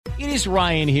It is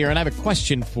Ryan here, and I have a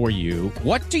question for you.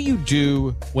 What do you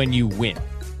do when you win?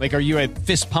 Like, are you a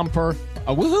fist pumper,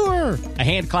 a woohooer, a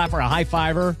hand clapper, a high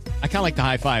fiver? I kind of like the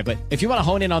high five, but if you want to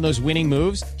hone in on those winning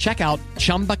moves, check out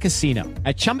Chumba Casino.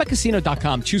 At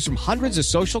ChumbaCasino.com, choose from hundreds of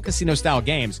social casino-style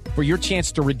games for your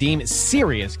chance to redeem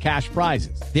serious cash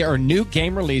prizes. There are new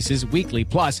game releases weekly,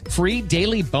 plus free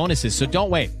daily bonuses. So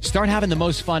don't wait. Start having the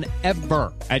most fun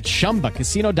ever at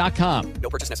ChumbaCasino.com. No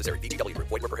purchase necessary. VGW. Void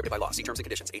where prohibited by law. See terms and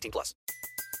conditions. 18+.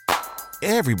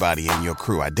 Everybody in your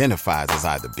crew identifies as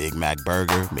either Big Mac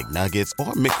Burger, McNuggets,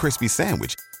 or McCrispy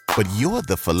Sandwich. But you're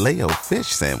the Filet-O-Fish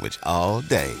Sandwich all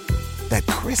day. That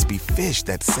crispy fish,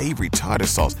 that savory tartar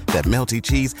sauce, that melty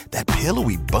cheese, that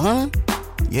pillowy bun.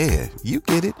 Yeah, you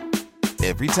get it.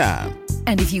 Every time.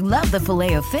 And if you love the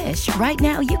Filet-O-Fish, right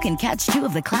now you can catch two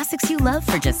of the classics you love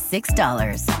for just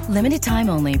 $6. Limited time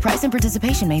only. Price and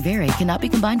participation may vary. Cannot be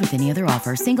combined with any other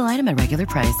offer. Single item at regular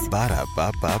price.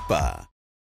 Ba-da-ba-ba-ba.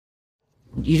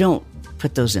 You don't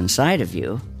put those inside of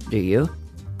you, do you?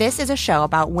 This is a show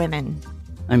about women.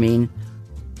 I mean,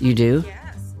 you do?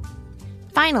 Yes.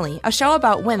 Finally, a show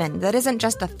about women that isn't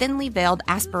just a thinly veiled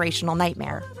aspirational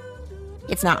nightmare.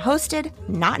 It's not hosted,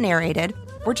 not narrated.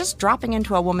 We're just dropping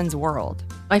into a woman's world.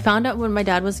 I found out when my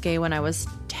dad was gay when I was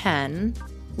 10.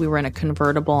 We were in a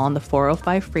convertible on the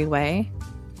 405 freeway,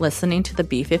 listening to the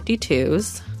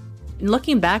B-52s.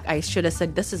 Looking back, I should have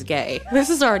said, this is gay. This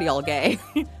is already all gay.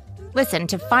 Listen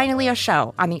to Finally a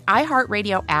Show on the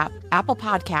iHeartRadio app, Apple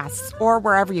Podcasts, or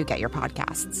wherever you get your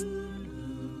podcasts.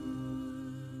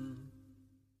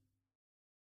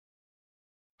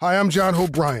 Hi, I'm John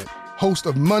Hope Bryant, host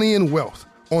of Money and Wealth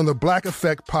on the Black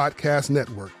Effect Podcast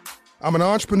Network. I'm an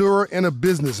entrepreneur and a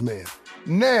businessman.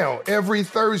 Now, every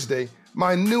Thursday,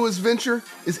 my newest venture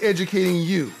is educating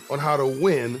you on how to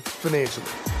win financially.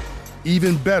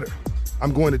 Even better,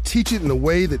 I'm going to teach it in a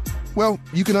way that, well,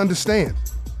 you can understand.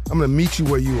 I'm going to meet you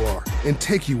where you are and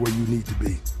take you where you need to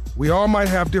be. We all might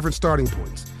have different starting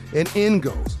points and end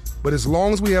goals, but as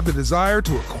long as we have the desire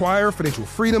to acquire financial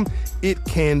freedom, it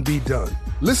can be done.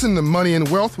 Listen to Money and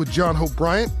Wealth with John Hope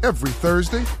Bryant every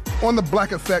Thursday on the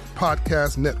Black Effect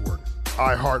Podcast Network,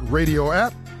 iHeartRadio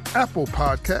app, Apple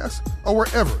Podcasts, or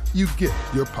wherever you get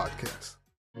your podcasts.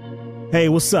 Hey,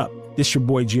 what's up? This your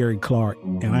boy Jerry Clark,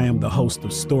 and I am the host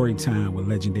of Storytime with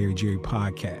Legendary Jerry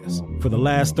Podcast. For the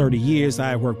last 30 years, I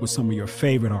have worked with some of your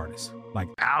favorite artists, like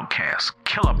Outkast,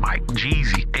 Killer Mike,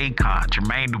 Jeezy, Akon,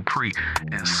 Jermaine Dupri,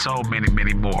 and so many,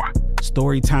 many more.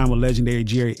 Storytime with Legendary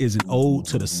Jerry is an ode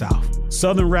to the South.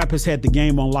 Southern rap has had the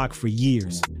game on lock for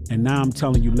years, and now I'm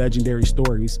telling you legendary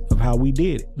stories of how we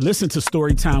did it. Listen to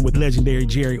Storytime with Legendary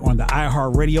Jerry on the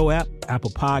iHeartRadio app,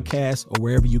 Apple Podcasts, or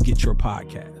wherever you get your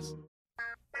podcasts.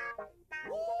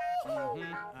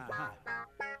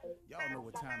 Y'all know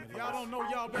what time it is. Y'all don't know,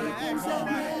 y'all better ask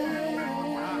somebody.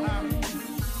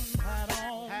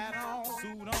 Hat on,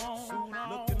 suit on,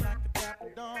 looking like a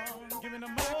dapper dawn, giving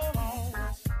them all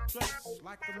dressed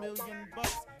like $1 million,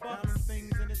 diamond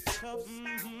things in its cuffs.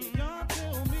 Y'all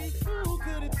tell me who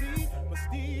could it be but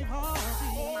Steve Harvey?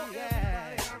 Oh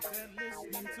yeah,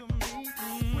 listening to me.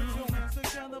 Put your hands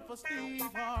together for Steve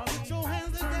Harvey. Put your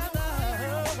hands together.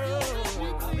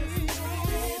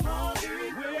 Steve Harvey.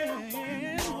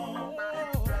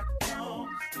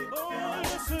 Oh,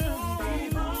 listen,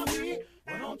 Steve Harvey.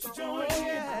 Why don't you join in?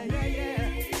 Yeah.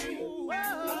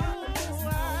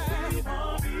 Steve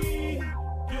Harvey.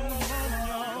 Get on,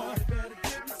 y'all. Better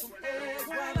give me some eggs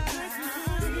while I listen to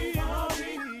Steve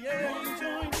Harvey. Yeah,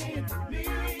 join in with me.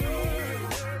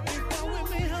 Come with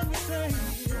me, help me say.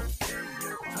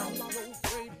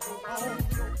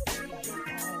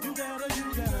 You gotta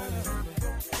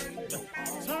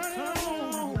turn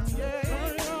on, yeah.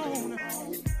 Turn on.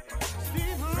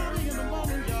 Steve Harvey in the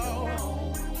morning, y'all.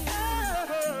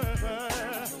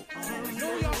 You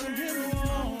know y'all can get it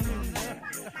on.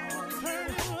 Turn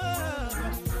it up.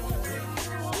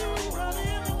 Steve Harvey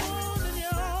in the morning,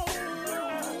 y'all.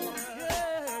 Yeah.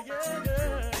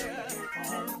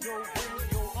 Turn your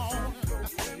radio on.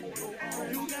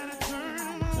 You gotta turn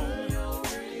your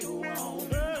radio on.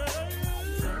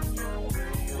 Turn your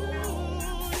radio on.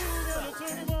 You gotta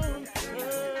turn it on.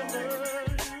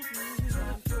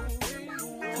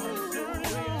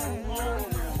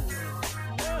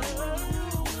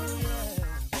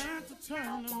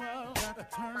 Turn them out.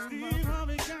 Steve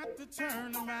Harvey got to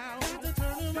turn them out. Got to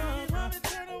turn them out. Steve Harvey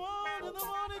turn them on in the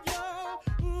morning, y'all.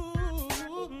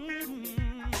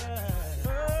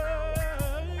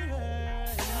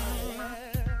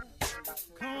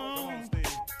 Come on,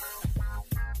 Steve.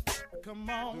 Come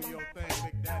on. Do your thing,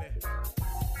 Big Daddy.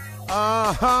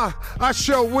 I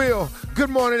sure will. Good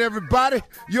morning, everybody.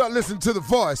 You're listening to The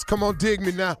Voice. Come on, dig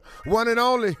me now. One and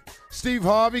only, Steve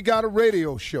Harvey got a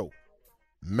radio show.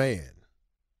 Man,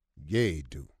 yeah, he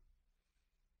do.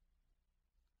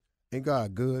 Ain't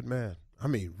God good, man? I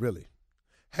mean, really.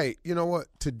 Hey, you know what?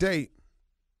 Today,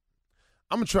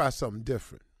 I'm going to try something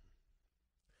different.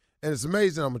 And it's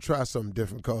amazing I'm going to try something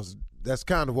different because that's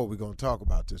kind of what we're going to talk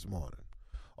about this morning.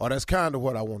 Or that's kind of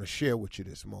what I want to share with you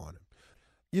this morning.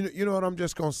 You know what I'm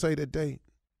just going to say today?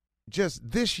 Just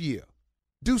this year,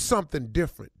 do something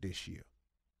different this year.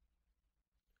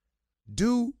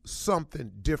 Do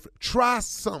something different. Try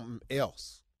something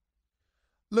else.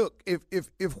 Look,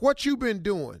 if what you've been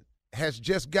doing has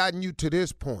just gotten you to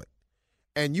this point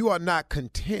and you are not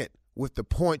content with the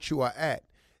point you are at,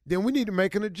 then we need to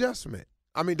make an adjustment.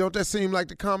 I mean, don't that seem like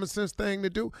the common sense thing to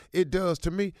do? It does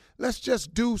to me. Let's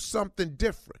just do something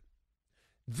different.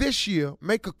 This year,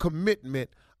 make a commitment.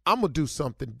 I'm going to do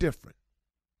something different.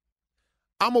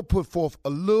 I'm going to put forth a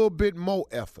little bit more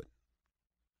effort.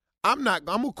 I'm going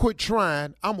to quit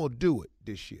trying. I'm going to do it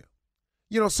this year.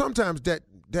 You know, sometimes that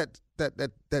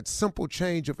simple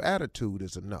change of attitude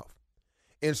is enough.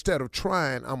 Instead of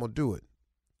trying, I'm going to do it.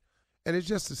 And it's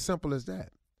just as simple as that.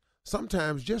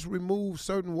 Sometimes just remove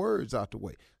certain words out the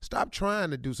way. Stop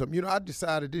trying to do something. You know, I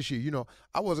decided this year,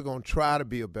 I wasn't going to try to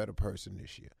be a better person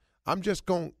this year. I'm just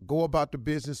going to go about the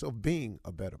business of being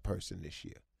a better person this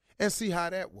year and see how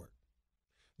that works.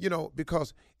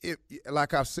 Because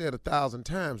like I've said 1,000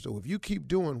 times, though, if you keep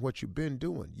doing what you've been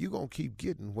doing, you're going to keep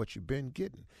getting what you've been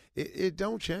getting. It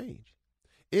don't change.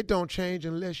 It don't change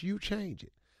unless you change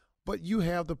it. But you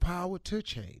have the power to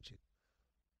change it.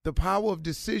 The power of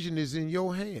decision is in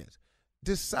your hands.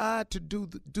 Decide to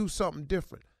do something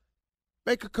different.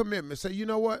 Make a commitment. Say, you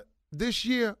know what? This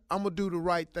year, I'm going to do the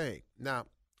right thing. Now,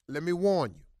 let me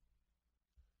warn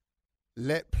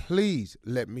you. Please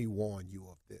let me warn you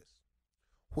of this.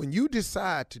 When you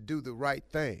decide to do the right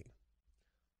thing,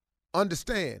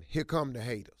 understand, here come the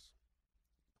haters.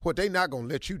 What they not going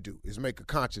to let you do is make a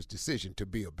conscious decision to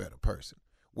be a better person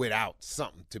without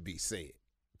something to be said.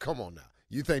 Come on now.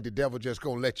 You think the devil just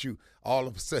going to let you, all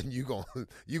of a sudden you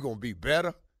gonna be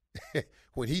better?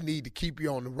 When he need to keep you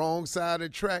on the wrong side of the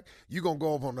track, you going to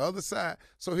go over on the other side.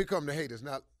 So here come the haters.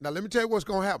 Now let me tell you what's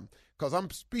going to happen, because I'm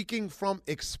speaking from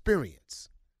experience.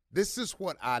 This is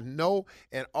what I know,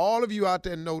 and all of you out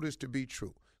there know this to be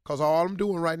true, because all I'm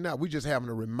doing right now, we're just having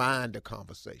a reminder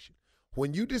conversation.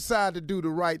 When you decide to do the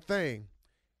right thing,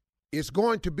 it's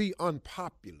going to be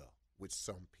unpopular with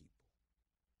some people.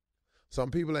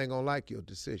 Some people ain't going to like your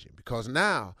decision, because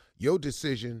now your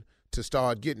decision to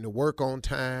start getting to work on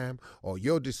time, or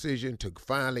your decision to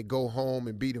finally go home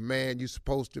and be the man you're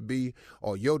supposed to be,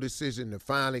 or your decision to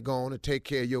finally go on and take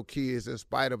care of your kids in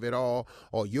spite of it all,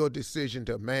 or your decision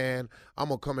to, man, I'm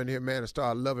going to come in here, man, and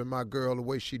start loving my girl the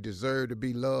way she deserved to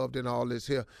be loved and all this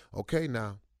here. Okay,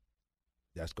 now,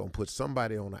 that's going to put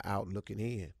somebody on the out looking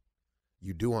in.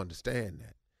 You do understand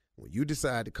that. When you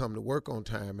decide to come to work on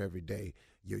time every day,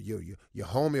 your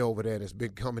homie over there that's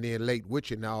been coming in late with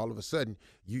you, now all of a sudden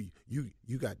you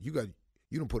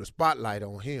done put a spotlight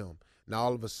on him. Now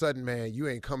all of a sudden, man, you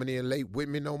ain't coming in late with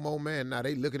me no more, man. Now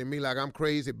they looking at me like I'm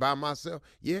crazy by myself.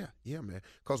 Yeah, man.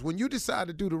 Because when you decide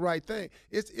to do the right thing,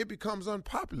 it becomes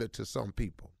unpopular to some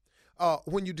people.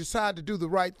 When you decide to do the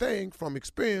right thing, from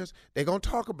experience, they're gonna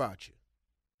talk about you.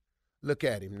 Look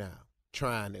at him now,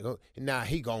 trying to go. Now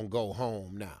he gonna go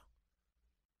home now.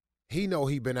 He know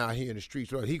he been out here in the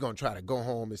streets. He going to try to go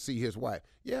home and see his wife.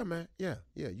 Yeah, man. Yeah.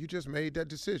 You just made that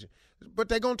decision. But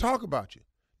they going to talk about you.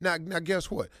 Now,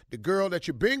 guess what? The girl that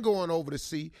you been going over to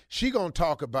see, she going to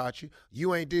talk about you.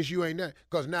 You ain't this, you ain't that.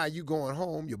 Because now you going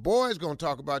home. Your boy's going to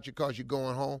talk about you because you're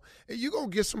going home. And you going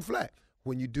to get some flack.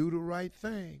 When you do the right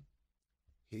thing,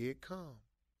 here it comes.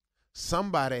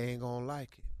 Somebody ain't going to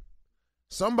like it.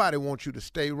 Somebody wants you to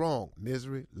stay wrong.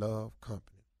 Misery, love, company.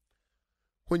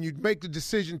 When you make the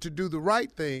decision to do the right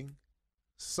thing,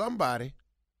 somebody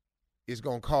is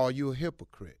going to call you a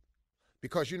hypocrite.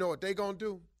 Because you know what they're going to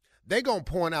do? They're going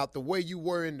to point out the way you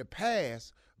were in the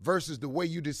past versus the way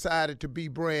you decided to be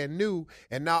brand new.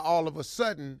 And now all of a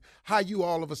sudden, how you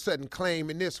all of a sudden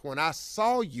claiming this when I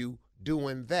saw you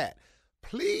doing that.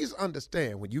 Please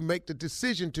understand, when you make the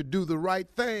decision to do the right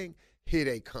thing, here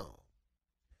they come.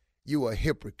 You a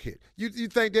hypocrite. You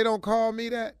think they don't call me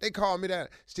that? They call me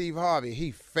that. Steve Harvey, he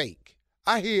fake.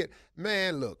 I hear,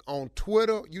 man, look, on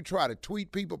Twitter, you try to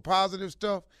tweet people positive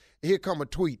stuff, here come a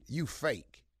tweet, you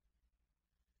fake.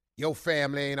 Your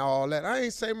family ain't all that. I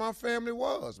ain't say my family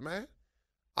was, man.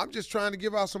 I'm just trying to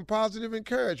give out some positive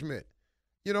encouragement,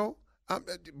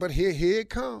 but here it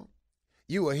come.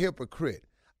 You a hypocrite.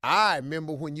 I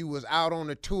remember when you was out on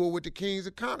the tour with the Kings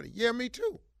of Comedy. Yeah, me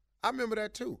too. I remember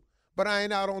that too. But I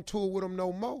ain't out on tour with them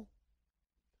no more.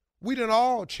 We done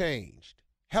all changed.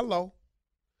 Hello.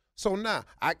 So now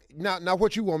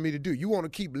what you want me to do? You want to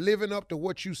keep living up to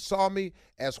what you saw me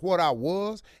as what I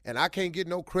was, and I can't get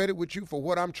no credit with you for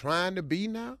what I'm trying to be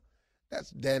now?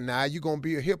 Then now you're going to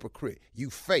be a hypocrite.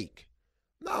 You fake.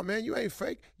 No, man, you ain't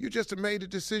fake. You just made a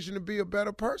decision to be a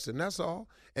better person, that's all.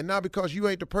 And now because you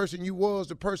ain't the person you was,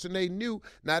 the person they knew,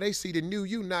 now they see the new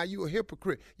you, now you a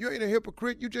hypocrite. You ain't a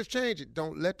hypocrite, you just change it.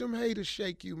 Don't let them haters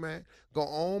shake you, man. Go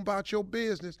on about your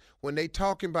business. When they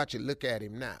talking about you, look at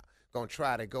him now. Gonna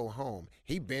try to go home.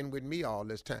 He been with me all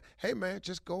this time. Hey, man,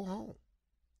 just go home.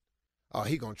 Oh,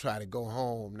 he gonna try to go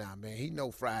home now, man. He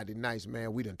know Friday nights,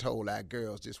 man. We done told our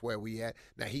girls just where we at.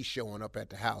 Now he's showing up at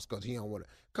the house because he don't want to.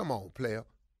 Come on, player.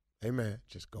 Hey, man,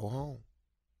 just go home.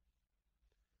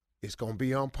 It's gonna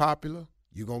be unpopular.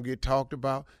 You're gonna get talked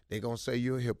about. They gonna say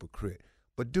you're a hypocrite.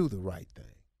 But do the right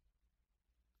thing.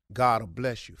 God will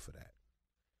bless you for that.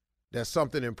 There's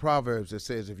something in Proverbs that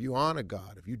says if you honor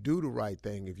God, if you do the right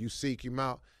thing, if you seek him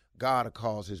out, God will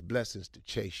cause his blessings to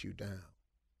chase you down.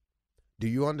 Do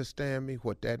you understand me,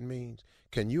 what that means?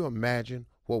 Can you imagine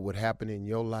what would happen in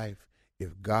your life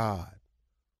if God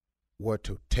were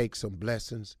to take some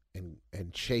blessings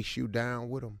and chase you down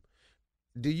with them?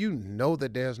 Do you know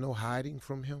that there's no hiding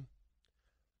from him?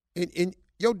 In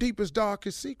your deepest,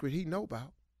 darkest secret, he know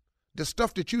about. The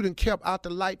stuff that you done kept out the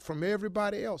light from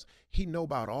everybody else, he know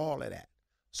about all of that.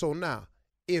 So now,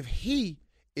 if he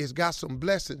is got some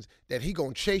blessings that he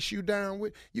gonna chase you down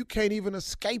with, you can't even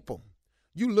escape them.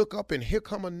 You look up and here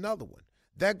come another one.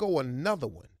 There go another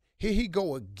one. Here he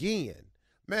go again.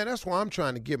 Man, that's why I'm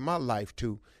trying to give my life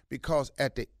to, because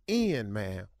at the end,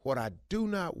 man, what I do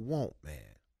not want,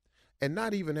 man, and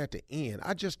not even at the end,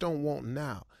 I just don't want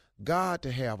now God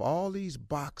to have all these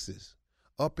boxes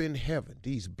up in heaven,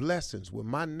 these blessings with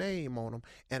my name on them,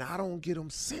 and I don't get them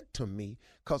sent to me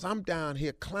because I'm down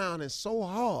here clowning so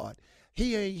hard.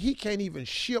 He can't even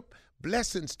ship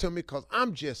blessings to me because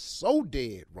I'm just so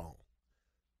dead wrong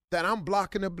that I'm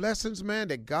blocking the blessings, man,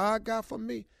 that God got for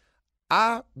me.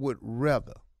 I would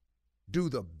rather do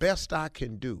the best I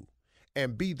can do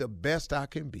and be the best I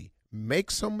can be,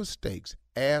 make some mistakes,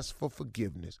 ask for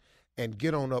forgiveness, and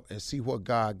get on up and see what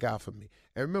God got for me.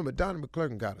 And remember, Donnie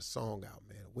McClurkin got a song out,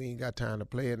 man. We ain't got time to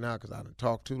play it now because I done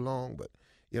talked too long, but,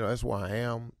 that's where I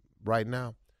am right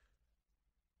now.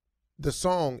 The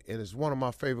song, and it's one of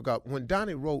my favorite guys. When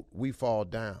Donnie wrote We Fall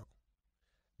Down,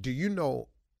 do you know,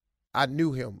 I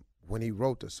knew him when he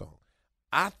wrote the song.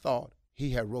 I thought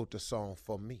he had wrote the song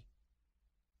for me.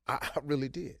 I really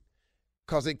did.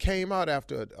 Because it came out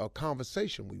after a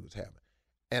conversation we was having.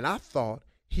 And I thought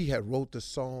he had wrote the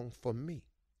song for me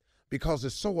because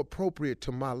it's so appropriate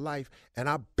to my life, and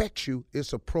I bet you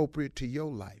it's appropriate to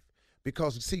your life.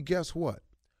 Because, see, guess what?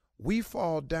 We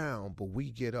fall down, but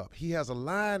we get up. He has a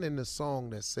line in the song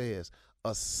that says,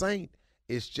 a saint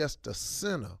is just a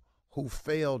sinner who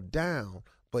fell down,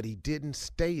 but he didn't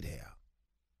stay there.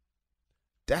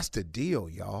 That's the deal,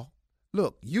 y'all.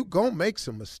 Look, you gonna make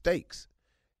some mistakes.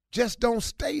 Just don't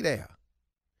stay there.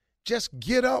 Just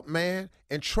get up, man,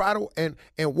 and try to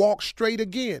and walk straight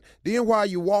again. Then while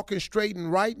you're walking straight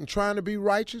and right and trying to be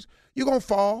righteous, you're going to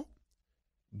fall.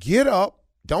 Get up,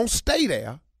 don't stay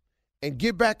there, and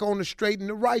get back on the straight and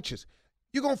the righteous.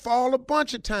 You're going to fall a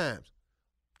bunch of times.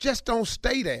 Just don't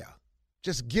stay there.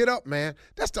 Just get up, man.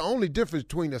 That's the only difference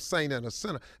between a saint and a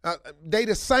sinner. They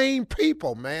the same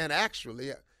people, man,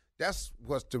 actually. That's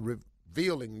what the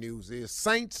revealing news is.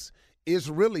 Saints is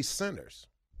really sinners.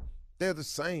 They're the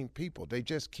same people. They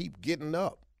just keep getting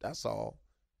up. That's all.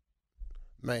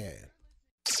 Man.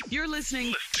 You're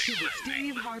listening to the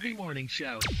Steve Harvey Morning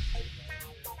Show.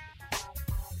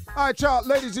 All right, y'all,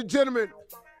 ladies and gentlemen,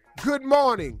 good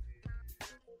morning.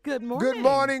 Good morning. Good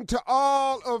morning to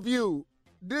all of you.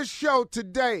 This show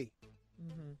today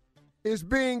is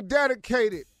being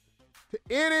dedicated to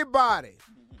anybody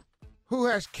who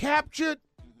has captured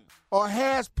or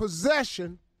has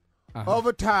possession of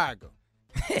a tiger.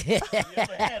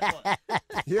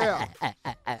 Yeah.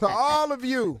 To all of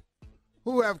you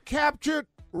who have captured,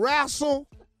 wrestled,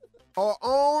 or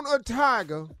own a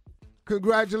tiger,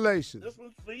 congratulations. This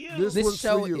one's for you. This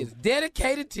show is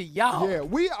dedicated to y'all. Yeah,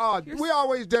 we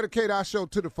always dedicate our show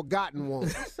to the forgotten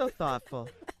ones. You're so thoughtful.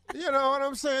 You know what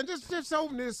I'm saying? Just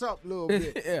open this up a little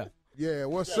bit. Yeah. Yeah,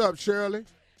 what's up, Shirley?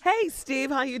 Hey,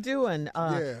 Steve, how you doing?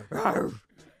 Yeah.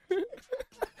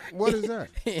 What is that?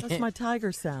 That's my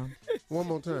tiger sound. One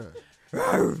more time.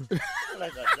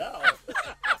 Like a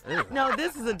dog. No,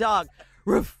 this is a dog.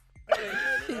 Roof.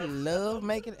 He love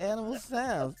making animal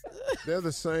sounds. They're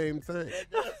the same thing.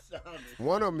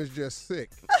 One of them is just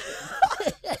sick.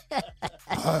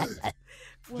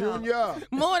 Junior.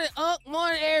 Morning, Unc.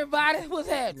 Morning, everybody. What's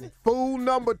happening? Fool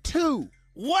number 2.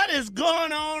 What is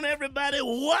going on, everybody?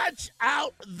 Watch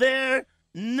out there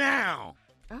now.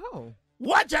 Oh.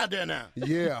 Watch out there now.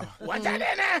 Yeah. Watch out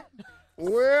there now.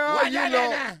 Well, Watch you out know. there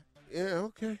now. Yeah,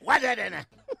 okay. Watch out there now.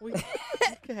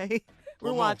 Okay. We're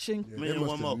One more. watching. Yeah, Me they and must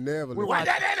one have more. never We're let Watch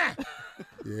out there now.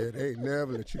 Yeah, they ain't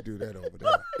never let you do that over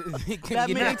there. That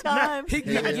many times? He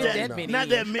couldn't Yeah, get that no. many. Not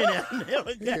that many. I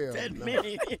never got Hell that no.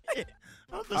 many.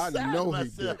 I'm I beside know he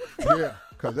myself. did. Yeah,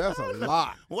 because that's a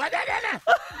lot. Watch out there now.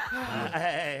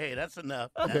 Hey, that's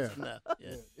enough. That's Yeah. enough.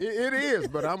 Yeah. It is,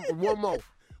 but I'm one more.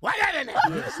 Watch out there now.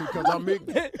 Yeah, see, because I'm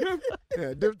ignorant.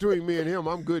 Yeah, difference between me and him,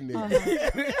 I'm good in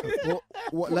it.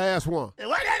 What, last one.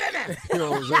 Watch out there now. You know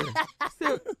what I'm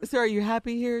saying? So are you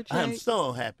happy here, Jay? I'm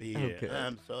so happy here. Okay.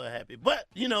 I'm so happy. But,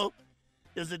 you know,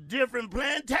 it's a different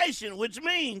plantation, which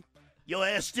means your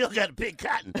ass still got to pick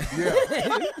cotton. Yeah.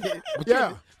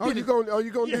 Yeah. Oh, you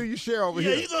gonna do your share over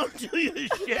Yeah, here? you going to do your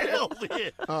shit over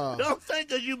here. Don't think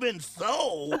because you've been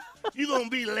sold, you're going to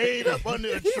be laid up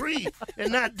under a tree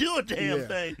and not do a damn Yeah.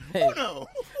 thing. Hey. Oh, no.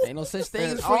 Ain't no such thing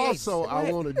And as free also,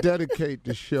 I want to dedicate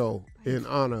the show in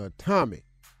honor of Tommy.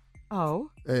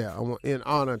 Oh, Yeah, I want in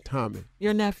honor of Tommy.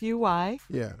 your nephew, why?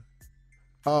 Yeah.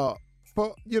 For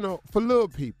little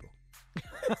people.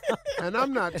 And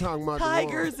I'm not talking about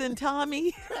Tigers and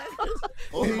Tommy.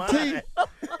 Oh, the my.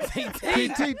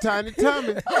 TT, Tiny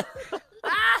Tommy.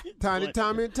 Tiny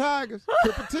Tommy and Tigers.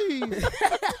 Triple T's.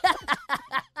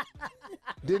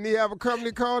 Didn't he have a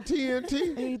company called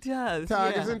TNT? He does.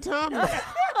 Tigers yeah. and Tommy.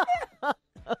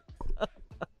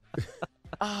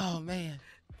 Oh, man.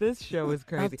 This show is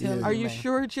crazy. telling Are you, you man.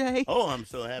 sure, Jay? Oh, I'm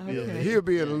so happy. Okay. over Yeah, here. he'll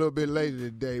be in a little bit later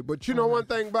today. But you know one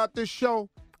thing about this show?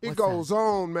 It What's goes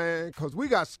on, man, because we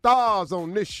got stars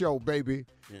on this show, baby.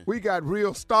 Yeah. We got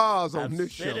real stars on I've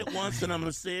this said show. it once and I'm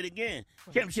going to say it again.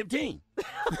 Championship team.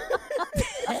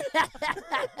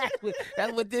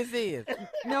 That's what this is.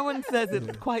 No one says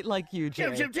it quite like you, Jay.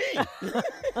 Championship team.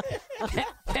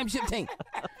 Championship team.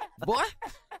 Boy.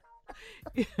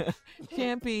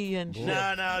 Championship.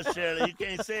 No, Shirley, you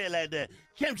can't say it like that.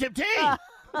 Championship team.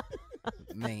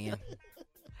 Man.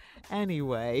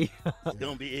 Anyway. It's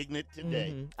going to be ignorant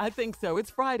today. I think so. It's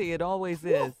Friday. It always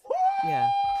is. Yeah.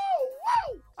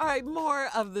 All right, more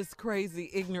of this crazy,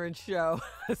 ignorant show.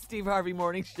 Steve Harvey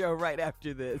Morning Show right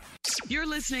after this. You're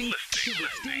listening to the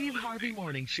Steve Harvey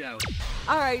Morning Show.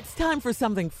 All right, it's time for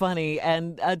something funny.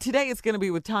 And today it's going to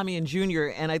be with Tommy and Junior.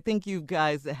 And I think you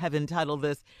guys have entitled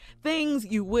this, Things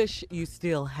You Wish You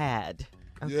Still Had.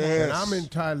 Yeah, and I'm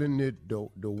entitling it the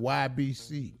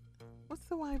YBC. What's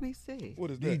the YBC?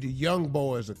 What is that? The Young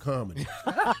Boys of Comedy.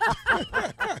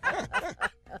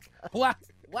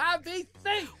 YBC.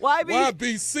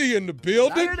 YBC in the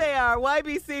building. Here they are,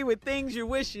 YBC with Things You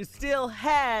Wish You Still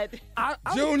Had.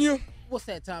 Junior, What's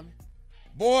that, Tommy?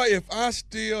 boy, if I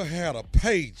still had a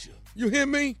pager, you hear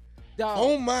me? Dog.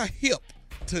 On my hip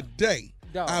today,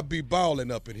 Dog. I'd be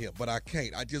balling up in here, but I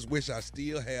can't. I just wish I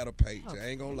still had a pager. I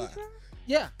ain't gonna lie.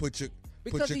 Yeah. Put your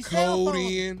these cell code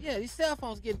phones, in. Yeah, these cell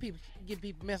phones getting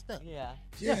people messed up. Yeah.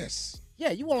 Yes.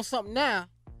 Yeah, you want something now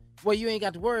where you ain't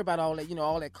got to worry about all that,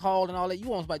 all that call and all that. You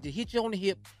want somebody to hit you on the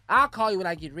hip. I'll call you when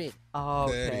I get ready.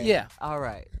 Okay. Yeah. All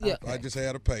right. Yeah. I just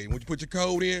had a page. When you put your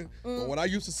code in, but when I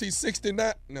used to see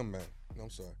 69, no man, I'm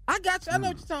sorry. I got you. I know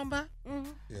what you're talking about.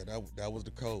 Mm-hmm. Yeah, that was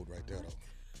the code right there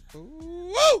though.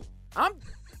 Woo! I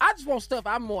just want stuff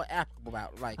I'm more applicable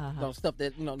about, like stuff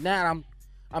that now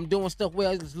I'm doing stuff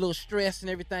well. There's a little stress and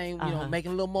everything,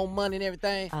 making a little more money and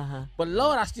everything. But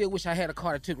Lord, I still wish I had a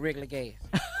car that took regular gas.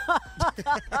 I'm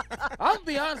gonna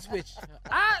be honest with you.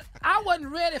 I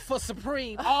wasn't ready for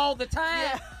Supreme all the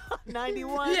time.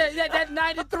 91. Yeah, that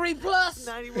 93 plus.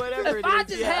 90 whatever if it I is,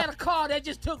 just had a car that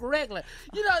just took regular,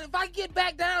 if I get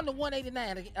back down to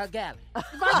 189 a gallon, if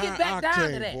I get back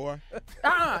down to that, boy.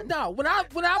 no. When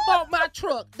I bought my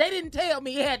truck, they didn't tell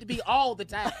me it had to be all the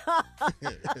time.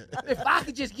 If I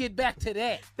could just get back to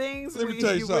that, Things Let me you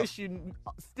tell you wish you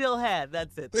still had.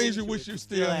 That's it. Things you wish you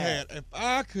still had. If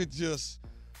I could just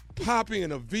pop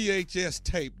in a VHS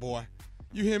tape, boy,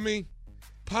 you hear me?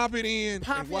 Pop it in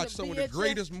Pop and in watch a some of the VHS?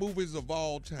 greatest movies of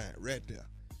all time, right there.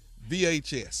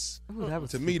 VHS. Ooh, that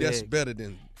was To too me, that's big. better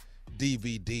than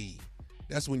DVD.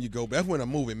 That's when you go. That's when a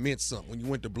movie meant something. When you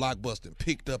went to Blockbuster and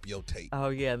picked up your tape. Oh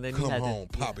yeah, and then Come you had home,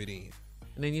 to, pop it in.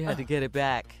 and then you had to get it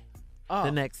back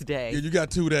the next day. Yeah, you got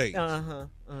 2 days. I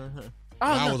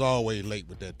was always late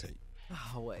with that tape.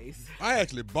 Always. I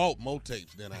actually bought more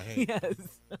tapes than I had. Yes.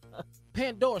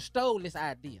 Pandora stole this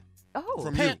idea. Oh.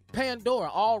 From you. Pandora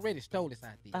already stole this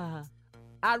idea.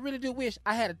 I really do wish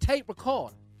I had a tape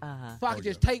recorder so I could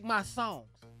just take my songs.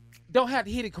 Don't have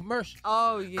to hit a commercial.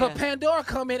 Oh, yeah. Because Pandora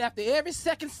come in after every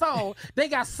second song, they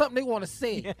got something they want to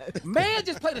sing. Yes. Man,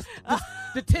 just play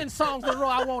the 10 songs in a row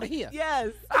I want to hear.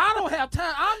 Yes. I don't have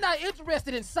time. I'm not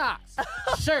interested in socks,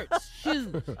 shirts,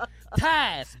 shoes,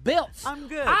 ties, belts. I'm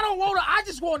good. I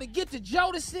just want to get to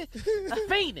Jodeci,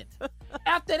 Fiending.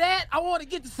 After that, I want to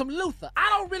get to some Luther. I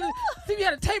don't really, see if you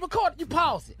had a tape recorder, you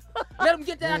pause it. Let them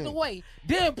get that out the way,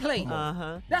 then play.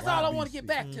 That's all I want to get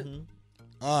back to.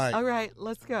 All right,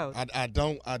 let's go. I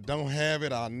don't have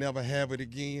it. I'll never have it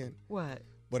again. What?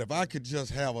 But if I could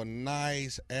just have a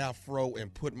nice afro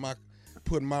and put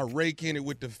my rake in it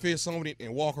with the fist on it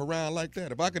and walk around like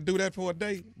that, if I could do that for a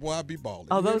day, boy, I'd be balling.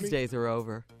 Oh, those days are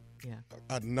over. Yeah.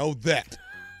 I know that.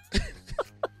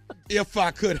 If I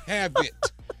could have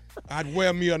it, I'd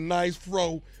wear me a nice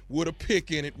fro with a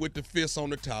pick in it with the fist on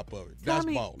the top of it. That's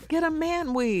Tommy, balling. get a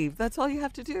man weave. That's all you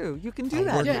have to do. You can do I'm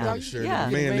that working now. on it, Shirley. Yeah.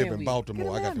 The man live in Get Baltimore.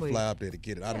 a I got man to weave. fly up there to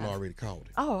get it. I done already called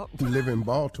it. Oh. He live in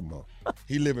Baltimore.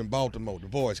 He live in Baltimore. The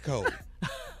voice cold.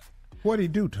 What'd he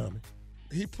do, Tommy?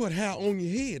 He put hair on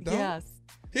your head, dog. Yes.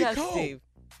 He yes, cold. Steve.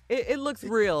 It looks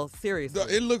real, seriously.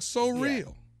 It looks so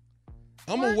real.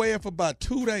 I'm going to wear it for about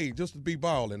 2 days just to be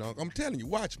balling. I'm telling you,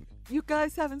 watch me. You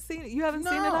guys haven't seen it. You haven't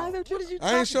seen it either? What did you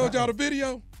I ain't showed y'all the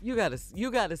video. You gotta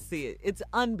see it. It's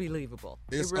unbelievable.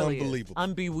 It's it really unbelievable. Is.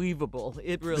 Unbelievable.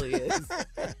 It really is.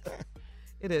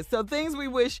 It is. So things we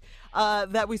wish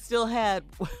that we still had.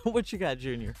 What you got,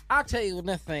 Junior? I'll tell you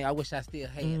another thing I wish I still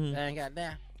had. I ain't got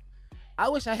now. I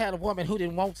wish I had a woman who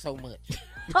didn't want so much.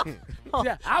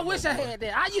 Yeah, I wish I had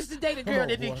that. I used to date a girl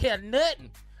that didn't care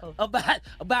nothing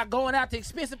about going out to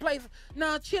expensive places.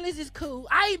 No, Chili's is cool.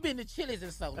 I ain't been to Chili's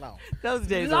in so long. Those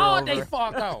days Lord, are they over.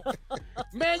 far gone.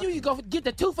 Man, you go get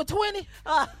the 2 for $20.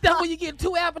 That's when you get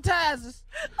 2 appetizers,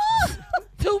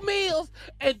 2 meals,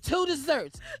 and 2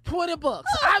 desserts. $20.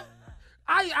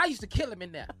 I used to kill him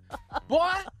in there.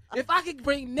 Boy, if I could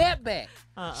bring that back.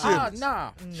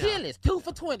 No. Chili's, 2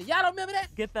 for $20. Y'all don't remember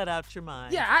that? Get that out your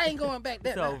mind. Yeah, I ain't going back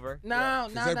there. It's over. No.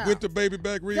 Is that with the baby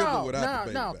back ribs or without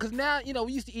the baby No, back? because now,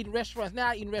 we used to eat in restaurants. Now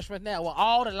I eat in restaurants now where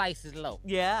all the lights is low.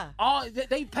 Yeah.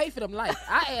 They pay for them lights.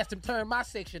 I asked them to turn my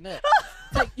section up.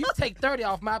 You take 30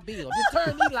 off my bill. Just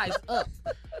turn these lights up.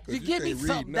 Just give me can't read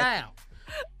something nothing. down.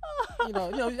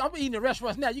 I'm eating in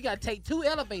restaurants now. You got to take 2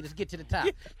 elevators to get to the top.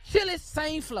 Chili's,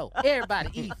 same flow. Everybody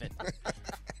even.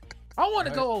 I want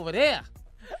to go over there.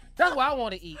 That's what I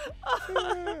want to eat.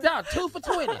 Now, 2 for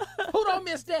 $20. Who don't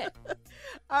miss that?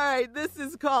 All right, this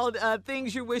is called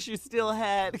Things You Wish You Still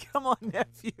Had. Come on,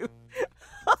 nephew.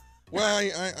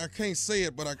 Well, I can't say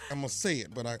it, but I'm going to say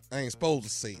it, but I ain't supposed to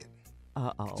say it.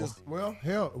 Uh-oh. Well,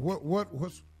 hell,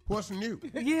 what's new?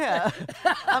 Yeah.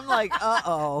 I'm like,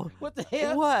 uh-oh. What the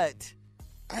hell? What?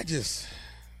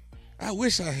 I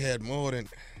wish I had more than...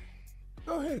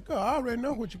 Go ahead. Go. I already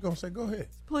know what you're going to say. Go ahead.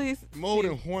 Please. More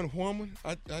than one woman?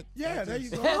 There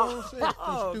you go. Don't say it.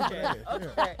 Oh, Stupid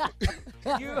ass.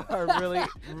 Yeah. You are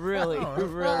really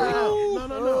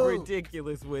No.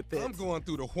 ridiculous with it. I'm going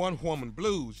through the one-woman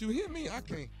blues. You hear me? I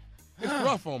can't. It's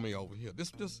rough on me over here.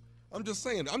 I'm just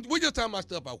saying. We're just talking about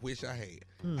stuff I wish I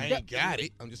had. I ain't got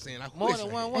it. I'm just saying I More wish than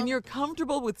I one had. woman? And you're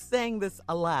comfortable with saying this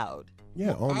aloud.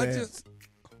 Yeah, on that.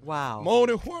 Wow. More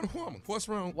than one woman. What's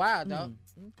wrong? Wow, dog.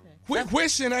 Okay. We're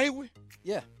wishing, ain't we?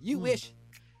 Yeah, you wish.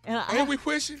 And Ain't we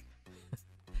wishing?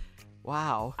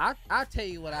 Wow. I'll tell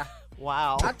you what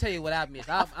Wow. I'll tell you what I miss.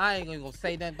 I ain't gonna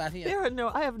say nothing about him.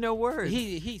 I have no words.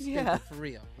 He's stupid for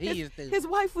real. He is stupid. His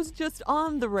wife was just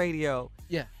on the radio.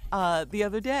 Yeah. The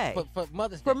other day. For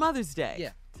Mother's Day. For Mother's Day.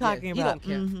 Yeah. Talking he about.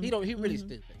 He don't care. He really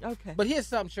stupid. Okay. But here's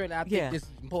something, Shirley. I think this is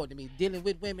important to me. Dealing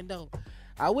with women, though.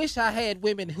 I wish I had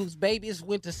women whose babies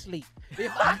went to sleep.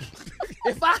 If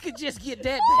I could just get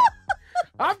that back.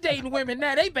 I'm dating women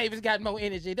now. They babies got more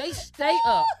energy. They stay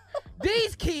up.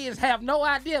 These kids have no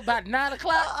idea about 9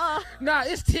 o'clock. Nah,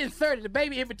 it's 10:30. The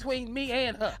baby in between me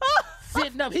and her.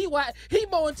 Sitting up. He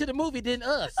more into the movie than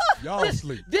us. Y'all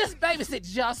sleep. This baby said,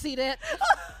 did y'all see that?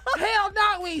 Hell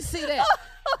no, we ain't see that.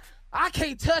 I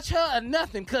can't touch her or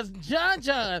nothing because John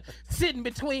sitting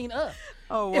between us.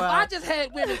 Oh, wow. If I just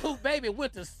had women who baby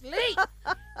went to sleep.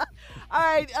 All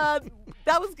right,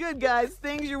 that was good, guys.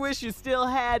 Things you wish you still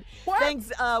had. What?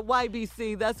 Thanks,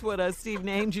 YBC. That's what Steve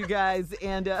named you guys.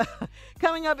 And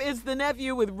coming up is the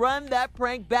nephew with Run That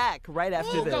Prank Back right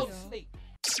after this. Go to sleep.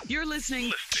 You're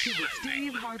listening to the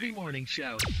Steve Harvey Morning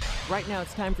Show. Right now,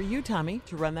 it's time for you, Tommy,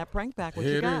 to run that prank back. What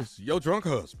Here you it got? is. Yo, drunk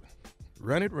husband.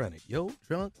 Run it. Yo,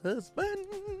 drunk husband.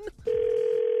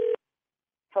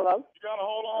 Hello? You got to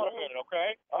hold on a minute,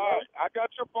 okay? All right. I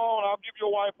got your phone. I'll give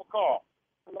your wife a call.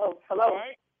 Hello? Hello? All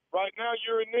right? Right now,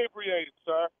 you're inebriated,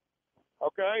 sir.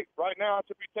 Okay? Right now, I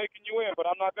should be taking you in, but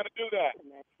I'm not going to do that.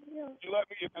 You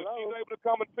let me. If she's able to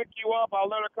come and pick you up,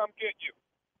 I'll let her come get you.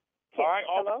 All right?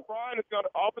 Hello?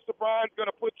 Officer Brian's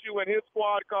going to put you in his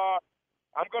squad car.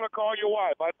 I'm going to call your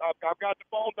wife. I've got the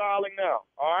phone dialing now.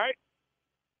 All right?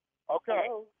 Okay.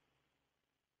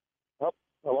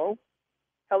 Hello?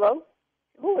 Hello?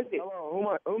 Who is this?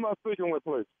 Hello. Who am I speaking with,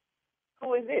 please?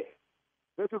 Who is this?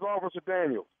 This is Officer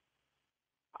Daniels.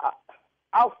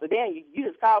 Officer Daniels. You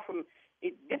just called from.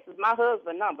 This is my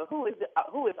husband's number. Who is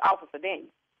Officer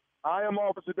Daniels? I am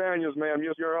Officer Daniels, ma'am.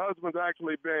 Your husband's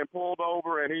actually been pulled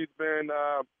over, and he's been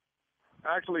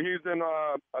he's in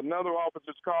another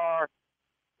officer's car.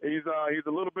 He's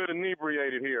a little bit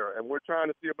inebriated here, and we're trying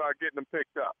to see about getting him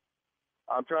picked up.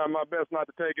 I'm trying my best not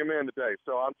to take him in today,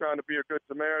 so I'm trying to be a good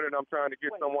Samaritan. I'm trying to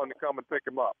get someone to come and pick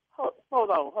him up. Hold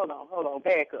on.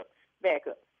 Back up.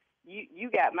 You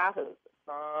got my husband.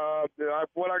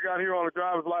 What I got here on the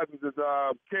driver's license is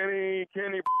Kenny.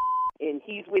 And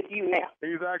he's with you now.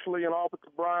 He's actually in Officer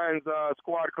Brian's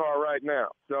squad car right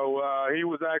now. So he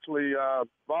was actually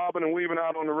bobbing and weaving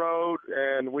out on the road,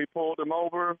 and we pulled him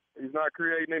over. He's not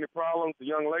creating any problems. The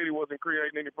young lady wasn't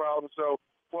creating any problems. So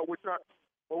what we're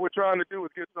trying to do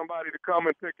is get somebody to come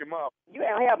and pick him up. You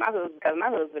don't have my husband because my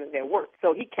husband is at work,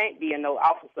 so he can't be in no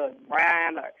Officer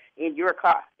Brian or in your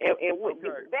car.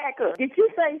 Back up.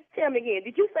 Tell me again,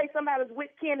 did you say somebody's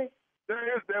with Kenny?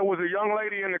 There was a young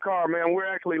lady in the car, man. We're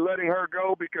actually letting her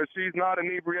go because she's not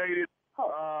inebriated.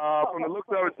 From the looks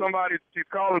of it, she's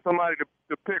calling somebody to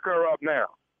pick her up now.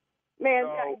 Man,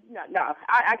 no,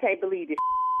 I can't believe this.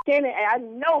 Kenny, I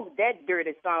know that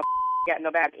dirty son got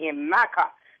nobody in my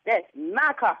car. That's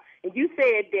my car. And you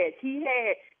said that he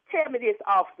had, tell me this,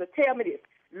 officer, tell me this.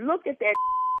 Look at that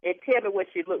and tell me what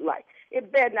she looked like. It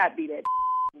better not be that.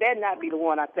 Better not be the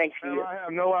one I think she is. I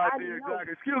have no idea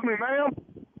exactly. Excuse me, ma'am.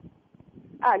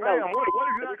 I know. Ma'am, what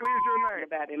exactly is your name?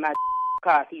 About in my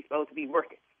car, he's supposed to be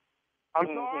working. I'm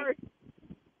sorry?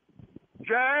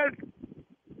 Jasmine.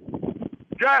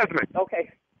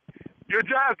 Okay. You're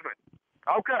Jasmine.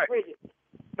 Okay. Bridget.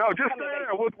 No, just stay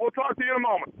there. We'll talk to you in a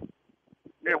moment.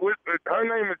 Her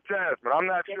name is Jasmine. I'm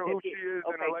not sure who she is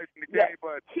in relation to Kenny,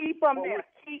 but keep him there.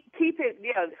 Keep it.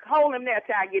 Yeah, hold him there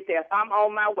till I get there. I'm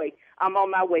on my way. I'm on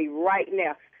my way right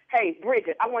now. Hey,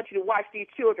 Bridget, I want you to watch these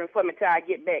children for me till I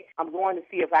get back. I'm going to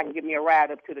see if I can get me a ride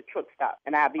up to the truck stop,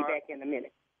 and I'll be back in a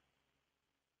minute.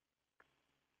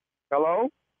 Hello?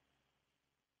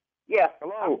 Yeah.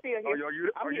 Hello? I'm still here.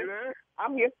 Are you there?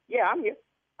 I'm here. Yeah, I'm here.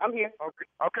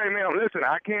 Okay, ma'am. Listen,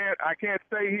 I can't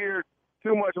stay here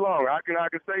too much longer. I can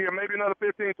stay here maybe another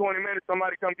 15, 20 minutes.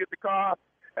 Somebody come get the car,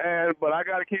 but I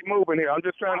got to keep moving here. I'm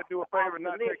just trying to do a favor and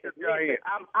not take this guy in.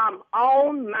 I'm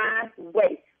on my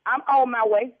way. I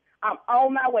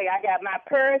got my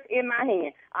purse in my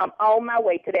hand. I'm on my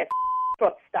way to that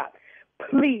truck stop.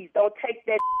 Please don't take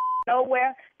that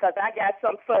nowhere, because I got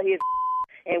something for his.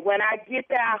 And when I get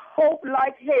there, I hope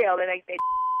like hell it ain't that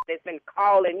that's been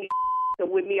calling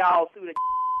with me all through the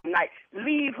night.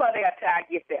 Leave her there till I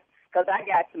get there, because I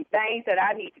got some things that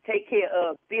I need to take care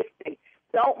of this day.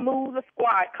 Don't move the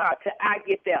squad car till I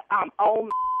get there. I'm on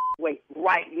my way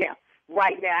right now.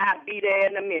 I'll be there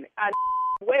in a minute. That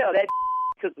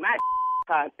took my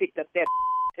car and picked up that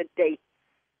today.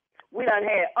 We done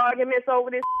had arguments over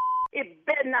this. It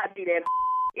better not be that.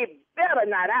 It better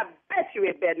not. I bet you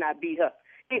it better not be her.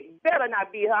 It better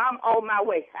not be her. I'm on my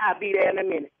way. I'll be there in a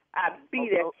minute. I'll be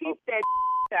there. Keep that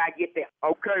till I get there.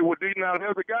 Okay, well, now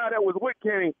there's a guy that was with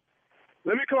Kenny.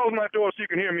 Let me close my door so you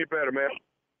can hear me better, man.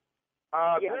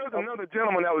 There was another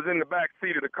gentleman that was in the back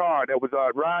seat of the car that was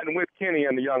riding with Kenny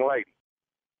and the young lady.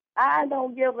 I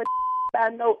don't give a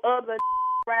about no other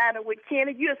riding with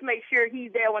Kenny. You just make sure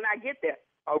he's there when I get there.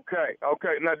 Okay.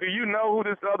 Now, do you know who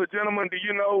this other gentleman? Do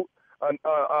you know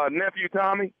nephew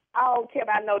Tommy? I don't care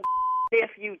about no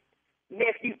nephew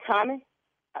Tommy.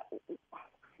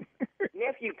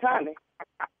 Nephew Tommy.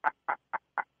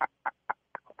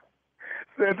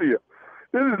 Cynthia,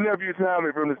 this is nephew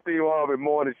Tommy from the Steve Harvey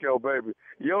Morning Show, baby.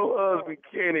 Your husband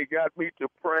Kenny got me to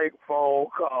prank phone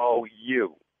call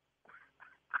you.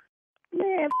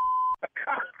 Man,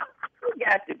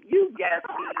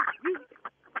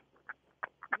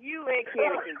 you and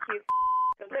Kenny can kiss.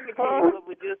 Cause let me tell you what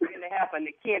was just going to happen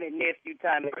to Kenny nephew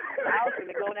Tommy. I was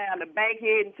going to go down to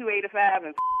Bankhead in 285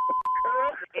 and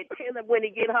tell him when he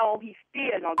get home he's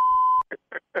still on.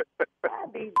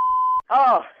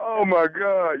 Oh my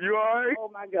God, you all right? Oh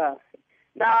my God.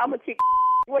 Nah, I'm gonna kick.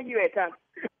 Where you at, Tommy?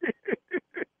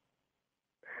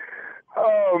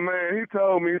 Oh, man, he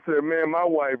told me, he said, man, my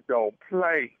wife don't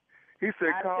play. He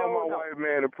said, call my don't wife,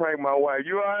 man, and prank my wife.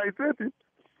 You all right, Cynthia?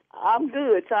 I'm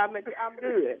good, Tommy. I'm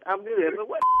good. But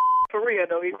what for real,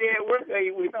 though? Is he at work or he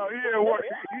with No, he at work.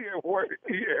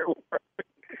 He at work.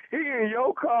 He in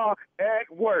your car at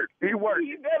work. He works.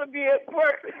 You better be at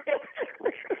work.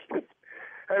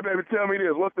 Hey, baby, tell me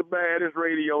this. What's the baddest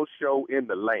radio show in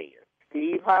the land?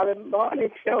 Steve Harvey Morning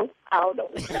Show. I don't know.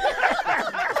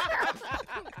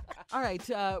 All right,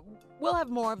 we'll have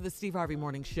more of the Steve Harvey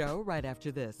Morning Show right after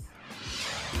this.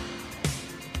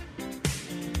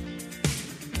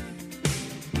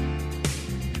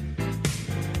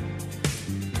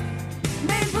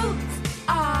 Man boots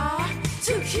are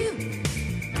too cute.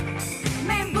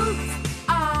 Man boots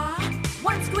are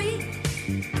one squeak.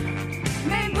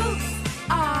 Man boots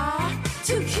are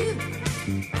too cute.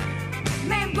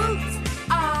 Man boots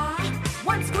are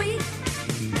one squeak.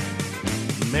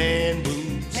 Man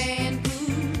boots. Man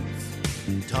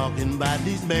boots. Talking about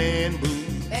these man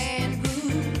boots. Man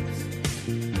boots.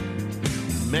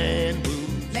 Man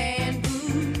boots. Man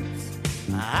boots.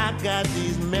 I got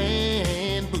these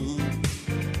man boots.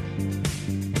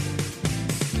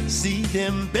 See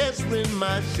them best when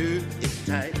my shirt is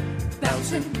tight.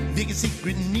 Bouncing. Biggest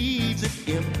secret needs an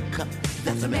M cup.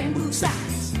 That's a man boot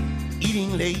size.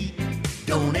 Eating late,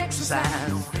 don't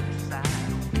exercise.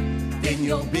 Then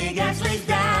your big ass lays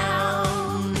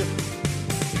down.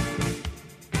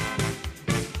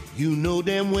 You know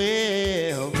damn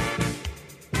well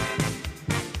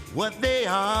what they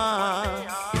are.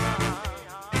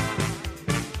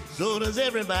 So does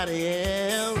everybody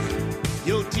else.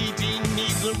 Your TT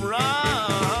needs a bra.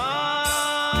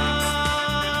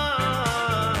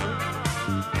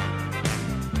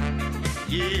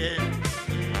 Yeah,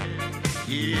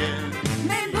 yeah.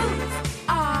 Man boots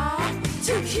are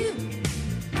too cute.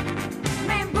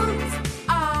 Man boots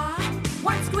are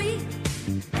one squeak.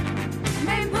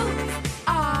 Man boots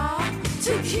are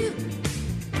too cute.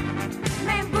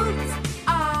 Man boots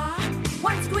are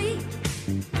one squeak.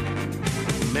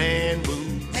 Man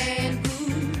boots. Man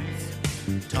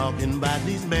boots. Talking about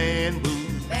these man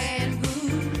boots. Man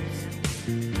boots.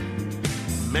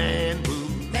 Man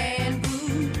boots. Man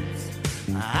boots.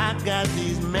 I got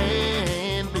these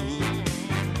man boots.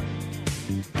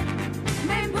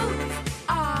 Man boots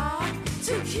are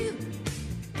too cute.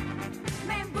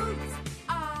 Man boots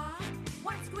are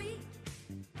one squeak.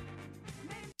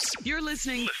 You're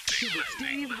listening to the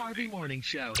Steve Harvey Morning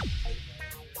Show.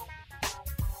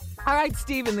 All right,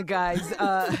 Steve and the guys.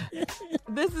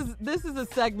 This is a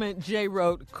segment Jay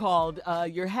wrote called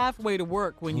 "You're halfway to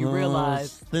work when you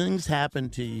realize things happen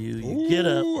to you. You get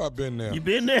up. Ooh, I've been there. You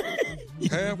been there?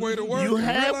 Halfway to work. You and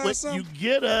halfway. realize something? You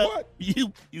get up. What?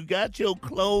 You got your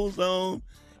clothes on,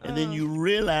 and then you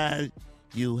realize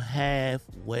you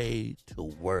halfway to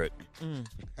work.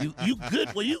 You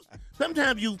good? Well,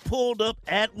 sometimes you pulled up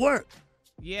at work.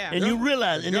 Yeah. And you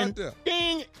realize, and then there.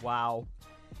 ding, wow.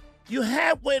 you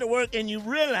halfway to work, and you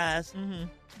realize,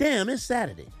 damn, it's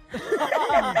Saturday.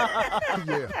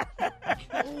 Yeah.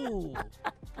 Ooh.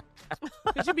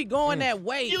 Cause you be going that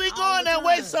way. You be going that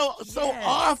way so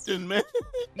often, man.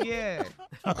 Yeah.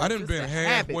 I done been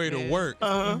halfway to work.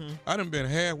 Uh-huh. I done been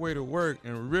halfway to work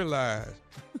and realized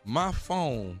my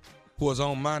phone was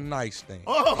on my nightstand.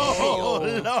 Oh,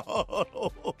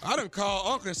 Lord. I done called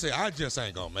Uncle and say, I just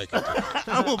ain't gonna make it.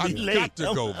 I'm gonna be late. Got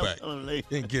to go back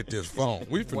and get this phone.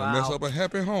 We finna mess up a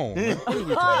happy home. Man. What are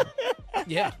we talking?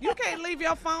 Yeah. You can't leave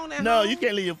your phone at No, home. you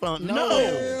can't leave your phone. No.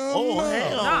 Hell Oh, no.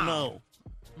 hell Nah. no.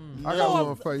 I got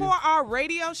one for you. 4-hour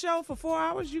radio show for 4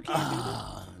 hours? You can't do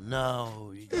that.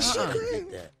 No, you can't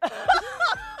get that.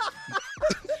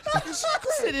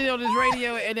 Sitting on this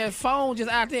radio and that phone just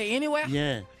out there anywhere?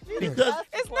 Yeah. Because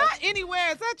It's not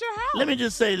anywhere. It's at your house. let me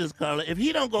just say this, Carla. If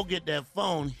he don't go get that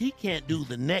phone, he can't do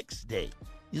the next day.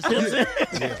 You see what I'm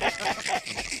saying?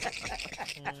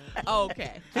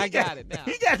 Okay. I got it now.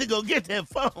 He got to go get that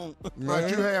phone. Right,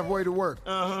 you halfway to work.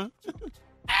 Uh-huh.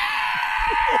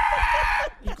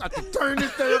 You got to turn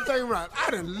this damn thing around.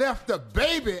 I done left the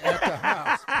baby at the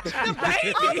house. The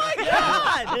baby? Oh, my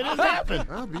God. It has happened.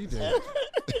 I'll be there.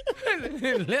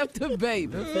 Left the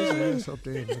baby. That's up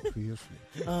there in the crib.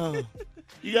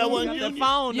 You got one? The Junior?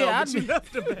 phone, Yeah, yeah, but you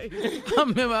left the baby. I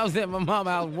remember I was at my mama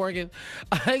house working.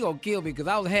 They gonna kill me because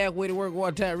I was halfway to work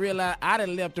one time. Realized I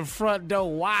done left the front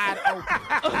door wide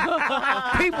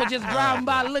open. People just driving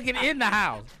by looking in the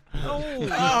house.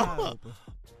 Oh.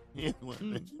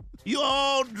 You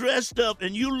all dressed up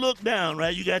and you look down,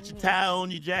 right? You got your tie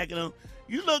on, your jacket on.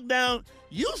 You look down,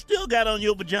 you still got on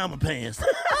your pajama pants.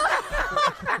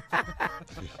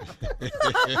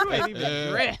 You ain't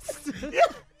even dressed.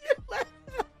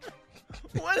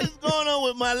 What is going on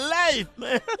with my life,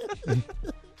 man?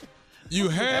 You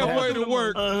halfway to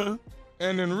work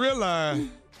and then realize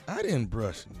I didn't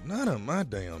brush none of my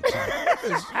damn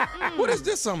teeth. What is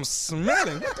this I'm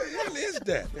smelling? What the hell is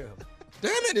that?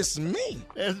 Damn it, it's me.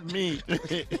 That's me.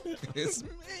 It's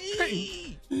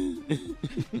me.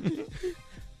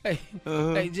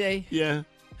 Hey, Jay. Yeah.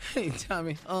 Hey,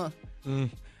 Tommy.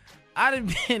 I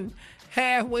done been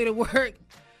halfway to work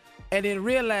and then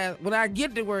realize when I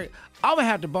get to work, I'm going to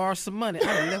have to borrow some money. I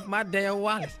done left my damn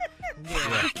wallet.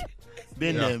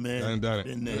 Been there, man. Done done it.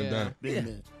 Been there. Done done it. Been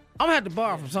there. I'm going to have to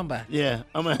borrow from somebody. Yeah,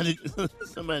 I'm going to have to,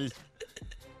 somebody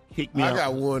kick me out. I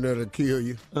got one that'll kill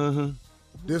you.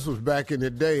 This was back in the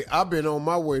day. I've been on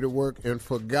my way to work and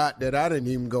forgot that I didn't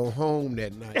even go home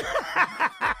that night.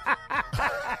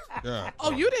 Yeah. Oh,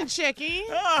 you didn't check in?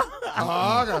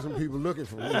 I got some people looking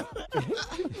for me.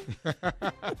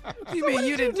 You mean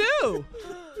you didn't do?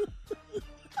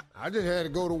 I just had to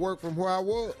go to work from where I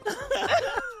was.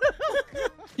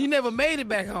 You never made it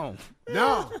back home.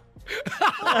 No.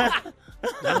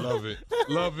 Love it.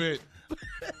 Love it.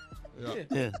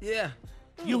 Yeah.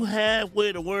 You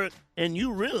halfway to work and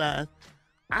you realize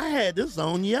I had this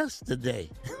on yesterday.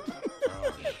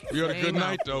 You had a good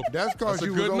night, though. That's because That's a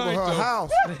you was good over night, her though.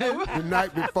 house the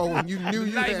night before and you knew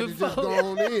you had to just go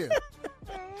on in.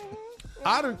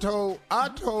 I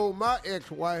told my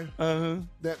ex-wife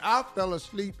that I fell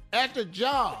asleep at the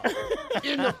job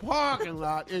in the parking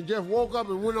lot and just woke up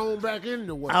and went on back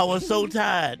into work. I was so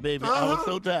tired, baby. I was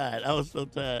so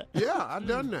tired. Yeah, I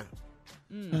done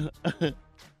that.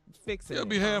 Fix it. You'll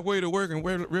be halfway to work and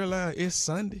realize it's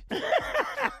Sunday.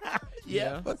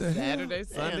 Yeah. What the Saturday, hell?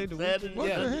 Sunday, the Saturday.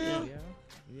 weekend. What the hell?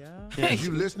 Yeah.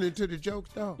 You listening to the jokes,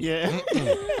 dog? Yeah.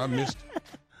 I missed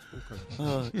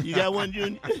it. You got one,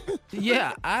 Junior?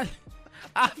 Yeah, I've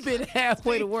been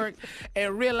halfway to work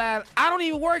and realized I don't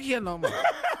even work here no more.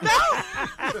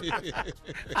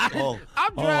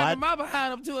 I'm driving my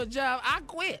behind up to a job. I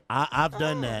quit. I've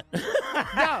done that. No,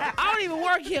 I don't even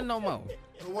work here no more.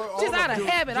 Just out of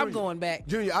habit, I'm going back.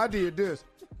 Junior, I did this.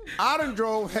 I done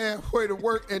drove halfway to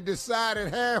work and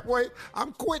decided halfway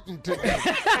I'm quitting today.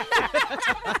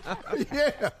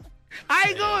 Yeah. I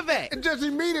ain't going back. It just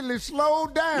immediately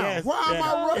slowed down. Yes, Why am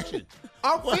I yes. rushing?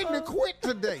 I'm fitting to quit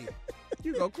today.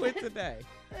 You gonna quit today?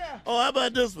 Oh, how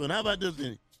about this one?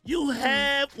 You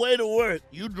halfway to work.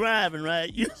 You driving,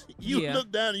 right? You Yeah.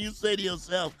 look down and you say to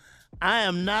yourself, I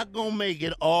am not going to make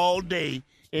it all day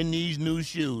in these new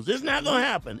shoes. It's not going to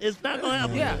happen. It's not going to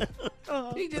happen. Yeah.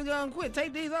 He just gonna quit.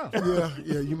 Take these off.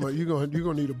 Yeah, you're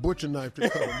gonna need a butcher knife to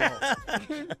cut them off.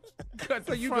 Cut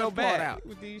the so you front go part back out.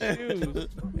 with these shoes.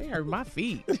 They hurt my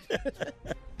feet.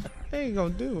 They ain't gonna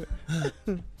do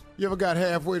it. You ever got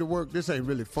halfway to work? This ain't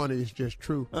really funny. It's just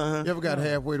true. You ever got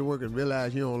halfway to work and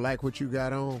realize you don't like what you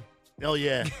got on? Oh,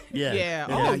 yeah. Yeah. Yeah.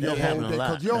 Oh, That happen a lot.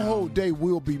 because your whole day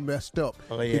will be messed up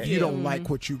if you Yeah. don't like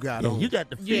what you got on. You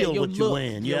got to feel your what you're look,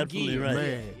 wearing. You're your absolutely gear. right.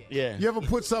 Man. Yeah. You ever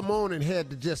put something on and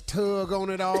had to just tug on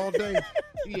it all day?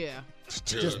 Yeah.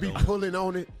 Just be pulling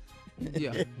on it?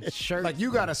 Yeah. Shirt. Like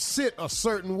you got to sit a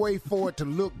certain way for it to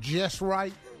look just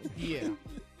right? Yeah.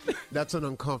 That's an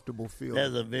uncomfortable feeling.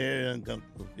 That's a very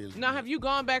uncomfortable feeling. Now, have you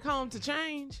gone back home to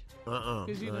change? 'Cause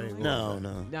you I ain't No.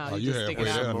 No, Oh, you you just stick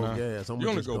halfway it there out. now. gas. I'm You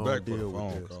only just go gonna back for the deal with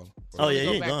phone this. call. Oh, yeah, Go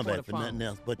you ain't back going for back the for phone. nothing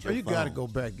else but Oh, your you phone. got to go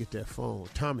back and get that phone.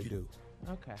 Tommy do.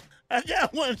 Okay. I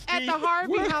got one, At the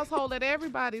Harvey household, at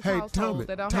everybody's Hey, household, Tommy,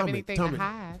 that don't Tommy, have anything Tommy. to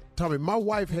hide. Tommy, my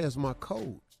wife has my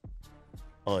code.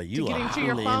 Oh, you get are into your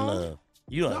truly in phone? love.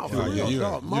 You are No, for truly real, you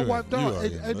dog. are- My you wife, are- dog.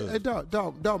 you are in Hey,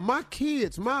 dog. My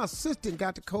kids, my assistant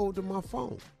got the code to my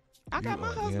phone. I got You my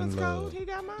are husband's in code. love. He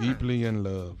got mine. Deeply in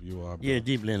love, you are. Yeah,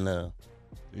 deeply in love.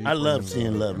 Deeply I love in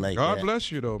seeing love like God that.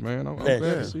 bless you, though, man. I'm Yeah.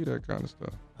 glad to see that kind of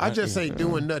stuff. I just ain't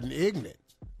doing nothing ignorant.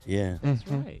 Yeah. That's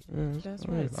right. Yes, That's yes,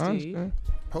 right, I Steve. understand.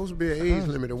 Supposed to be an age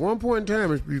limit. At one point in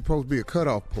time, it's supposed to be a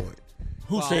cutoff point.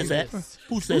 Who says that?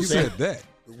 Who Who says said that? that?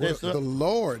 That's The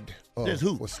Lord That's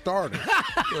who? for starters.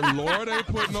 The Lord ain't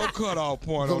put no cutoff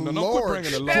point The on them. Don't quit Lord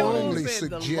bringing the Lord strongly in.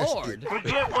 suggested.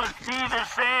 Forget what Steve is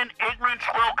saying. Ignorance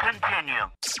will continue.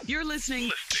 You're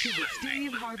listening to the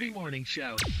Steve Harvey Morning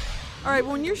Show. All right,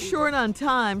 when you're short on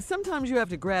time, sometimes you have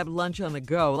to grab lunch on the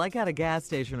go, like at a gas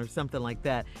station or something like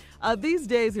that. These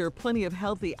days, there are plenty of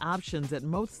healthy options at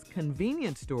most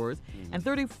convenience stores, and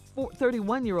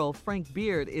 31-year-old Frank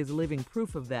Beard is living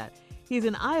proof of that. He's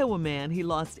an Iowa man. He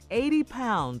lost 80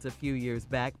 pounds a few years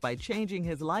back by changing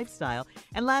his lifestyle,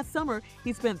 and last summer,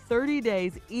 he spent 30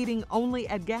 days eating only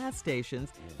at gas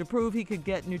stations to prove he could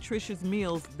get nutritious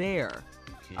meals there.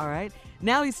 All right.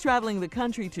 Now he's traveling the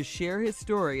country to share his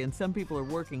story, and some people are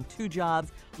working 2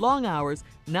 jobs, long hours,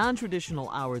 non-traditional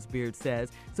hours, Beard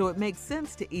says, so it makes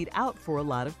sense to eat out for a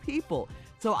lot of people.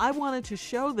 So I wanted to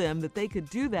show them that they could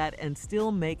do that and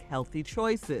still make healthy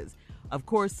choices. Of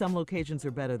course, some locations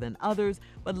are better than others,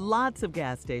 but lots of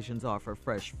gas stations offer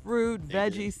fresh fruit,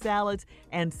 veggies, salads,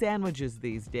 and sandwiches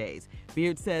these days.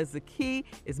 Beard says the key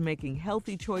is making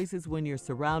healthy choices when you're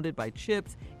surrounded by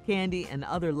chips, candy, and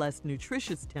other less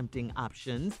nutritious tempting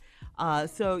options.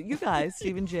 So you guys,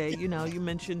 Stephen J., you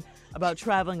mentioned about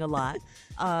traveling a lot.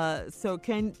 So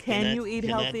can you eat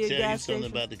healthy at gas stations? Can I tell you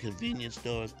something about the convenience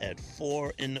stores at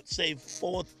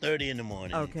 4:30 in the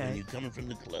morning? Okay. When you're coming from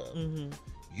the club. Mm-hmm.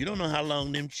 You don't know how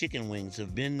long them chicken wings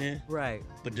have been there. Right.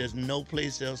 But there's no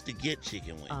place else to get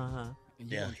chicken wings. Uh-huh.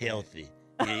 They're healthy.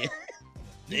 Yeah.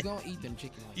 You gonna eat them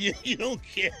chicken wings. You don't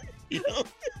care. You know?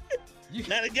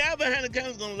 Now, the guy behind the counter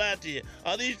is going to lie to you.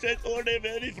 Are these fresh? Oh, they're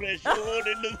very fresh. Oh,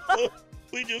 they look,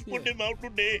 we just put them out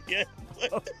today. Yeah.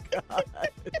 Oh, God.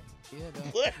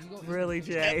 What? Really,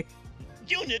 Jay?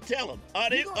 Junior, tell them. Are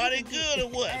they good or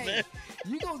what, man?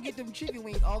 You gonna get them chicken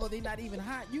wings, although they not even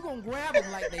hot. You gonna grab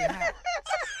them like they hot.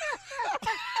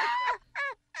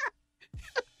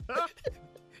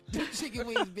 Them chicken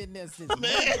wings been there since.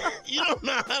 Man, you don't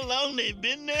know how long they've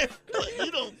been there, but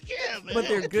you don't care, man. But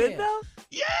they're good, though?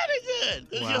 Yeah, they're good,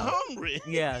 because you're hungry.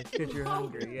 Yeah, because you're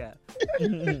hungry, yeah. I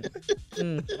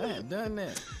have done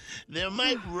that. They're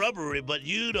might rubbery, but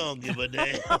you don't give a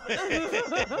damn.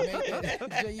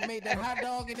 You made that hot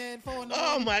dog in there at 4 in the morning?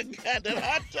 Oh, my God, that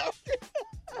hot dog.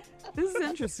 This is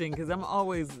interesting because I'm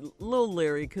always a little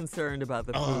leery, concerned about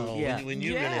the food. Oh, Yeah. when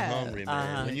you're really hungry,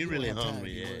 man. When you're really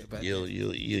hungry,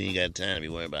 you ain't got time to be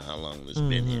worried about how long it's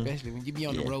been here. Especially when you be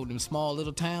on the road in them small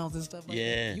little towns and stuff like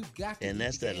that. You got to. And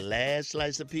that's that last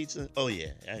slice of pizza. Oh,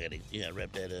 yeah. You got to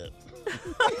wrap that up.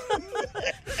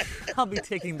 I'll be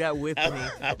taking that with me.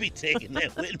 I'll be taking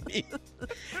that with me.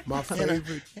 My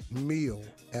favorite meal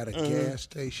at a gas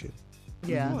station,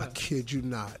 I kid you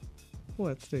not,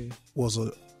 What, Steve? was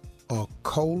a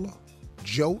cola,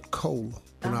 Jolt Cola,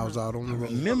 when I was out on the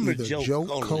road. Remember Either Jolt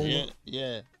Cola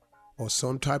Yeah. or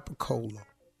some type of cola,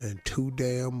 and 2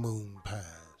 damn moon pies.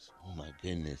 Oh, my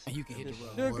goodness. And you can hit the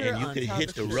road. And you could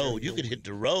hit the road. You could hit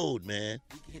the road, man.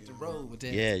 You can hit the road with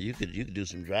that. Yeah, you could do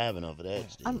some driving off of that.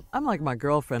 Steve. I'm like my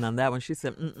girlfriend on that one. She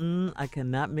said, I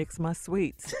cannot mix my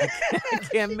sweets. I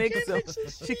can't mix them.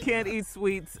 She can't eat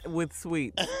sweets with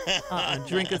sweets.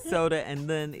 Drink a soda and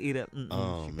then eat it. She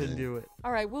couldn't do it.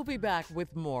 All right, we'll be back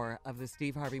with more of the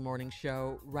Steve Harvey Morning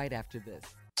Show right after this.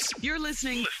 You're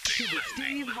listening to the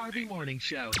Steve Harvey Morning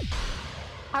Show.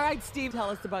 All right, Steve, tell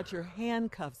us about your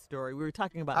handcuff story. We were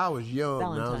talking about I was young. When I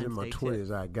was Valentine's in my Day, 20s.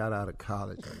 too. I got out of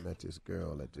college. I met this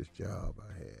girl at this job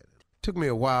I had. It took me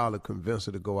a while to convince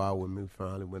her to go out with me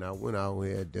finally. When I went out,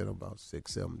 we had dinner about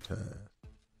 6-7 times.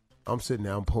 I'm sitting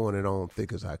there, I'm pouring it on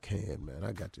thick as I can, man.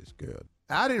 I got this girl.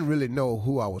 I didn't really know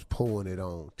who I was pouring it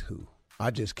on to.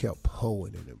 I just kept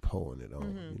pouring it and pouring it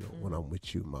on. When I'm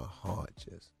with you, my heart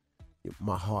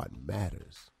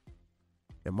matters.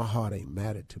 And my heart ain't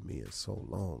mattered to me in so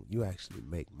long. You actually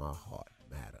make my heart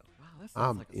matter. Wow, that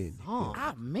sounds like in a song. here.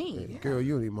 I mean, Girl,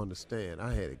 you don't even understand.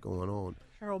 I had it going on.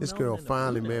 Harold This Melvin girl and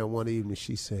finally, Roulette. man, one evening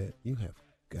she said, you have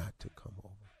got to come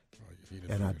over.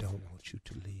 And I don't want you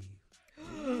to leave.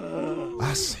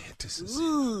 I said, this is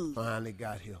it. Finally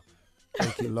got here.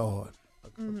 Thank you, Lord.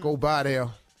 Go by there.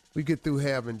 We get through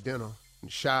having dinner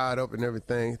and showered up and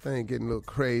everything. Thing getting a little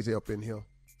crazy up in here.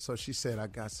 So she said, I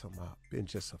got some, been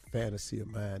just a fantasy of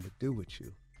mine to do with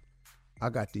you. I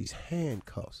got these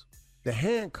handcuffs. The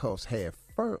handcuffs had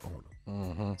fur on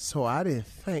them. So I didn't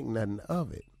think nothing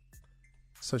of it.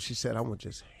 So she said, I'm going to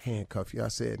just handcuff you. I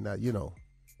said, now,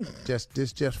 just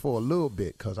for a little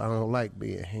bit, because I don't like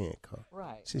being handcuffed.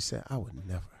 Right. She said, I would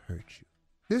never hurt you.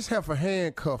 This heifer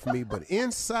handcuffed me, but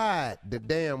inside the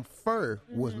damn fur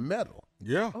was metal.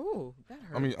 Yeah. Oh, that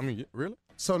hurt. I mean, really?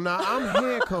 So now I'm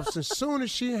handcuffed. As soon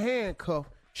as she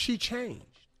handcuffed, she changed.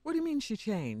 What do you mean she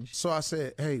changed? So I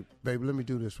said, hey, baby, let me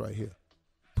do this right here.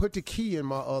 Put the key in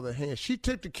my other hand. She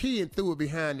took the key and threw it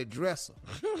behind the dresser.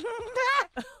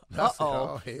 I said,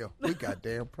 oh, hell, we got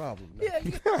damn problem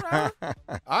now.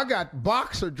 I got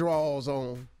boxer drawers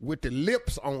on with the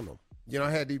lips on them. I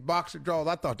had these boxer drawers.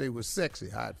 I thought they were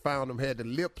sexy. I found them, had the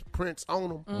lip prints on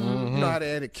them. You know how they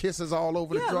had the kisses all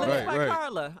over the drawers? Yeah, like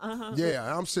Carla.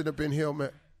 Yeah, I'm sitting up in here,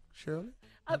 man. Shirley,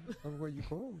 I don't know where you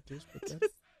going with this, but that's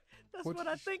what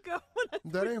I think of.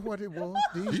 That ain't what it was.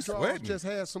 These drawers just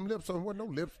had some lips on. Wasn't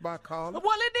no lips by Carla.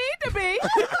 Well, it need to be.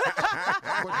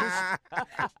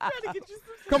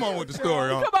 Come on with the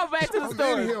story, huh? Come on back to the I'm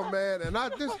story. in here, man, and I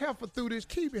just helped her through this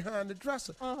key behind the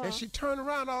dresser. And she turned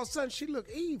around, all of a sudden, she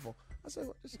looked evil. I said,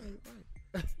 well, this ain't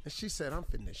right. And she said, I'm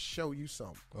finna show you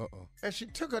something. Uh-oh. And she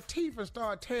took her teeth and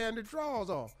started tearing the drawers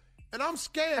off. And I'm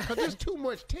scared because there's too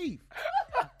much teeth.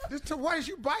 What is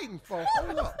you biting for?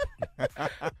 Hold up.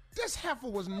 This heifer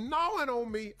was gnawing on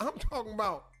me. I'm talking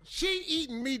about she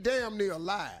eating me damn near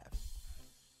alive.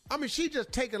 I mean, she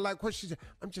just taking like what she said,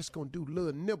 I'm just going to do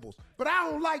little nibbles. But I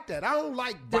don't like that. I don't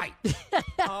like bite.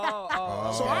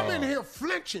 So I'm in here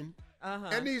flinching.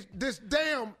 And this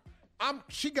damn,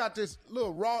 she got this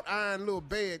little wrought iron little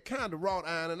bed, kind of wrought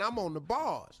iron, and I'm on the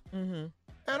bars.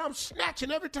 And I'm snatching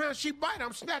every time she bite.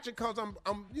 I'm snatching because I'm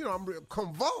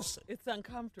convulsing. It's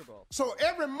uncomfortable. So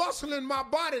every muscle in my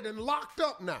body done locked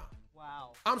up now.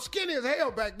 Wow. I'm skinny as hell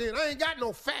back then. I ain't got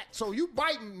no fat, so you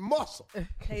biting muscle.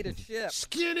 Potato chip.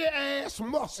 Skinny ass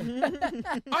muscle.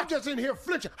 I'm just in here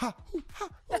flinching.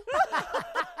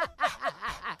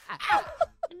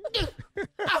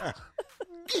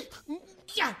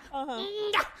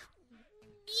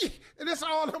 And that's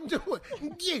all I'm doing.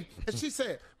 And she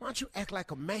said, why don't you act like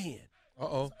a man?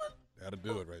 Uh-oh. That'll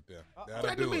do it right there. That'll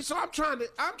What do you do mean? it. So I'm trying to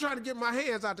get my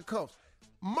hands out the cuffs.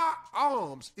 My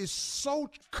arms is so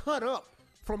cut up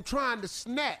from trying to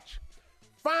snatch.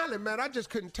 Finally, man, I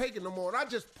just couldn't take it no more. And I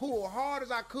just pulled hard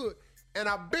as I could. And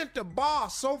I bent the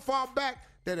bar so far back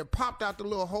that it popped out the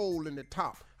little hole in the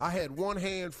top. I had one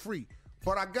hand free.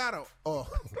 But I got a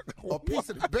piece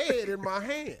of the bed in my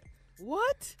hand.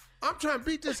 What? I'm trying to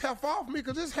beat this heifer off me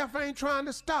because this heifer ain't trying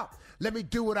to stop. Let me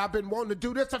do what I've been wanting to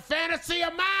do. This is a fantasy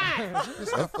of mine.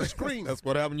 This heifer screamed. That's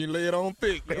what happened when you lay it on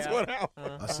thick. That's what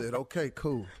happened. I said, okay,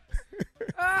 cool.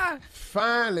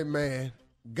 Finally, man,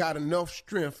 got enough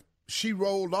strength. She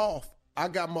rolled off. I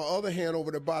got my other hand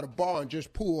over there by the bar and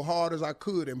just pulled hard as I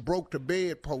could and broke the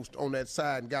bedpost on that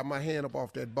side and got my hand up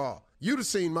off that bar. You'd have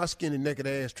seen my skinny naked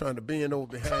ass trying to bend over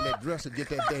behind that dresser to get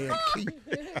that damn key.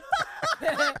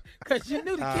 Because you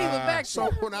knew the key was back. So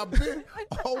when I bent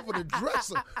over the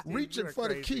dresser, reaching for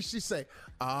the key, she say,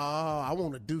 I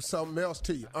want to do something else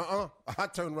to you. I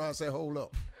turned around and said, hold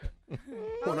up.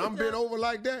 When I'm bent over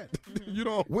like that, we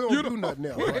don't do nothing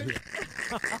else right here.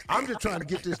 I'm just trying to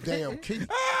get this damn key.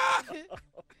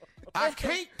 I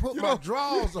can't put my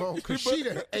drawers on because she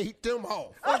done ate them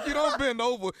off. Like you don't bend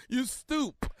over, you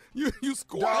stoop. You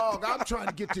squat. Dog, I'm trying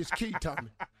to get this key, Tommy.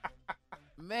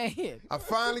 Man. I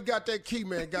finally got that key,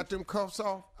 man. Got them cuffs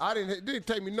off. It didn't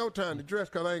take me no time to dress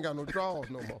because I ain't got no drawers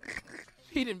no more.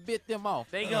 He done bit them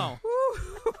off. They gone.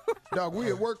 Dog, we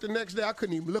at work the next day. I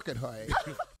couldn't even look at her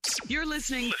ass. You're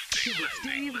listening to the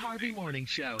Steve Harvey Morning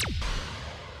Show.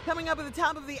 Coming up at the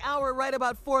top of the hour, right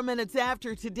about 4 minutes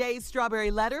after today's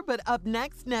Strawberry Letter. But up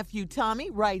next, Nephew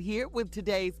Tommy, right here with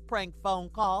today's prank phone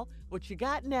call. What you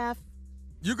got, Neff?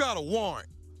 You got a warrant.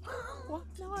 What?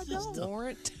 No, I don't.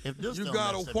 Warrant? If this You don't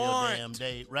got mess a up your warrant. damn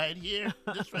day, right here,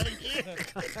 this right here.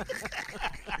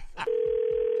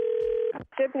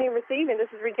 Shipping and receiving. This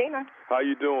is Regina. How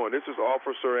you doing? This is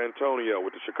Officer Antonio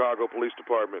with the Chicago Police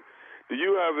Department. Do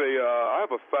you have I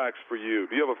have a fax for you.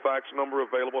 Do you have a fax number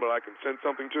available that I can send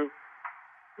something to?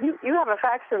 You have a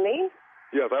fax for me?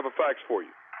 Yes, I have a fax for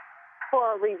you.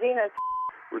 For Regina.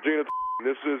 Regina,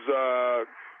 this is,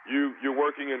 you're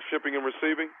working in shipping and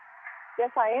receiving?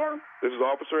 Yes, I am. This is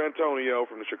Officer Antonio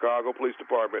from the Chicago Police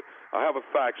Department. I have a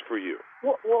fax for you.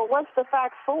 Well, what's the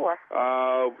fax for?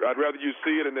 I'd rather you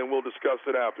see it, and then we'll discuss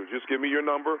it after. Just give me your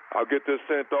number. I'll get this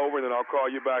sent over, and then I'll call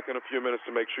you back in a few minutes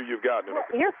to make sure you've gotten it. Well,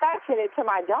 you're faxing it to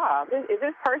my job. Is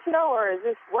this personal or is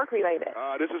this work-related?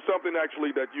 This is something,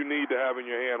 actually, that you need to have in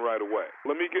your hand right away.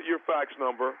 Let me get your fax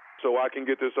number so I can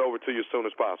get this over to you as soon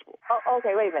as possible. Oh,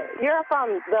 okay, wait a minute. You're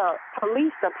from the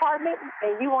police department,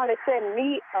 and you want to send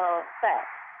me a fax?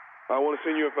 I want to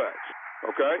send you a fax,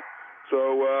 okay?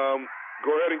 So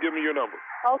go ahead and give me your number.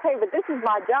 Okay, but this is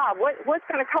my job. What's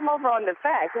going to come over on the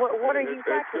fax? What are you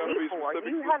faxing me for? Do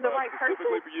you have the right person?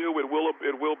 Specifically for you, it will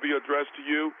be addressed to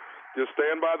you. Just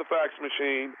stand by the fax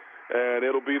machine, and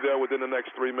it'll be there within the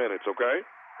next 3 minutes, okay?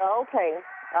 Okay.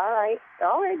 All right,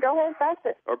 go ahead and fax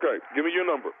it. Okay, give me your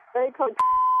number. Very code.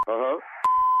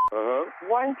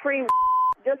 13.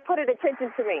 Just put it attention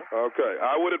to me. Okay,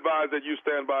 I would advise that you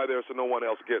stand by there so no one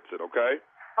else gets it, okay?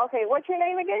 Okay, what's your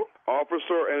name again?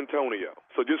 Officer Antonio.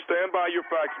 So just stand by your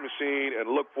fax machine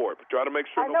and look for it. But try to make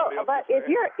sure I know, nobody else but gets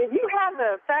it. if you have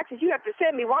the faxes you have to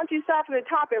send me, why don't you start from the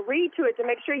top and read to it to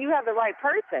make sure you have the right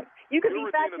person? You could You're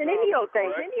be faxing Regina any old thing,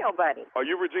 correct? any old buddy. Are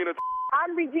you Regina?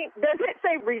 I'm Regina. Does it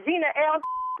say Regina L?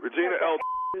 Regina L.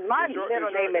 My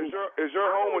middle name is your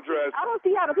home address. I don't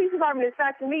see how the police department is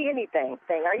faxing me anything.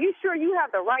 Are you sure you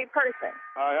have the right person?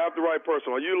 I have the right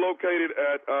person. Are you located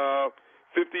at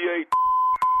 58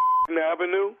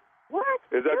 Avenue? What?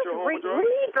 Is that your home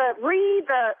address? Read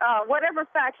the whatever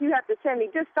fax you have to send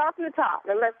me. Just start from the top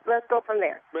and let's go from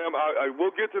there. Ma'am, I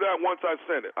will get to that once I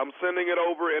send it. I'm sending it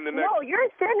over in the next. No, you're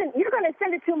going to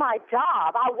send it to my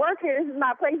job. I work here. This is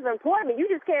my place of employment.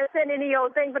 You just can't send any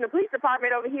old thing from the police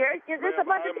department over here.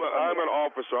 I'm an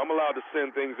officer. I'm allowed to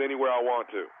send things anywhere I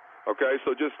want to. Okay,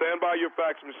 so just stand by your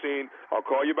fax machine. I'll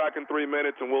call you back in 3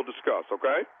 minutes and we'll discuss.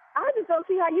 Okay? I just don't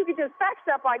see how you could just fax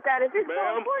stuff like that. If it's so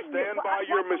important, stand by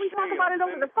your machine. We talk about it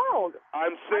over the phone.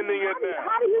 I'm sending it now.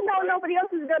 How do you know nobody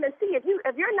else is going to see it?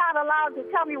 If you're not allowed to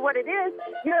tell me what it is,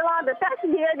 you're allowed to fax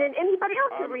it here, then anybody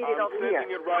else can read it over here.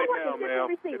 I'm sending it right now, ma'am.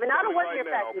 And I don't work your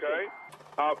fax okay?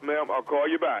 Ma'am, I'll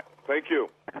call you back. Thank you.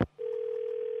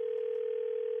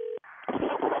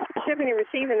 Shipping and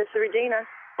receiving, this is Regina.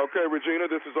 Okay, Regina,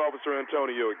 this is Officer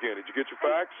Antonio again. Did you get your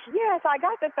fax? Yes, I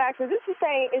got the fax. This is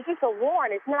saying it's just a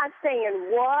warrant. It's not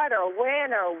saying what or when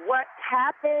or what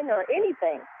happened or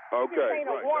anything. Okay, it's saying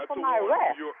a warrant for my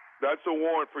arrest. That's a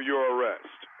warrant for your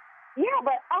arrest. Yeah,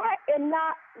 but I am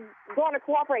not going to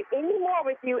cooperate anymore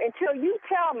with you until you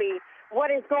tell me what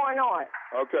is going on.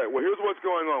 Okay, well, here's what's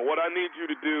going on. What I need you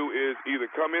to do is either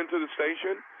come into the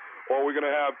station or we're going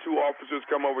to have 2 officers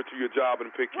come over to your job and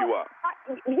pick you up.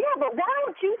 Yeah, but why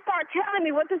don't you start telling me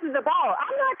what this is about?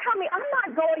 I'm not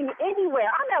going anywhere.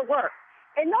 I'm at work.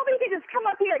 And nobody can just come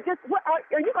up here.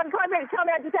 Are you going to come up here and tell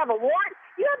me I just have a warrant?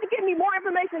 You have to give me more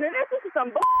information than this. This is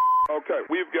some Okay,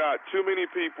 we've got too many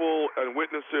people and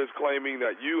witnesses claiming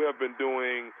that you have been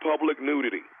doing public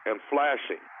nudity and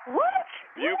flashing. What?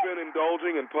 You've been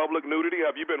indulging in public nudity?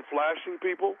 Have you been flashing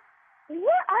people?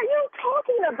 What are you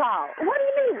talking about? What do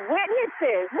you mean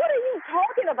witnesses? What are you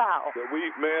talking about?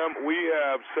 Ma'am, we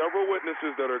have several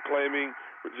witnesses that are claiming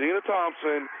Regina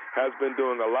Thompson has been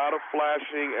doing a lot of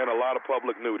flashing and a lot of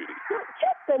public nudity.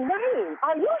 Check the name.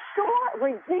 Are you sure,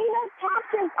 Regina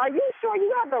Thompson? Are you sure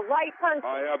you have the right person?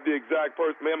 I have the exact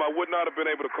person. Ma'am, I would not have been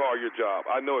able to call your job.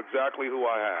 I know exactly who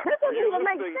I have. This doesn't even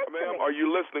make sense, ma'am, are you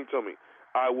listening to me?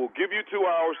 I will give you 2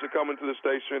 hours to come into the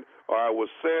station, or I will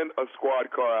send a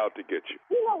squad car out to get you.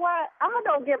 You know what? I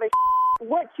don't give a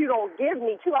what you don't give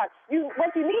me 2 hours.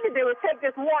 What you need to do is take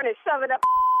this warrant and shove it up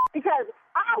because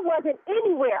I wasn't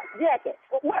anywhere naked.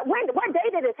 What day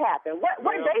did this happen? What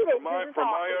day did this happen? From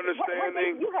my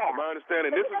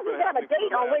understanding, this has been happening. Have a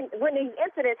date on when these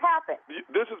incidents happened.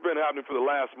 This has been happening for the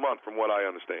last month, from what I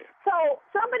understand. So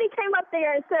somebody came up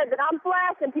there and said that I'm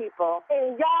flashing people,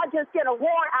 and y'all just get a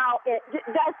warrant out. And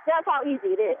that's how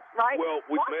easy it is, right? Well,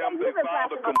 ma'am, they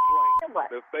filed a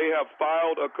complaint. They have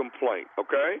filed a complaint.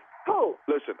 Okay. Who?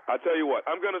 Listen, I tell you what.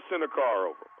 I'm going to send a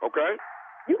car over. Okay.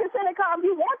 You can send a car if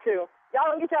you want to. Y'all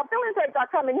don't get your feelings hurt by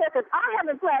coming here because I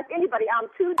haven't flashed anybody. I'm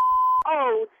too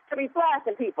old to be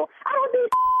flashing people. I don't do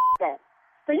that.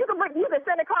 So you can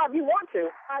send a car if you want to.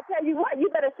 I tell you what, you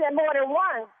better send more than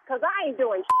one because I ain't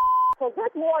doing because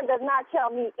this warrant does not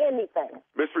tell me anything.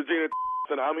 Miss Regina,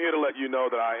 I'm here to let you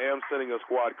know that I am sending a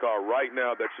squad car right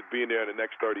now that should be in there in the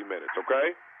next 30 minutes,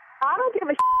 okay? I don't give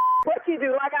a what you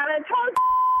do. Like I done told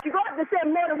you go have to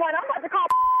send more than one. I'm about to call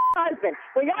husband.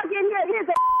 When y'all get here, his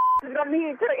is going to be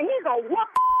here too, and he's going to whoop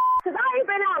because I ain't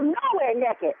been out nowhere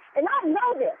naked, and I know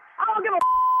this. I don't give a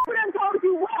who done told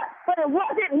you what, but it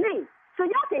wasn't me. So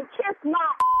y'all can kiss my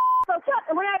So Chuck,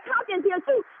 when I talk in here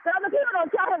too, the other people don't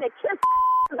tell him to kiss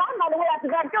because I'm on the way out the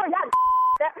back door. Y'all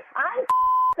I ain't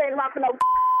saying about for no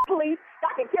police.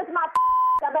 Y'all can kiss my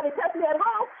Y'all better touch me at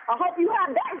home. I hope you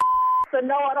have that to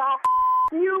know it all.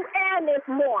 You and this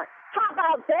morning. How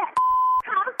about that?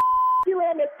 Huh? You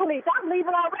and this police. I'm leaving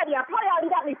already. I probably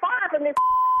already got me fired from this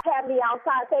had me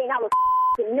outside saying I was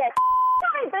naked.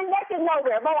 I ain't been naked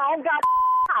nowhere, but I don't got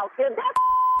house. If that's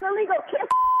illegal, kiss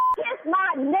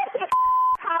my naked.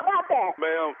 How about that?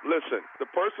 Ma'am, listen. The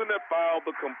person that filed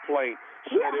the complaint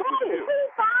said it was you. Who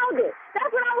filed it?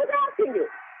 That's what I was asking you.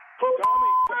 Who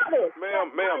filed it? Ma'am,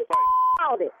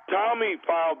 filed it? Tommy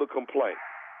filed the complaint.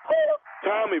 Who?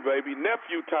 Tommy, baby.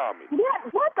 Nephew Tommy.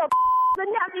 What the the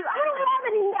nephew? I don't have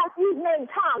any nephews named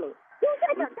Tommy. You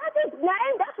say that's his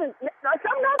name? That's his,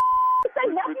 some say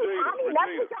nephew Tommy?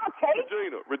 That's what y'all take?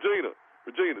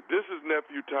 Regina, this is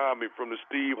nephew Tommy from the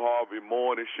Steve Harvey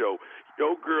Morning Show.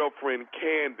 Your girlfriend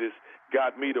Candace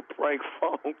got me to prank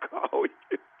phone call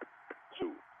you.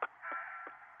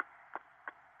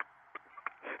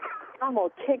 I'm going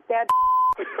to kick that.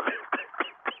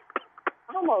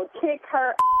 I'm going to kick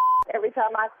her every time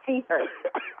I see her.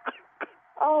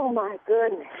 Oh, my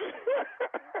goodness.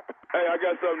 Hey, I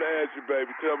got something to ask you,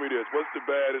 baby. Tell me this. What's the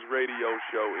baddest radio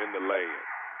show in the land?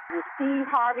 The Steve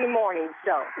Harvey Morning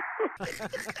Show.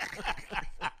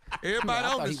 Everybody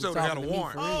on this show had a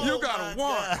warrant. You got a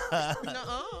warrant.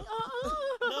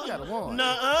 You got a warrant.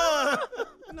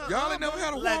 Y'all ain't never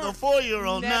had a Like warrant. a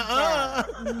 4-year-old.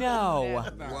 No.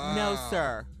 Wow. No,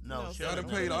 sir. No, Y'all done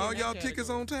paid all y'all tickets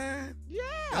on time? Yeah.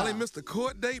 Y'all ain't missed a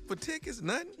court date for tickets?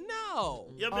 Nothing? No.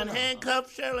 You ever been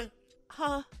handcuffed, Shirley?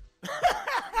 Huh?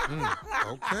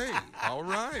 Okay. All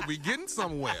right. We getting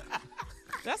somewhere.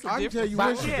 That's a I can tell different you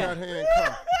when she got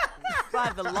handcuffed.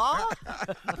 By the law?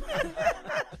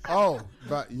 Oh,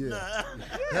 but yeah.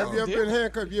 Have you ever been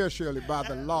handcuffed? Yeah, Shirley, by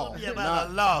the law. Yeah, by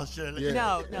the law, Shirley. Yeah.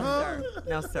 No, sir.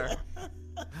 No, sir.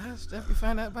 Steph, you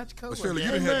find out about your Well, coworker. Shirley, you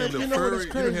Hey, done man, had them you know what is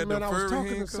furry, crazy, man? I was talking to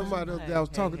handcuffs? somebody the other day. I was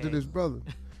talking to this brother,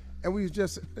 and we was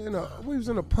just, we was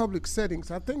in a public setting.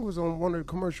 So I think it was on one of the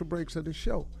commercial breaks of the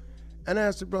show. And I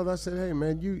asked the brother, I said, hey,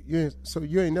 man, you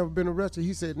ain't never been arrested?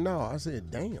 He said, no. I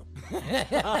said, damn.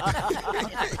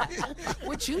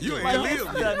 What you You do? ain't live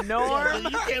yet. The norm. You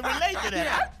can't relate to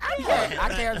that. I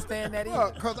can't understand that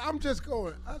either. Because I'm just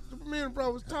going. Me and the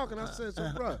brother was talking. I said,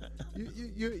 so, bro,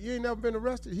 you ain't never been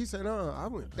arrested? He said, I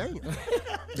went, damn.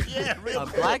 Yeah, A real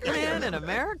black man in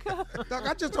America? Doc,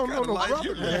 I just don't know no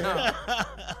brother, man,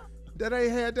 that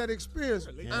ain't had that experience.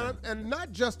 Yeah. And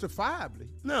not justifiably,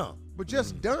 No. but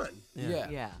just done. Yeah.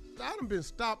 Yeah. I done been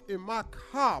stopped in my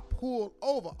car, pulled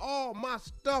over, all my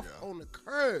stuff on the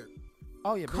curb.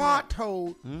 Oh, yeah. Car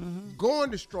towed,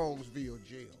 going to Strongsville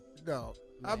jail. No,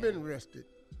 I've been arrested.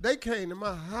 They came to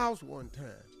my house one time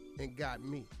and got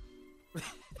me.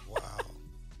 Wow.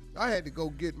 I had to go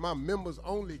get my members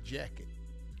only jacket.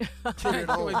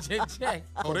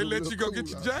 Oh, they let you go get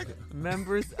your jacket?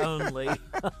 Members only.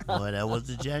 Boy, that was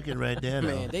the jacket right there, though.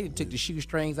 Man, they took the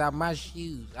shoestrings out my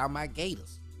shoes, out my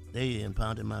gaiters. They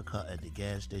impounded my car at the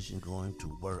gas station going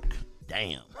to work.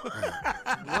 Damn.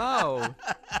 Whoa.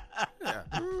 All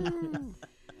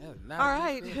All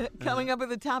right. Coming up at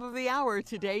the top of the hour,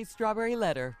 today's Strawberry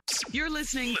Letter. You're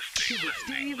listening to the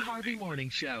Steve Harvey Morning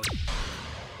Show.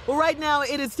 Well, right now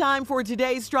it is time for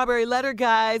today's Strawberry Letter,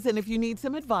 guys. And if you need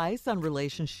some advice on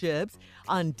relationships,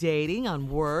 on dating, on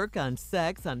work, on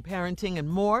sex, on parenting, and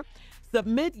more,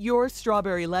 submit your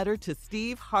Strawberry Letter to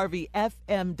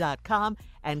steveharveyfm.com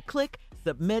and click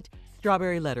Submit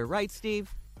Strawberry Letter. Right,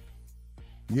 Steve?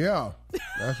 Yeah,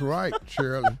 that's right,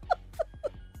 Shirley.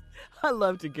 I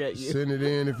love to get you. Send it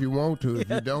in if you want to. If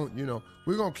you don't,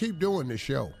 we're going to keep doing the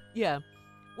show. Yeah.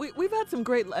 We've had some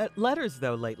great letters,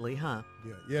 though, lately, huh?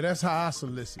 Yeah, that's how I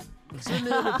solicit. Send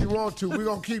in if you want to. We're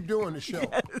going to keep doing the show.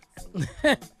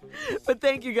 Yes. But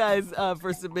thank you guys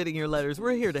for submitting your letters.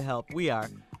 We're here to help. We are.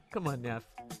 Come on, Neff.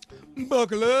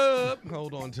 Buckle up.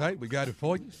 Hold on tight. We got it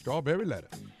for you. Strawberry Letter.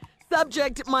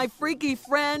 Subject, my freaky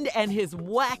friend and his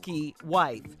wacky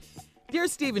wife. Dear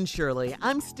Steve and Shirley,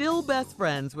 I'm still best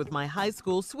friends with my high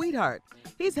school sweetheart.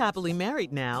 He's happily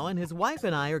married now, and his wife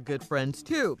and I are good friends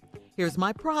too. Here's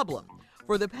my problem.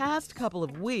 For the past couple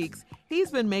of weeks, he's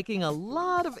been making a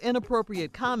lot of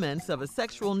inappropriate comments of a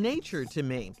sexual nature to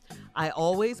me. I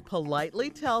always politely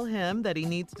tell him that he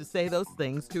needs to say those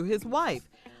things to his wife.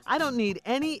 I don't need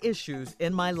any issues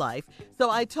in my life, so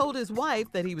I told his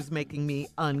wife that he was making me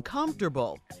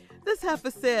uncomfortable. This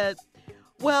heifer said,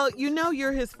 well,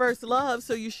 you're his first love,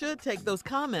 so you should take those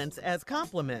comments as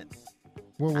compliments.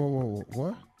 Whoa,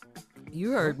 what?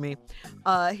 You heard me.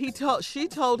 She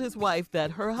told his wife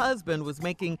that her husband was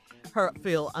making her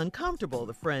feel uncomfortable,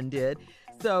 the friend did.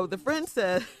 So the friend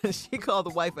said, she called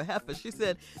the wife a heifer. She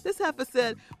said, this heifer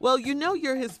said, well,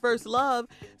 you're his first love,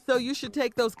 so you should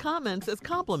take those comments as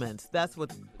compliments. That's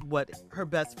what her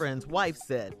best friend's wife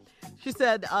said. She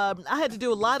said, I had to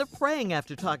do a lot of praying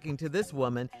after talking to this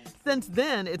woman. Since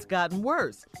then, it's gotten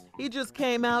worse. He just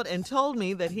came out and told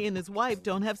me that he and his wife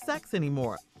don't have sex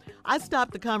anymore. I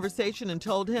stopped the conversation and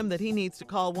told him that he needs to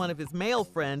call one of his male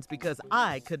friends because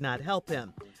I could not help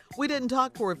him. We didn't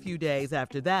talk for a few days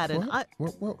after that, and What?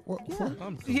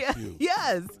 I'm Yeah, confused.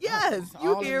 yes,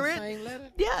 you all in hear the it. same letter?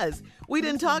 Yes, we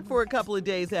didn't talk for a couple of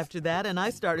days after that, and I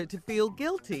started to feel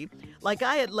guilty, like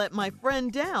I had let my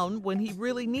friend down when he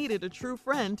really needed a true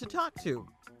friend to talk to.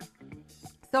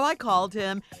 So I called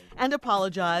him and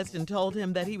apologized and told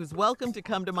him that he was welcome to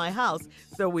come to my house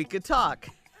so we could talk.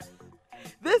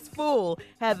 This fool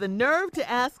had the nerve to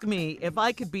ask me if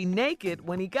I could be naked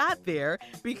when he got there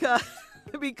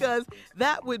because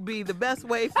that would be the best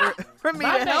way for me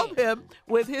to help him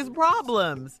with his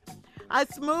problems. I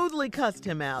smoothly cussed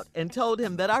him out and told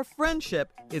him that our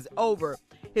friendship is over.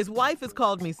 His wife has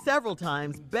called me several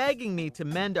times begging me to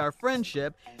mend our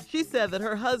friendship. She said that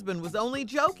her husband was only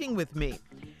joking with me.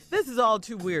 This is all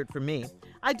too weird for me.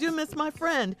 I do miss my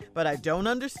friend, but I don't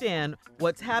understand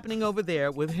what's happening over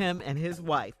there with him and his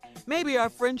wife. Maybe our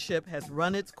friendship has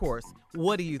run its course.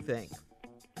 What do you think?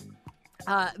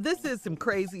 This is some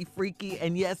crazy, freaky,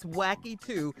 and yes, wacky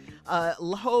too. A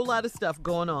whole lot of stuff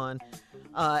going on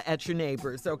at your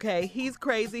neighbors, okay? He's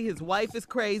crazy. His wife is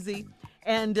crazy.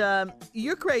 And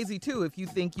you're crazy, too, if you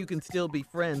think you can still be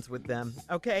friends with them,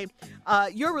 okay?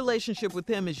 Your relationship with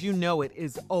him, as you know it,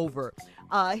 is over.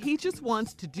 He just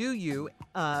wants to do you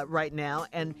right now,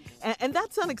 and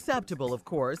that's unacceptable, of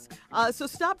course. So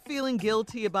stop feeling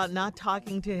guilty about not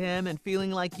talking to him and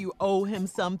feeling like you owe him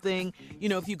something. You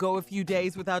know, if you go a few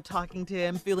days without talking to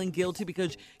him, feeling guilty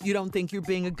because you don't think you're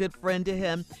being a good friend to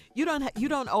him. You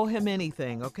don't owe him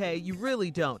anything, okay? You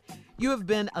really don't. You have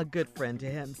been a good friend to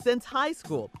him since high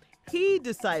school. He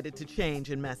decided to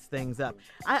change and mess things up.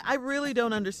 I really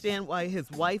don't understand why his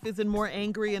wife isn't more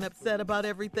angry and upset about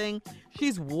everything.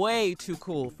 She's way too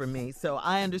cool for me, so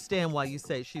I understand why you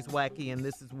say she's wacky and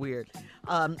this is weird.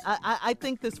 I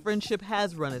think this friendship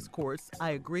has run its course.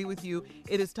 I agree with you.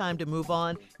 It is time to move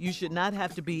on. You should not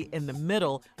have to be in the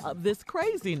middle of this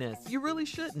craziness. You really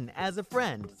shouldn't, as a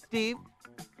friend. Steve?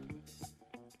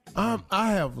 I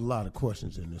have a lot of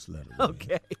questions in this letter. Man.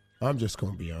 Okay. I'm just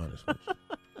going to be honest with you.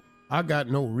 I got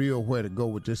no real where to go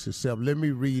with this except let me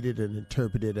read it and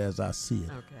interpret it as I see it.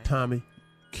 Okay. Tommy,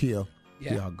 Kia,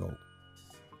 here I go.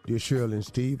 Dear Shirley and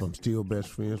Steve, I'm still best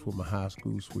friends with my high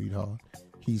school sweetheart.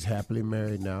 He's happily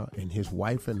married now, and his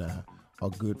wife and I are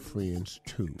good friends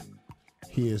too.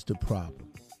 Here's the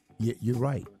problem. You're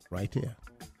right there.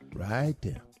 Right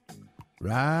there.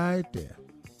 Right there.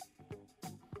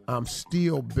 I'm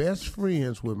still best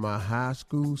friends with my high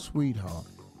school sweetheart.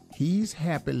 He's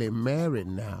happily married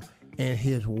now, and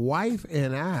his wife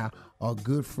and I are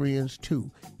good friends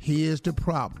too. Here's the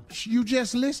problem. You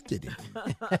just listed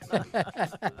it.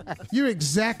 You're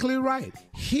exactly right.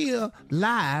 Here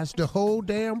lies the whole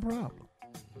damn problem.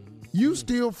 You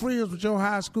still friends with your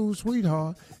high school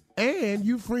sweetheart, and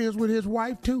you friends with his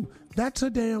wife too. That's a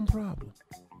damn problem.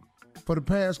 For the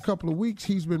past couple of weeks,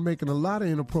 he's been making a lot of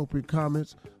inappropriate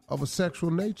comments of a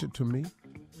sexual nature to me.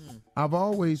 I've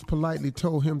always politely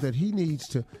told him that he needs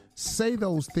to say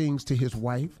those things to his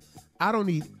wife. I don't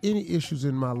need any issues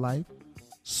in my life.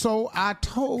 So I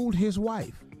told his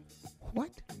wife.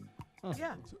 What?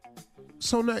 Yeah.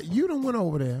 So now you done went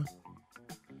over there.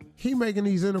 He making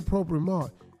these inappropriate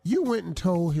remarks. You went and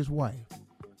told his wife.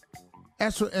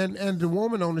 And the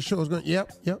woman on the show is going,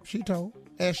 yep, she told.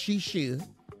 As she should.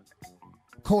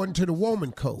 According to the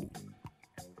woman code.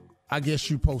 I guess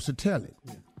you're supposed to tell it.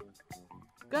 Yeah.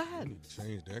 Go ahead.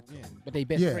 Change that. Yeah, but they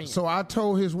best friends. So I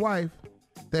told his wife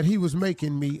that he was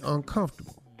making me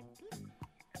uncomfortable.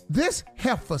 This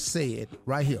heifer said,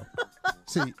 right here.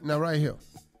 See, now right here.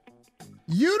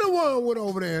 You the one went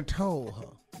over there and told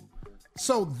her.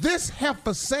 So this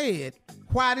heifer said,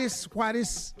 what?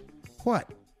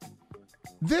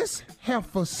 This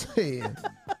heifer said,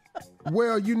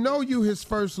 well, you know you his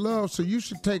first love, so you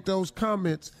should take those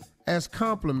comments as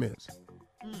compliments.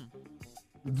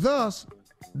 Thus,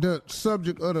 the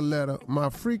subject of the letter, my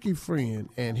freaky friend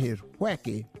and his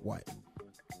wacky wife.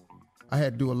 I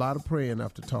had to do a lot of praying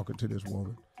after talking to this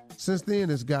woman. Since then,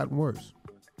 it's gotten worse.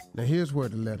 Now, here's where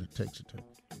the letter takes it to.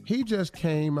 He just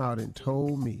came out and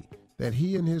told me that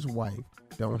he and his wife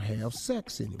don't have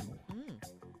sex anymore.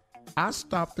 I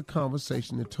stopped the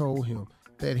conversation and told him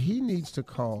that he needs to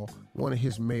call one of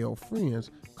his male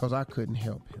friends because I couldn't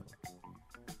help him.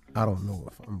 I don't know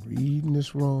if I'm reading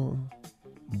this wrong,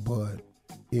 but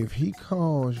if he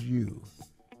calls you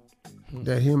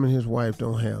that him and his wife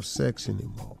don't have sex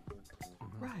anymore,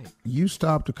 right? You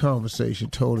stopped the conversation,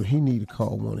 told him he need to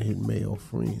call one of his male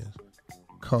friends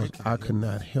because I could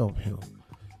not help him.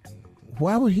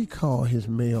 Why would he call his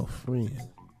male friend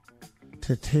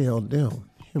to tell them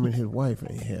him and his wife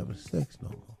ain't having sex no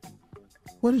more?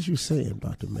 What is you saying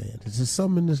about the man? Is there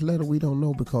something in this letter we don't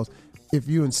know? Because if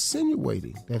you're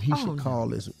insinuating that he should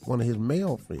call one of his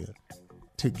male friends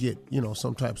to get,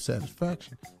 some type of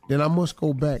satisfaction, then I must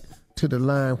go back to the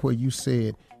line where you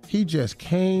said he just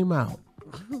came out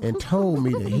and told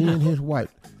me that he and his wife.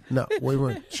 No,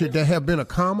 wait. Should there have been a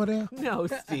comma there? No,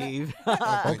 Steve.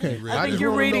 Okay. I think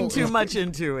you're reading too much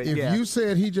into it. If you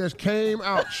said he just came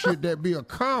out, should there be a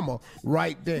comma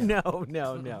right there? No.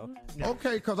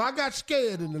 Okay, because I got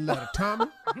scared in the letter, Tommy.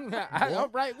 I'm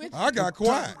right with you. I got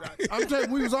quiet. I'm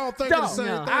telling you, we was all thinking the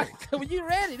same thing. When you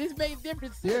read it, this made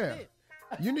different sense. Yeah.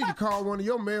 You need to call one of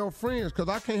your male friends because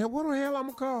I can't help. What the hell I'm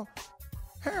going to call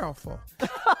Harold for?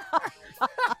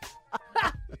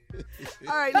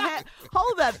 All right,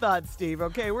 hold that thought, Steve,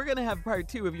 okay? We're going to have part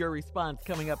 2 of your response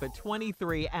coming up at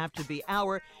 23 after the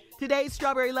hour. Today's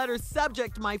Strawberry Letter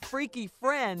subject, my freaky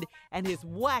friend and his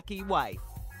wacky wife.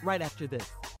 Right after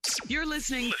this. You're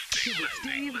listening to the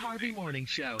Steve Harvey Morning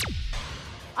Show.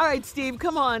 All right, Steve,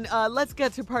 come on. Let's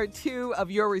get to part 2 of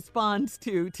your response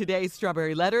to today's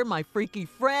Strawberry Letter, my freaky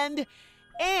friend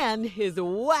and his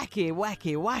wacky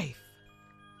wife.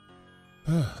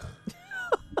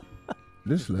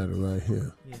 This letter right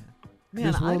here. Yeah. Man,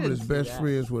 This I woman didn't is see best that.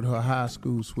 friends with her high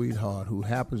school sweetheart who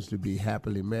happens to be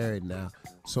happily married now,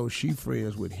 so she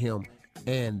friends with him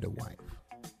and the wife.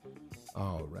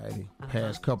 All righty.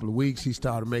 Past couple of weeks, he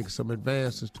started making some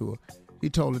advances to her. He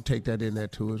told her to take that in there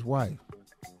to his wife.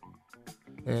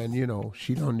 And,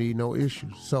 she don't need no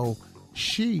issues. So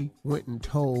she went and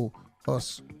told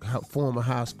us, her former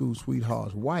high school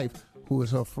sweetheart's wife, who is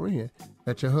her friend,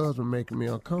 that your husband making me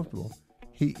uncomfortable.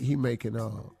 He making,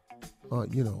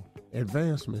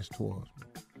 advancements towards me.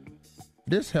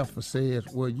 This heifer says,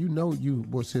 well, you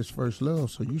was his first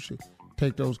love, so you should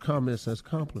take those comments as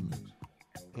compliments.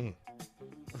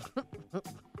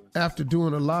 After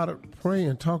doing a lot of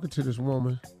praying, talking to this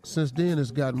woman, since then it's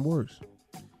gotten worse.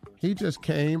 He just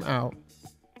came out,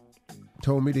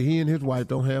 told me that he and his wife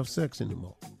don't have sex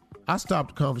anymore. I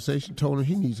stopped the conversation, told him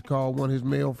he needs to call one of his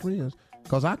male friends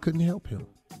because I couldn't help him.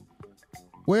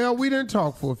 Well, we didn't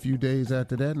talk for a few days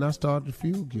after that, and I started to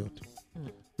feel guilty.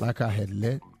 Like I had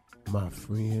let my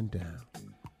friend down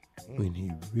when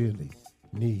he really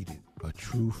needed a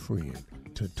true friend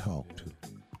to talk to.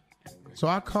 So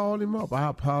I called him up. I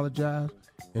apologized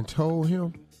and told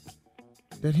him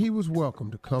that he was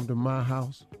welcome to come to my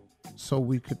house so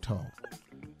we could talk.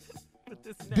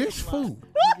 This fool.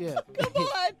 Yeah. Come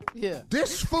on. Yeah.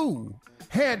 This fool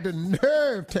had the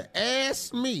nerve to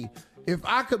ask me if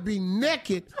I could be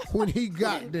naked when he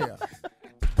got there.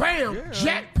 Bam!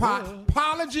 Jackpot!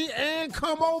 Apology and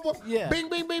come over. Yeah. Bing,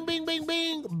 bing, bing, bing, bing,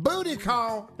 bing. Booty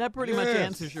call. That pretty much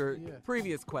answers your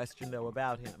previous question, though,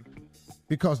 about him.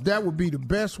 Because that would be the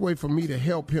best way for me to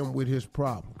help him with his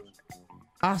problems.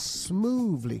 I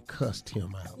smoothly cussed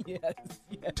him out. Yes.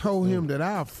 Told him that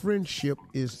our friendship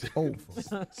is over.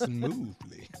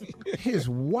 Smoothly. His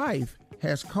wife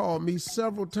has called me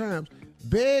several times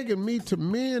begging me to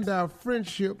mend our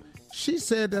friendship. She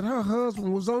said that her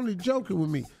husband was only joking with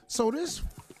me. So this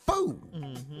fool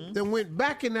then went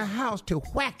back in the house to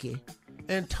Wacky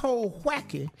and told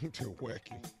Wacky.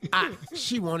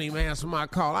 She won't even answer my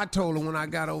call. I told her when I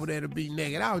got over there to be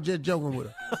naked. I was just joking with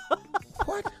her.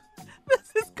 What?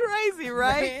 This is crazy,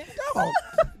 right? No,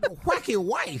 Wacky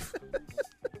wife.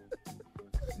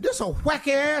 This a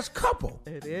wacky ass couple.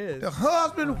 It is. The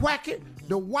husband wacky,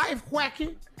 the wife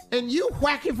wacky, and you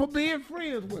wacky for being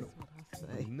friends with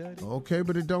them. Okay,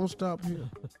 but it don't stop here.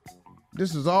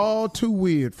 This is all too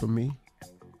weird for me.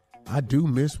 I do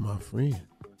miss my friend.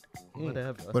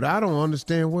 Whatever. But I don't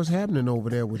understand what's happening over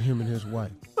there with him and his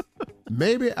wife.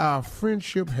 Maybe our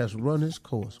friendship has run its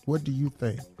course. What do you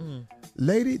think?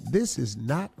 Lady, this is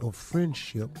not a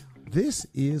friendship. This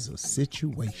is a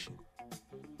situation.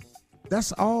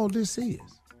 That's all this is.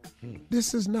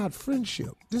 This is not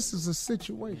friendship. This is a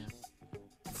situation.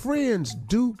 Friends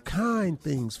do kind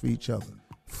things for each other.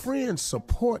 Friends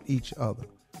support each other.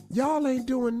 Y'all ain't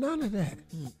doing none of that.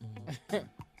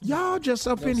 Y'all just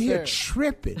up in here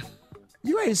tripping.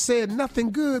 You ain't said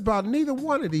nothing good about neither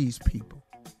one of these people.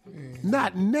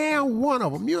 Not now one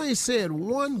of them. You ain't said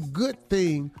one good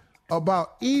thing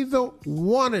about either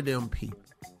one of them people.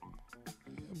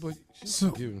 But she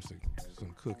give him some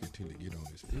cookie till he get on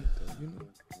his feet, though, you know?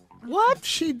 What?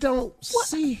 She don't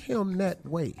see him that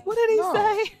way. What did he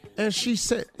say? And she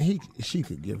said she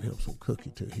could give him some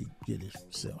cookie till he get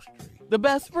himself straight. The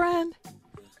best friend?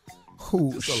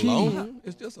 Who? It's She? alone.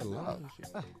 It's just alone.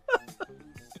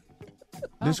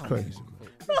 This crazy,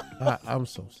 man. I'm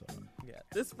so sorry. Yeah.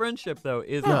 This friendship, though,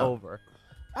 is over.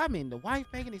 I mean, the wife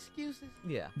making excuses?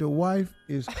 Yeah. The wife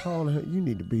is calling her, you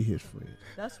need to be his friend.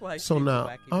 That's why So she's now, a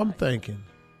wacky I'm wife. thinking,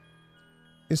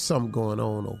 it's something going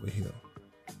on over here.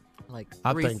 Like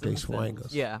I think they threesomes swingers.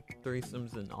 and- Yeah,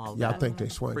 threesomes and all Yeah, that. I think they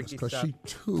swingers freaky because stuff.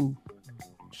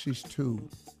 she's too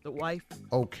The wife.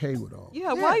 okay with all.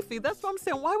 Yeah, wifey. That's what I'm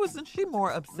saying. Why wasn't she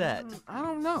more upset? I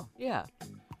don't know. Yeah.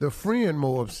 The friend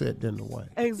more upset than the wife.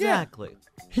 Exactly.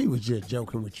 He was just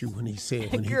joking with you when he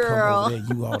said when he Girl. come over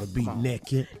there you ought to be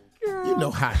naked. You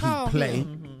know how he play.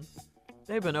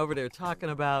 They've been over there talking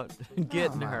about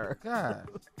getting my her, God.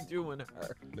 doing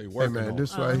her. They working man, on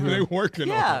this it. right here. They working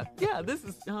Yeah, on it. yeah. This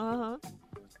is.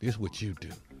 This what you do.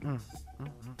 I'm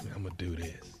gonna do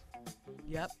this.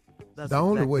 Yep. That's The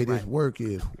only exactly way right. this work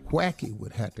is Wacky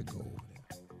would have to go over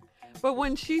there. But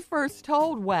when she first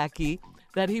told Wacky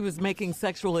that he was making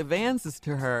sexual advances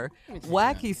to her,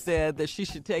 Wacky said that she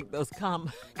should take those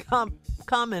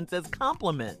comments as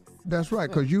compliments. That's right,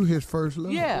 because you his first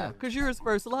love. Yeah, because you're his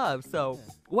first love. So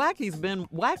was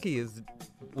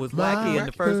wacky in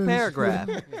the first paragraph.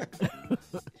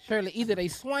 Shirley, either they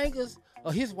swingers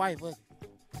or his wife ugly.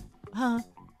 Huh?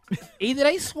 Either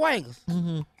they swingers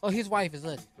or his wife is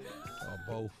ugly. Or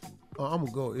both. I'm going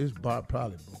to go, it's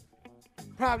probably both.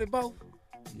 Probably both.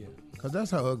 Yeah, because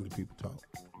that's how ugly people talk.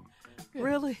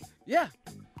 Really? Yeah.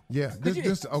 Yeah,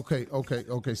 this okay.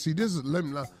 See, this is,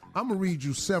 I'm going to read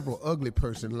you several ugly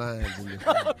person lines in this.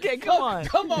 Okay, come on.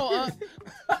 Come on.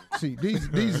 See,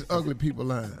 these ugly people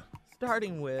lines.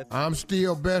 Starting with, I'm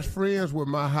still best friends with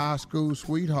my high school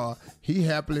sweetheart. He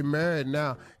happily married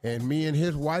now, and me and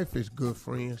his wife is good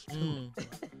friends too.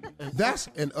 That's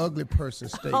an ugly person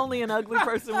statement. Only an ugly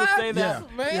person would say that.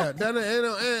 Yeah,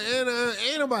 that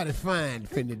ain't nobody fine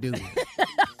finna do it.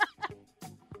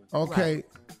 Okay, Right.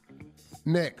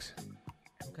 Next.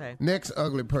 Okay. Next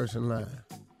ugly person line.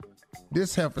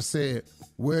 This heifer said,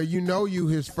 well, you know you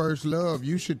his first love.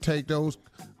 You should take those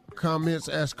comments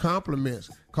as compliments.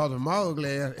 Because if my ugly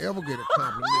ass ever get a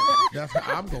compliment, that's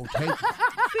how I'm going to take it.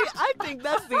 See, I think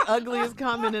that's the ugliest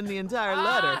comment in the entire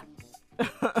letter.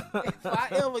 If I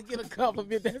ever get a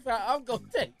compliment, that's how I'm going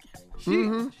to take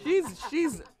it.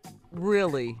 She's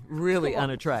really, really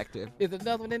unattractive. Is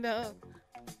another one in there?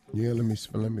 Yeah, let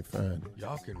me find it.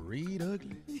 Y'all can read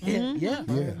ugly?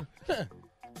 Yeah.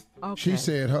 Okay. She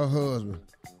said her husband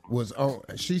was on.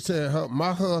 She said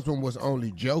my husband was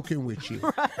only joking with you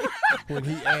when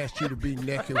he asked you to be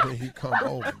naked when he come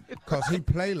over, cause he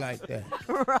play like that.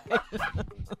 Right.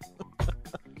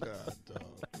 God, dog.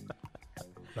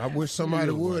 I wish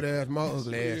somebody would ask my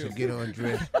ugly ass to get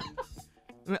undressed.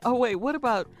 Oh wait, what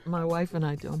about my wife and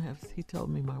I don't have? He told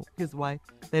me his wife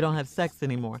they don't have sex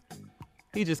anymore.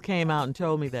 He just came out and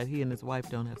told me that he and his wife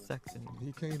don't have sex anymore.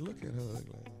 He can't look at her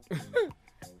ugly.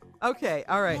 Okay,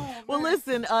 all right. Well,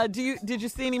 listen. Did you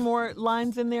see any more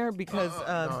lines in there? Because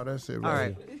no, that's it. All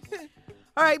right.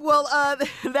 All right. Well,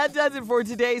 that does it for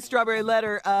today's Strawberry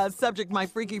Letter. Subject: my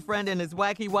freaky friend and his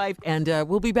wacky wife. And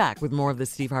we'll be back with more of the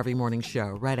Steve Harvey Morning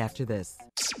Show right after this.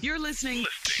 You're listening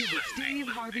to the Steve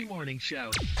Harvey Morning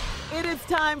Show. It is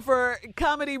time for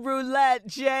Comedy Roulette,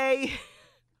 Jay.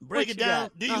 Break it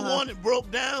down. Do you want it broke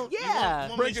down? Yeah.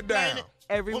 Want Break it down.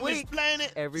 Every Want me to week. explain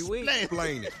it? Every week.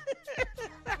 Explain it.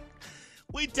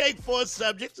 We take 4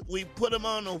 subjects, we put them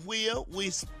on the wheel, we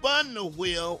spun the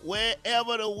wheel.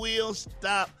 Wherever the wheel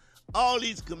stop, all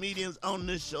these comedians on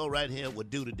this show right here will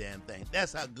do the damn thing.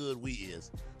 That's how good we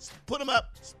is. Put them up,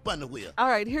 spun the wheel. All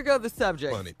right, here go the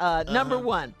subjects. Funny. Number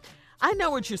one. I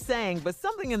know what you're saying, but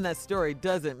something in that story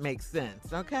doesn't make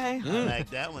sense, okay? I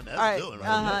like that one. That's All right. a good one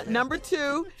right there. Number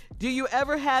 2, do you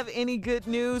ever have any good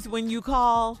news when you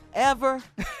call? Ever?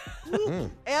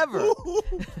 Ever.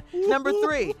 Number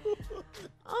 3,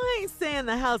 I ain't saying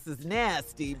the house is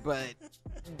nasty, but ...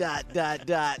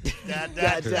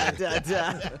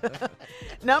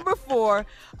 Number 4,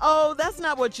 oh, that's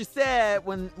not what you said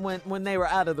when they were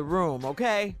out of the room,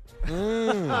 okay? All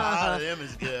of them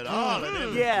is good. All of them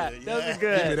is Yeah, good. those are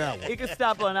good. Give me that one. You can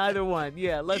stop on either one.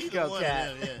 Yeah, let's Either go, one of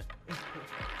Kat. them,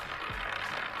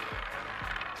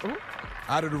 yeah.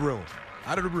 Out of the room.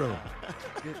 Out of the room.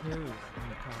 Good news.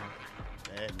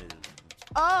 Bad news.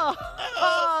 Oh,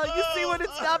 you see what it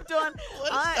stopped on?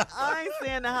 I ain't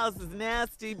saying the house is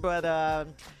nasty, but I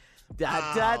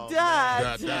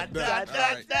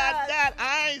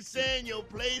ain't saying your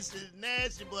place is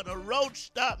nasty, but a roach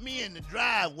stopped me in the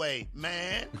driveway,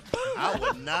 man. I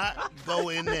would not go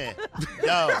in there.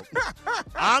 Dog,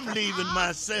 I'm leaving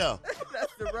myself.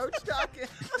 That's the roach talking.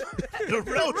 The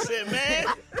roach said, man,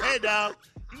 hey, dog,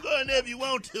 you go in there if you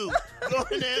want to. Go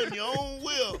in there on your own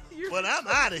will, but I'm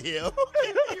out of here.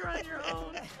 You're on your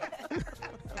own.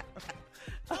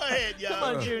 Go ahead, y'all.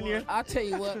 Come on, Junior. I'll tell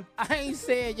you what, I ain't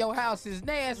saying your house is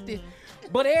nasty,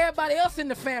 but everybody else in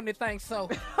the family thinks so.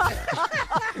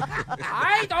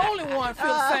 I ain't the only one feel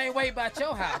the same way about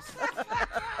your house.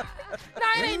 No,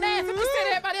 it ain't nasty. You said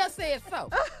everybody else said so.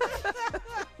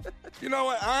 You know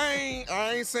what? I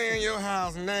ain't saying your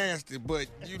house nasty, but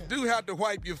you do have to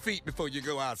wipe your feet before you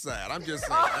go outside. I'm just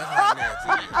saying, that's how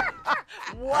nasty it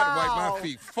is. Wow. I have to wipe my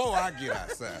feet before I get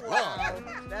outside.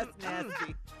 Lord. That's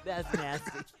nasty. That's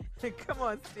nasty. Come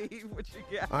on, Steve. What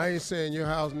you got? I ain't saying your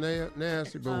house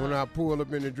nasty, but when I pulled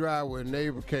up in the driveway, a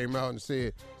neighbor came out and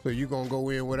said, so you going to go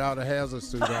in without a hazard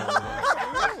suit on?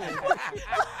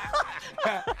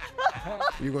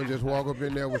 You going to just walk up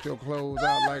in there with your clothes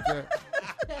out like that?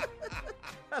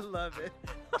 I love it.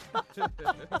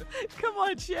 Come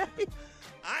on, Jay.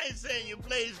 I ain't saying your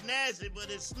place nasty, but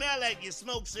it smell like you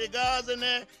smoke cigars in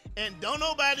there, and don't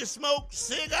nobody smoke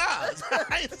cigars.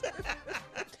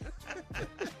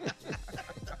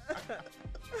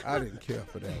 I didn't care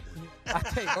for that one. I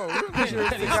tell you, Because you're a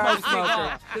cigar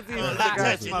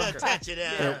smoker. Touch it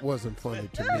out. That wasn't funny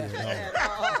to me at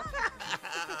all.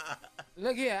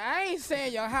 Look here, I ain't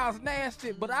saying your house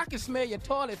nasty, but I can smell your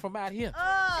toilet from out here.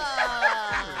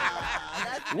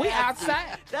 We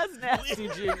outside. That's nasty,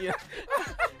 Junior.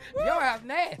 Your house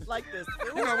nasty. Like this.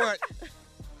 You know what?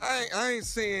 I ain't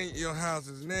saying your house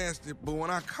is nasty, but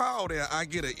when I call there, I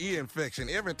get an ear infection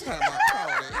every time I call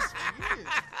there.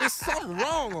 There's something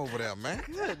wrong over there, man.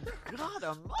 Good God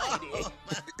Almighty.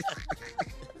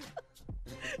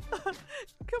 Come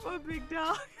on, big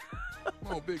dog.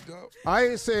 Come on, big dog. I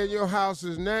ain't saying your house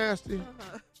is nasty,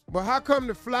 but how come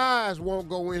the flies won't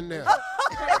go in there?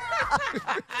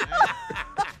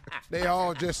 They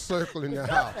all just circling the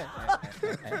house.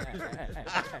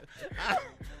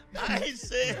 I ain't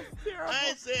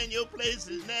saying your place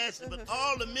is nasty, but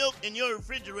all the milk in your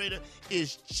refrigerator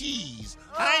is cheese.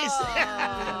 I ain't saying.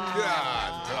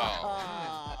 God,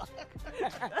 dog.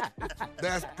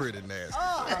 That's pretty nasty.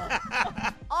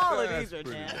 All of these are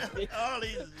nasty. All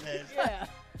these is nasty. Yeah.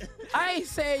 I ain't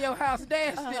saying your house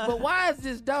nasty, but why is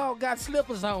this dog got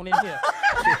slippers on in here?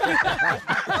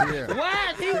 Yeah.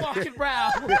 Why is he walking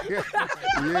around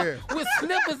Yeah. with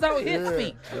slippers on his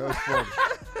feet? That's funny.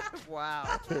 Wow.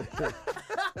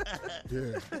 Yeah.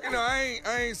 You know, I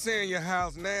ain't saying your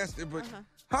house nasty, but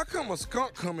how come a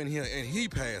skunk come in here and he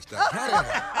passed out?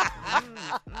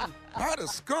 How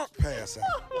does skunk pass out?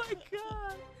 Oh, my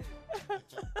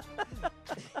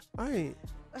God.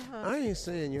 I ain't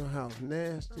saying your house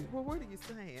nasty, Well, what are you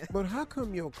saying? but how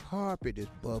come your carpet is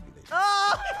bubbling?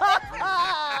 Oh,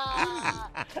 God.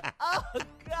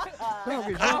 Dog,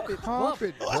 is your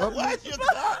carpet bubbling? Why's your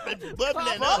carpet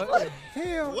bubbling up? What the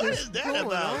hell What is that going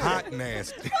about? on? Hot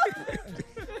nasty.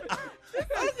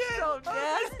 That's so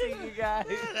nasty, you guys.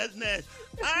 Yeah, that's nasty.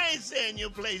 I ain't saying your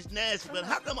place nasty, but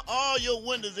how come all your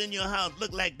windows in your house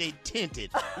look like they tinted?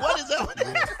 What is up with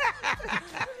that?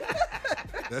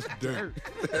 That's dirt.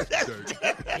 That's dirt.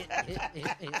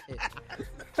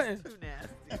 Too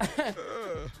nasty.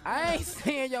 I ain't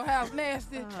saying your house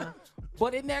nasty,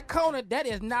 but in that corner, that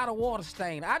is not a water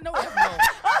stain. I know that's mold.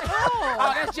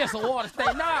 Oh, that's just a water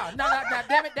stain. No,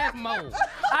 damn it, that's mold.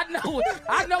 I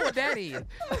know what that is.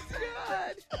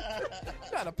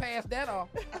 Trying to pass that off.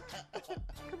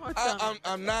 Come on, Tom.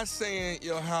 I'm not saying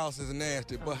your house is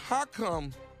nasty, but how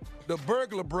come the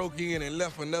burglar broke in and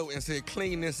left a note and said,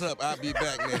 "Clean this up, I'll be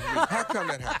back next week"? How come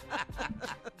that happened?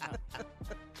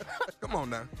 Come on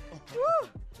now.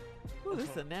 Ooh, this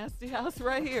is a nasty house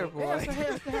right here, boy. Yeah, it's a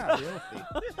nasty house.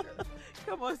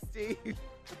 Come on, Steve.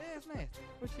 That's nasty.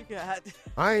 What you got?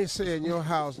 I ain't saying your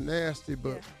house nasty,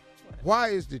 but why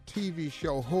is the TV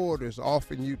show Hoarders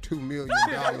offering you $2 million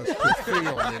to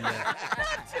film in there?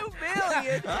 $2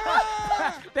 million.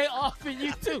 They offering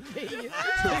you $2 million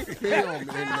To film in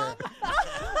there.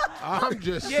 I'm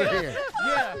just saying.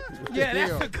 Yeah,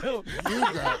 that's a good one. You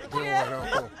got going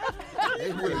on.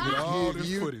 They would all give this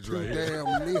you footage $2 right here.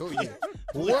 damn million.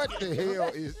 What the hell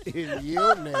is in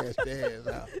your nasty ass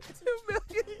house? $2 million.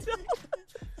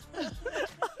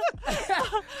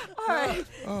 All right.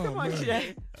 Come on, man.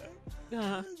 Jay. All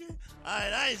right,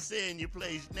 I ain't saying your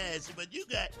place nasty, but you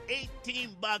got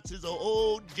 18 boxes of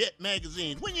old Jet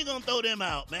magazines. When you gonna throw them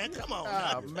out, man? Come on.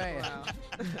 Oh, man.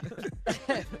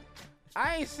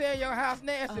 I ain't saying your house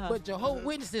nasty, but your whole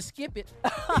witnesses skip it.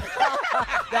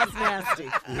 That's nasty.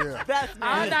 Yeah. That's nasty.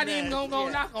 I'm not even going to go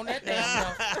knock on that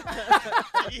damn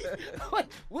stuff.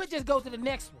 We'll just go to the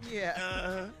next one.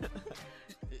 Yeah.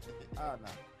 Oh, no.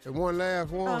 And one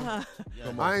last one.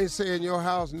 I ain't saying your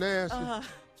house nasty,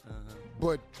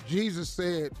 but Jesus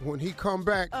said when he come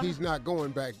back, he's not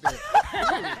going back there.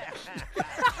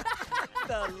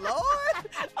 The Lord?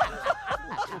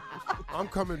 I'm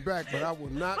coming back, but I will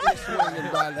not be swinging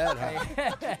by that house.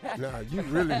 Nah, you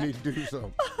really need to do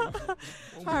something. Don't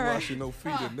be washing no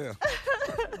feet in there.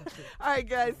 All right,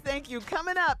 guys, thank you.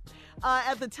 Coming up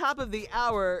at the top of the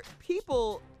hour,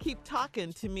 people keep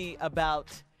talking to me about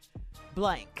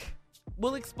blank.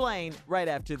 We'll explain right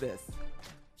after this.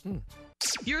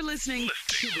 You're listening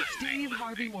to the Steve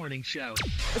Harvey Morning Show.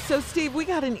 So, Steve, we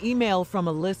got an email from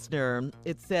a listener.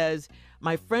 It says,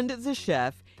 my friend is a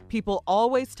chef. People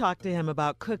always talk to him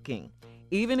about cooking.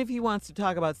 Even if he wants to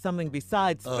talk about something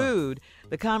besides food,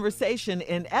 the conversation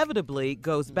inevitably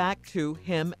goes back to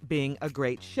him being a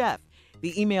great chef.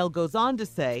 The email goes on to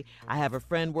say, I have a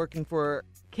friend working for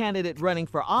candidate running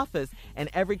for office, and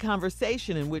every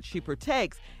conversation in which she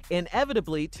partakes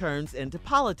inevitably turns into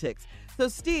politics. So,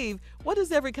 Steve, what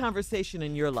does every conversation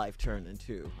in your life turn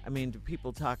into? I mean, do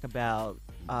people talk about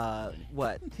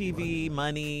what? TV,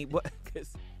 money, what?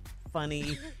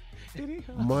 Funny.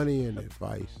 Money and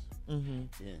advice.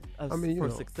 Mm-hmm. Yeah. I mean, for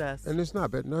success. And it's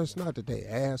not it's not that they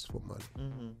ask for money.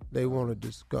 Mm-hmm. They want to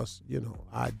discuss,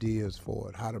 ideas for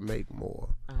it, how to make more.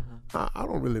 Uh-huh. I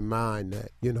don't really mind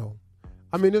that,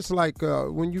 I mean, it's like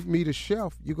when you meet a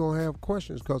chef, you're going to have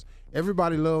questions because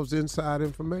everybody loves inside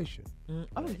information.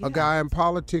 Oh, yeah. A guy in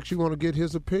politics, you want to get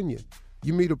his opinion.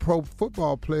 You meet a pro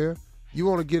football player, you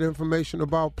want to get information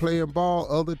about playing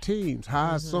ball, other teams,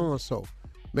 how is so-and-so.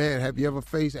 Man, have you ever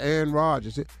faced Aaron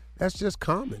Rodgers? That's just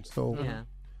common. So,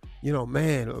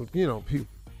 people,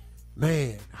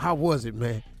 man, how was it,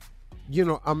 man?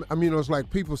 It's like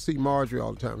people see Marjorie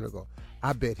all the time and they go,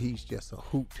 I bet he's just a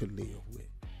hoot to live with.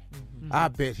 I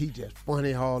bet he just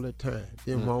funny all the time.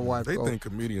 Then my wife They goes, think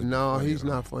comedians no, are funny he's at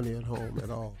not funny at home at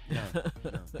all. No.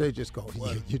 They just go,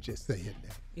 yeah, you're just saying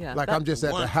that. Yeah, like I'm just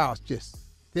at the house, just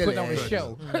Put on a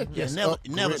show. Just never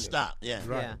grinning. stop. Yeah.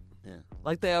 Right. Yeah.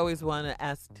 Like they always want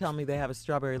to tell me they have a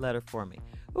strawberry letter for me.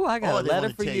 Oh, I got a they letter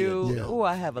wanna for tell you. you. Yeah. Oh,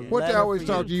 I have a letter What they always for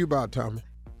talk you. to you about, Tommy?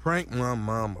 Prank my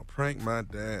mama, prank my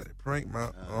daddy, prank my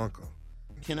uncle.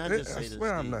 Can I just say I this?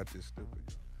 swear I'm Steve? not this stupid.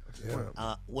 I swear I'm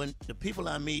not. When the people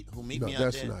I meet who meet No, me out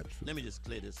that's there, not true. let me just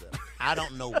clear this up. I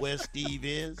don't know where Steve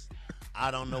is. I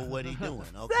don't know what he's doing.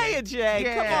 Okay? Say it, Jay.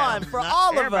 Yeah. Come on, for Not-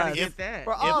 all of everybody us. get that.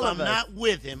 For all If of I'm us. not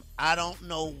with him, I don't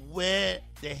know where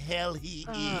the hell he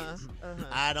is.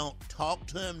 I don't talk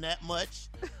to him that much.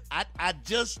 I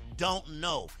just don't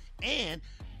know. And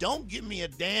don't give me a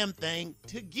damn thing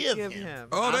to give him.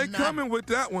 Oh, they I'm not- coming with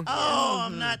that one. Oh,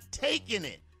 I'm not taking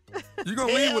it. You're going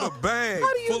to leave with a bag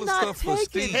How do you full of not stuff for take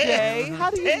it, Steve. Jay? How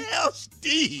do you? Tell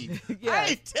Steve. Yeah. I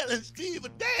ain't telling Steve a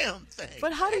damn thing.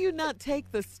 But how do you not take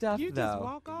the stuff You though? just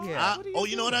walk off? Yeah.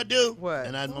 You know what I do? What?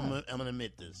 And I'm going to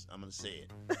admit this. I'm going to say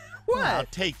it. What? I'll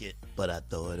take it, but I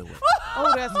throw it away.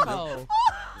 Oh, that's cold.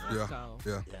 Yeah, cold.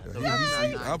 yeah.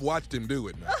 Yeah. I've watched him do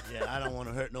it now. Yeah, I don't want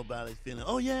to hurt nobody's feeling.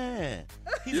 Oh, yeah.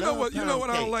 He You know love what I don't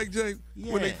pound like, Jay?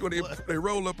 Yeah. When they What? they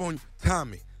roll up on you,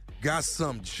 Tommy, got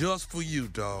something just for you,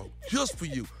 dog. Just for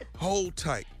you. Hold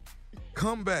tight.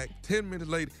 Come back 10 minutes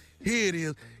later. Here it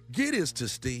is. Get this to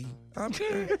Steve.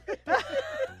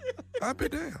 I'll be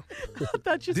down. I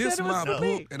thought you This said it my was for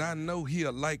book, me. and I know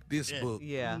he'll like this book.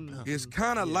 Yeah. It's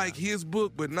kind of like his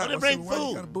book, but not. they I bring said, why you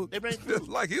food. got a book? They bring Just food.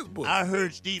 like his book. I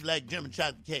heard Steve like German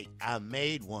chocolate cake. I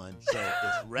made one, so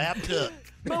it's wrapped up.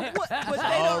 But what? But It's they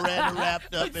don't. already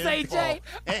wrapped up in Say, foil. Jay.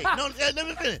 Hey, no, let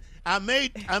me finish. I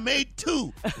made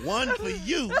two. One for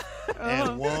you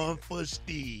and one for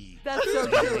Steve. That's so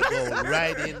They true. go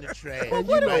right in the trash. And What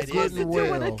you are know we supposed to good do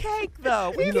and with a well. cake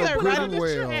though? We You know can't good right and in the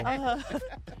well. trash.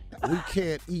 We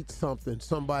can't eat something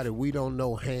somebody we don't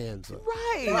know hands of.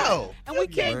 Right. No. And we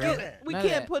can't Man. get we None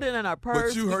of can't that. put it in our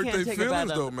purse. But you We hurt can't their take it feelings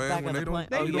back though, on- man, back when on they the don't. plane.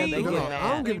 Oh, you yeah, don't they do get No, it. mad.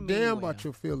 I don't give a They damn mean about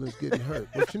your feelings getting hurt.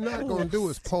 What you're not going to do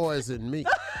is poison me.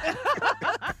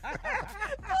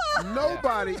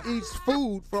 Nobody eats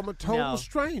food from a total No.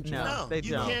 stranger. No, No, they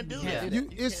you don't. can't do Yeah. that.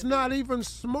 It's not even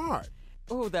smart.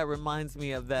 Oh, that reminds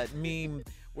me of that meme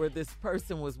where this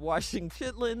person was washing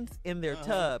chitlins in their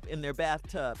tub, in their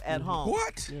bathtub at home.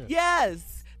 What?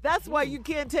 Yes. That's why you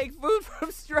can't take food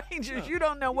from strangers. You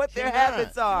don't know what their cannot.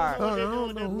 habits are. I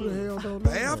don't know who the hell don't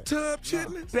know that. Bathtub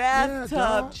chitlins? Bathtub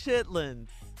dog. chitlins.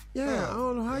 Yeah, I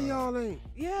don't know how y'all ain't.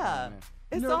 Yeah.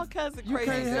 It's You know, all kinds of You crazy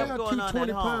can't stuff have going two on at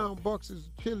home. 20-pound boxes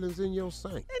of chitlins in your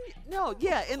sink. No,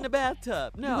 yeah, in the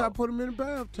bathtub. You No. got to put them in the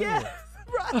bathtub. Yes,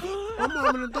 right. My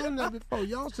mama done done that before.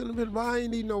 Y'all sitting there, I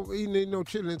ain't eating no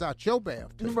chitlins out your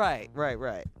bathtub. Right. Man.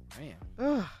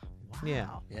 Yeah.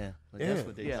 Yeah, but Yeah. that's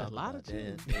what they Yeah. talk A lot about. of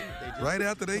children. They just- Right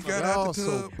after they got Y'all out the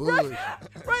so tub, bullshit.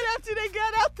 Right after they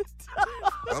got out the tub.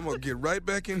 I'm gonna get right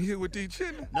back in here with these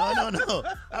chitlins. No.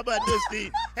 How about this,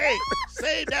 Steve? Hey,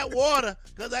 save that water,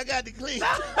 because I got to clean.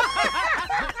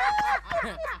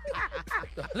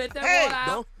 Let that Hey, water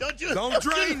out. Don't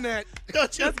drain that.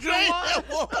 Don't you drain that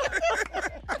water.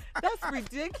 That's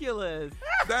ridiculous.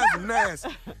 That's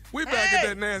nasty. We back at Hey.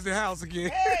 that nasty house again.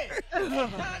 Hey,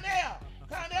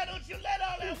 Connell, don't you let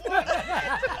all that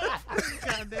water.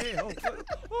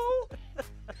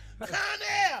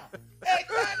 Connell, hey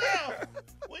Connell,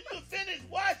 when you finish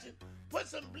washing, put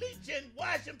some bleach and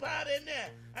washing powder in there.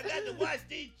 I got to wash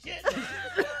these chitlins.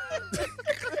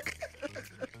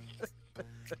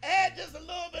 Add just a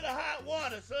little bit of hot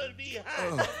water so it'll be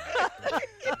hot.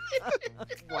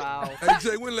 Wow. Hey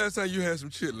Jay, when last time you had some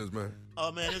chitlins, man?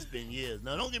 Oh man, it's been years.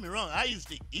 Now don't get me wrong, I used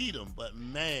to eat them, but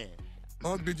man.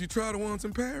 Did you try the ones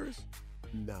in Paris?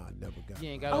 Nah, I never got You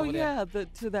it. ain't got Oh over there. yeah,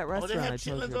 to that restaurant have I told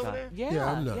chitlins you over about. there? Yeah,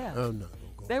 Yeah, I'm not yeah. gonna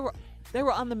go. They were They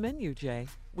were on the menu, Jay.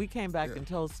 We came back and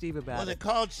told Steve about Was it. it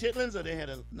called chitlins or they had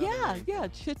a? Yeah,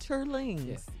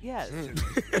 chitterlings. Yes.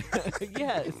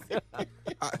 Yes.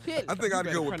 I think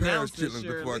I'd go with Paris chitlins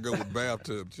before I go with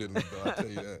bathtub chitlins, though. I'll tell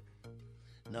you that.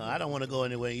 No, I don't want to go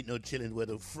anywhere and eat no chitlins where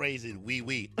the phrase is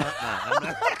wee.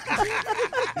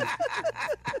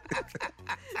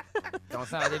 Don't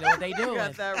sound like they know what they doing. You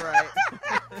got that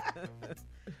right.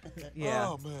 Yeah.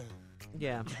 Oh, man.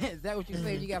 Yeah. Is that what you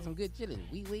say? You got some good chillin'?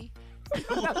 Wee.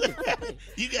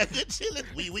 You got good chillin'?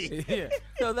 Wee. Yeah.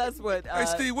 So that's what. Hey,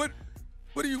 Steve, what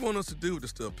do you want us to do with the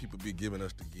stuff people be giving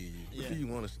us to give you? What do you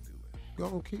want us to do with it? Go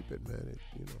and keep it, man.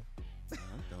 I'm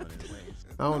throwing it away.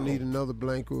 I don't need another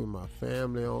blanket with my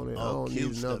family on it. I Oh, don't cute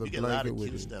need stuff. another You get a lot blanket of with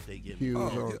cute it. stuff they give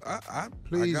Hues you. on. I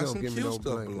Please got don't some give me cute no stuff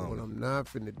blanket. What belonging. I'm not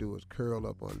finna do is curl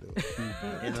up under a cute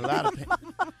blanket. And a lot of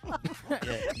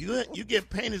you get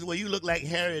paintings where you look like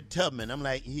Harriet Tubman. I'm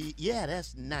like, yeah,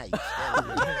 that's nice.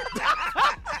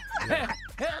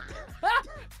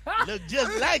 Look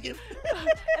just like him.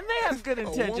 And they have good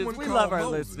intentions. We called love our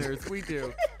Moses. listeners. We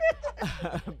do.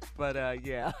 But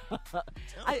yeah.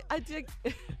 I dig.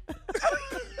 This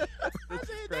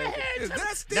is great. Is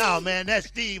that Steve? No, man, that's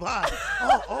Steve Harvey.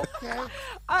 Oh, okay. All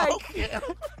right. Okay.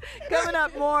 Coming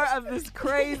up, more of this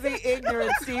crazy,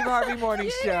 ignorant Steve Harvey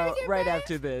Morning Show right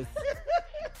after this.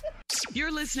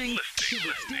 You're listening to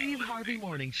the Steve Harvey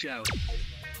Morning Show.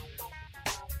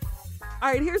 All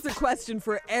right, here's a question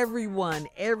for everyone.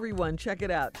 Everyone, check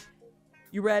it out.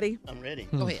 You ready? I'm ready.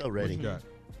 Go ahead. So ready.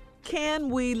 Can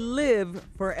we live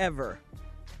forever?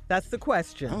 That's the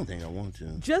question. I don't think I want to.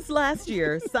 Just last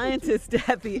year, scientists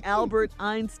at the Albert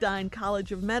Einstein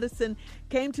College of Medicine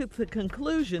came to the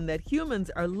conclusion that humans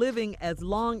are living as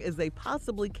long as they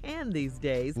possibly can these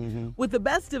days, with the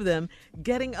best of them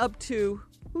getting up to,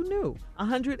 who knew,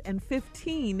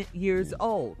 115 years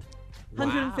old.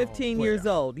 115 years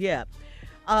old, yeah.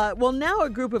 Well, now a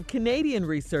group of Canadian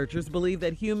researchers believe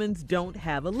that humans don't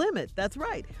have a limit. That's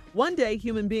right. One day,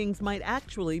 human beings might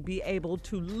actually be able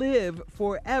to live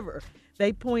forever.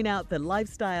 They point out that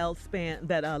lifespans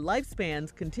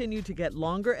continue to get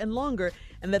longer and longer,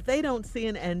 and that they don't see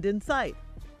an end in sight.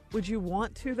 Would you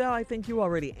want to, though? I think you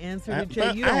already answered it,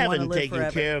 Jay. You don't I want to haven't live taken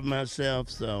forever. care of myself,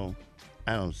 so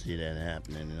I don't see that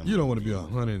happening. You don't want to be a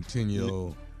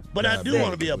 110-year-old. But I do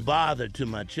want to be a bother to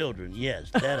my children. Yes,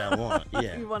 that I want.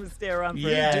 Yeah. You want to stay around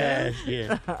forever.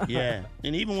 Yes, yeah.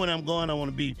 And even when I'm gone, I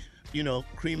want to be,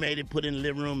 cremated, put in the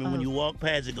living room, and when you walk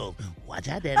past, it goes, watch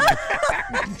out, Daddy.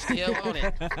 Still on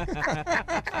it.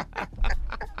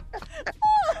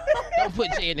 Don't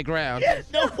put Jay in the ground.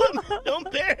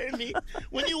 Don't bury me.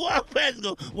 When you walk past, it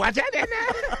goes, watch out, Daddy.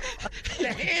 The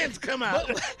hands come out.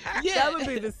 That would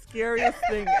be the scariest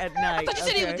thing at night. I thought you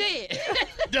said he was dead.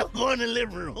 Don't go in the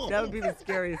living room. That would be the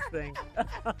scariest thing.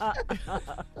 I'll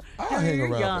hang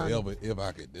around forever if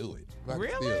I could do it. If I could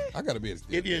Really? I got to be able to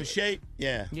still If you're in shape,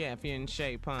 yeah. Yeah, if you're in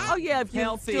shape, huh? Oh, yeah, if you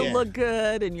Healthy. still look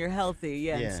good and you're healthy,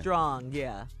 and Yeah. strong,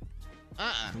 yeah.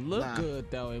 Look good,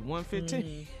 though, at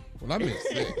 115. Well, I'm in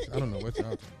 6. I don't know what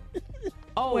y'all talking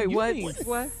Oh, Wait, you what? mean- What?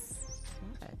 about.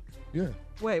 Yeah.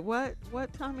 Wait, what?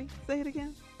 What, Tommy? Say it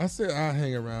again. I said I'll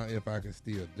hang around if I can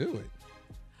still do it.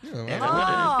 You know, And I-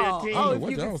 Oh, 115. if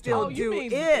What you y'all can still talking do about? You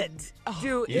mean- it.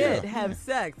 Do Yeah. it. Have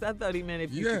sex. I thought he meant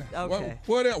if you yeah. could. Okay.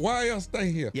 What else? Why else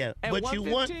stay here? Yeah, At but you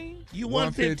want 115?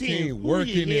 115 who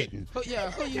working you it. hitting? Who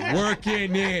you?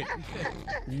 Working it.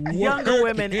 Younger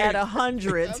women Working at it.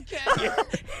 100.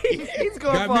 He's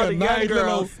going Got for all me the a young nice little.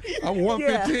 girls. I'm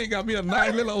 115. Got me a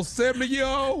nice little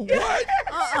 70-year-old. What?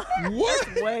 What?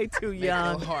 That's way too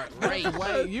young. Heart rate.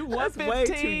 Wait, you That's 115? way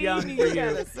too young for You got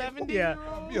you. a 70 Yeah.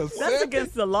 Be a That's 70?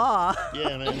 against the law.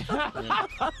 Yeah, man. Yeah.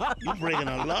 You bringing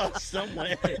a lot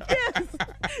somewhere. Yes.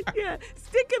 Yeah.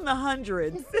 Stick in the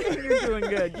hundreds. You're doing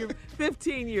good. You're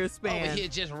 15-year Over span. here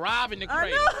just robbing the I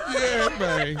cradle. know. Yeah,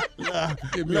 man.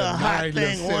 Give me a Little hot nice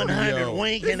thing little 100 70-year-old.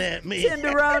 winking at me.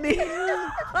 Tenderoni.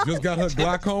 Just got her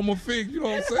glaucoma fixed. You know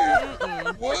what I'm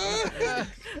saying? What?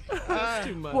 That's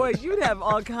too much. Boy, you'd have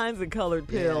all kinds of colored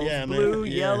pills. Yeah, man. Blue,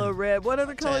 Yeah. yellow, red. What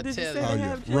other color did you say Tell they Oh, yeah.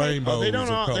 have, Jay? Rainbows. Oh, they're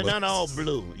of not all colors.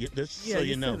 blue. Yeah, So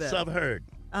you you know. said that. So I've heard.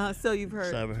 So you've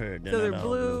heard. So I've heard. So they're not all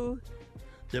blue.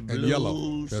 They're And yellow.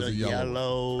 blues, There's a yellow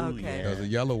yellow. Okay. Yeah. There's a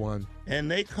yellow one. And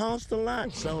they cost a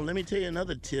lot. So let me tell you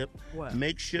another tip. What?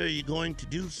 Make sure you're going to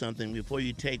do something before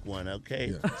you take one,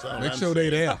 okay? Yeah. So Make I'm sure they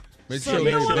there. Make So sure you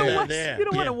they don't wanna there. wa- there. You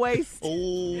don't want to Yeah. waste.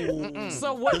 Oh.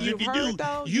 So what 'Cause you if you heard, do,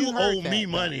 though? you heard owe me that,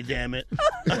 money, damn it.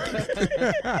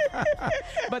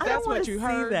 But that's wanna what you see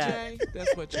heard, that. Jay.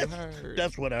 That's what you heard.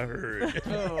 That's what I heard.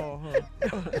 Oh.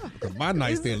 'Cause my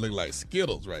nightstand look like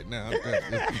Skittles right now.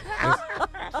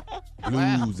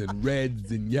 Blues and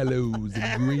reds and yellows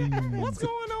and greens. What's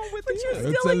going on with you? You're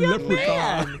It's still a a young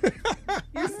leprechaun. man.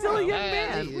 You're still a young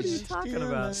man. What are you talking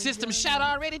about? System shot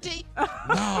already, T? No,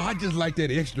 I just like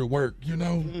that extra work, you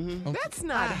know? That's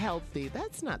not healthy.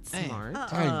 That's not smart.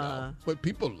 I know, but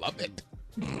people love it.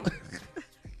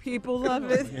 People love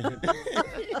it.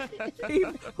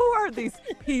 Who are these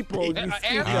people you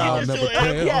speak of? I'll never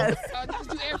tell. Yes. Just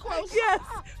do air quotes. Yes.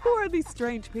 Who are these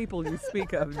strange people you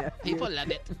speak of, nephew? People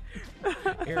love it.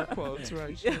 Air quotes,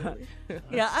 right?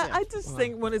 Yeah, I just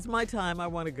think when it's my time, I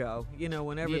want to go. You know,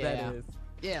 whenever that is.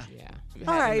 Yeah.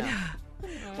 All right.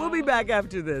 We'll be back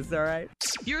after this, all right?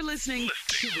 You're listening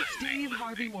to the Steve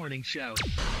Harvey Morning Show.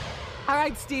 All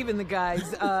right, Steve and the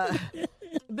guys.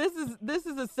 This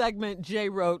is a segment Jay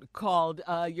wrote called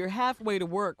 "You're halfway to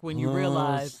work when you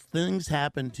realize things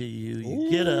happen to you. You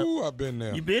get up. I've been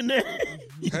there. You been there?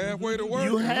 Halfway to work.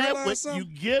 You realize something? You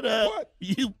get up.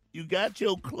 You got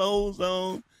your clothes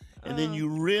on, and then you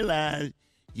realize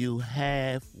you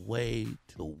halfway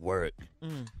to work.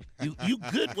 You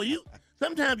good? Well,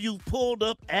 sometimes you pulled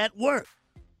up at work.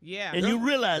 Yeah. And you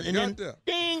realize, and then there.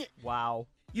 ding, wow,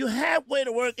 you halfway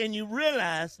to work, and you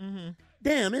realize,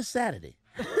 damn, it's Saturday.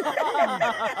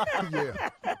 Yeah.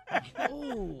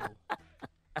 Ooh.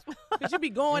 Because you be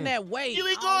going that way. You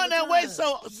be going that way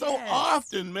so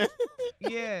often, man.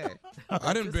 Yeah.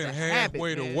 I done been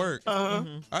halfway habit, to man. work.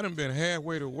 I done been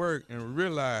halfway to work and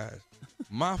realized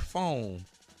my phone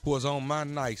was on my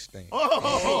nightstand.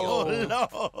 Oh, Lord.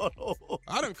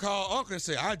 I done called Uncle and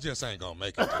said, I just ain't gonna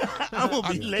make it. I'm gonna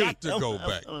I be late. got to go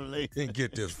back and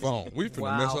get this phone. We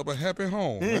finna mess up a happy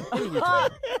home. Man.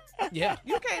 Yeah.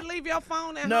 You can't leave your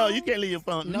phone at No, home. you can't leave your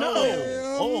phone. No.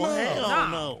 Hell Hell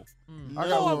no. no. I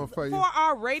got one for you. For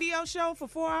our radio show for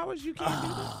 4 hours, you can't do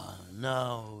that.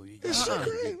 No, you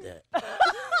can't get that.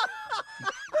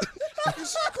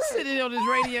 Sitting on this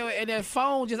radio and that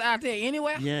phone just out there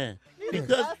anywhere? Yeah.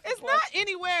 Because It's not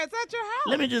anywhere. It's at your house.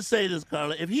 let me just say this,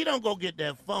 Carla. If he don't go get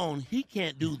that phone, he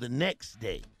can't do the next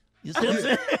day. You see what I'm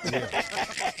saying?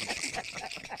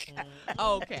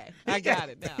 Okay. I got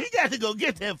it now. He got to go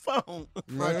get that phone.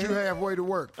 Right, you halfway to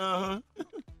work. You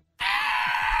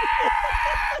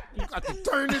got to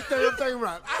turn this damn thing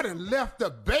around. I done left the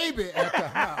baby at the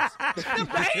house. The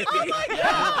baby. Oh, my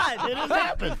God. It has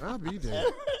happened. I'll be there.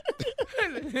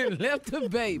 Left the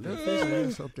baby.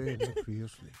 That's up there in the field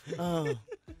sleep.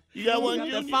 You got one?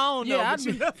 The phone, Yeah, though, I but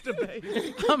you do. left the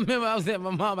baby. I remember I was at my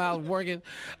mama house working.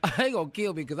 I ain't gonna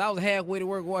kill me because I was halfway to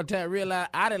work one time, realized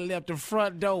I done left the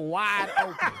front door wide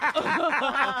open.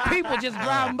 People just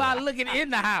driving by looking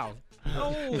in the house.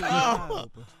 Oh.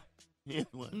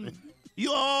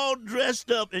 You all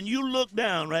dressed up and you look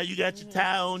down, right? You got your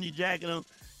tie on, your jacket on.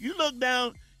 You look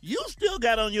down, you still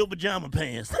got on your pajama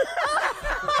pants.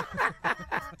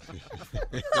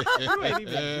 You ain't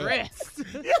even dressed.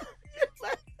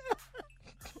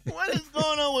 What is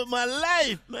going on with my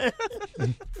life, man?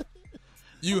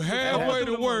 You halfway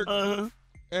to work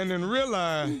and then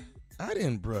realize I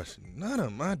didn't brush none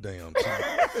of my damn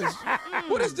teeth.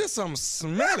 What is this I'm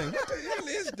smelling? What the hell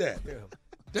is that?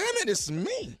 Damn it, it's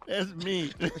me. That's me.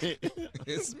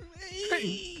 It's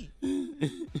me.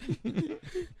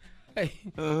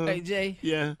 Hey, Jay.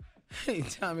 Yeah. Hey,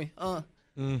 Tommy. I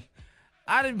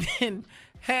done been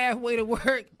halfway to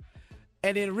work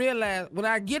and then realized when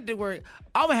I get to work,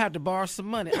 I'm going to have to borrow some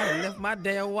money. I done left my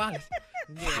damn wallet.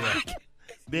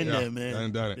 Been there, man.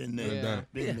 Done done it. Been there. Done done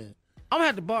it. Been there. I'm going to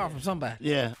have to borrow from somebody.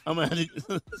 Yeah, I'm going to have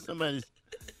to, somebody's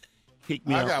kick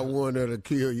me out. I got one that'll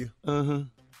kill you.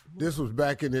 This was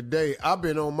back in the day. I've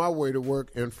been on my way to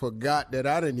work and forgot that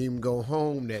I didn't even go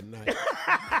home that night.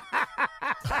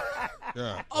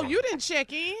 Yeah. Oh, you didn't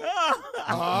check in? Oh,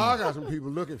 I got some people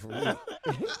looking for me.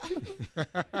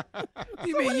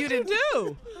 You mean you didn't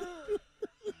do?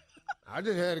 I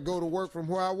just had to go to work from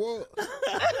where I was.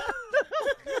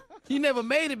 You never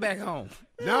made it back home.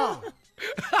 No.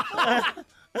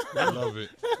 Love it.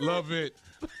 Love it.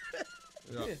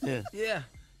 Yeah.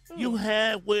 You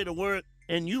halfway to work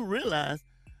and you realize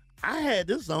I had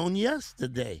this on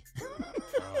yesterday.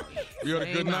 You had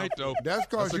a good night, though. That's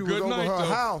because a you was good over night, her though.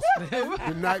 house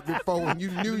the night before and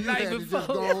you knew you had to just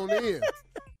go on in.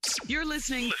 You're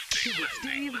listening to the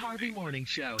Steve Harvey Morning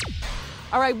Show.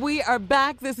 All right, we are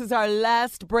back. This is our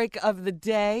last break of the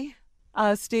day.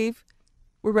 Steve,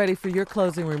 we're ready for your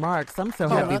closing remarks. I'm so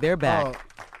happy they're back.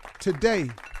 Today,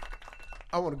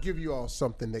 I want to give you all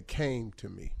something that came to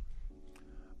me.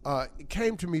 It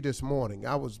came to me this morning.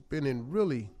 I was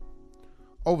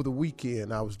over the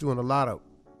weekend, I was doing a lot of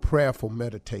prayerful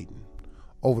meditating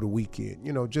over the weekend,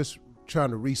 just trying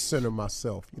to recenter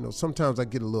myself. Sometimes I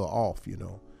get a little off,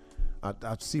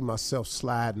 I see myself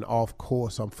sliding off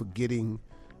course. I'm forgetting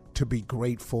to be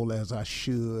grateful as I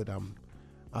should.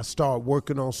 I start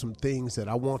working on some things that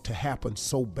I want to happen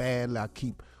so badly. I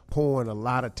keep pouring a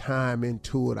lot of time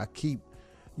into it. I keep,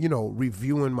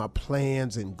 reviewing my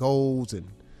plans and goals. And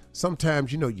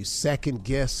sometimes, you second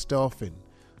guess stuff. And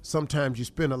sometimes you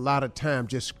spend a lot of time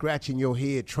just scratching your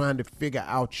head trying to figure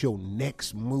out your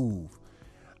next move.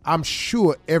 I'm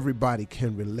sure everybody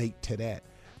can relate to that.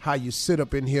 How you sit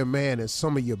up in here, man, and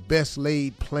some of your best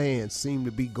laid plans seem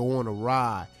to be going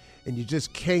awry and you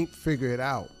just can't figure it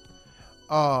out.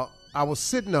 I was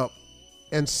sitting up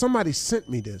and somebody sent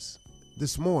me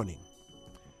this morning,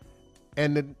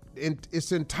 and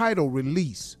it's entitled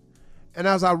Release. And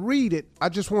as I read it, I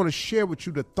just want to share with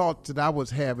you the thoughts that I was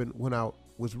having when I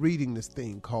was reading this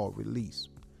thing called Release.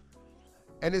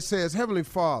 And it says, Heavenly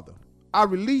Father, I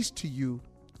release to you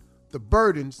the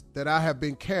burdens that I have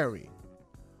been carrying,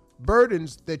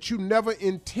 burdens that you never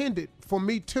intended for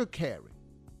me to carry.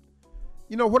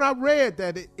 When I read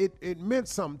that, it meant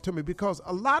something to me, because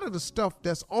a lot of the stuff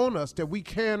that's on us that we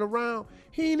carrying around,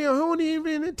 he don't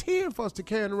even intend for us to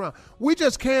carry it around. We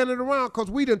just carrying it around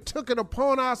because we done took it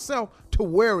upon ourselves to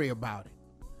worry about it.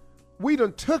 We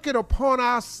done took it upon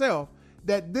ourselves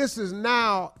that this is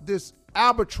now this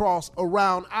albatross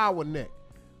around our neck,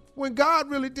 when God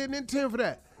really didn't intend for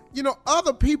that.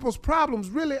 Other people's problems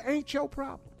really ain't your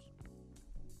problems.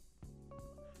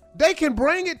 They can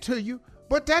bring it to you,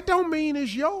 but that don't mean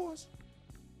it's yours.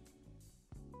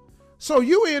 So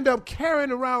you end up carrying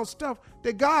around stuff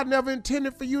that God never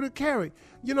intended for you to carry.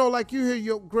 Like you hear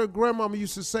your grandmama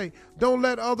used to say, don't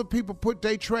let other people put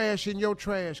their trash in your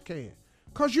trash can,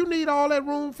 because you need all that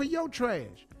room for your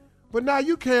trash. But now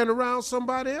you carrying around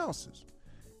somebody else's.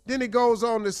 Then it goes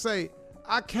on to say,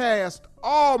 I cast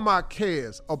all my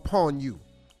cares upon you,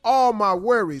 all my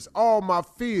worries, all my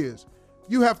fears.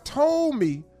 You have told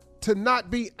me to not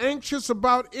be anxious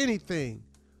about anything,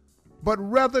 but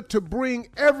rather to bring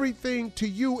everything to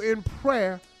you in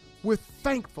prayer with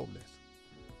thankfulness.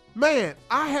 Man,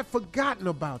 I had forgotten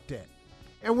about that.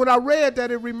 And when I read that,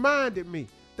 it reminded me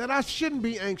that I shouldn't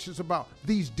be anxious about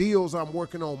these deals I'm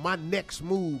working on, my next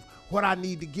move, what I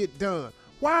need to get done.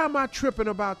 Why am I tripping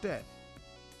about that?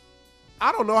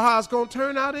 I don't know how it's going to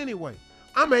turn out anyway.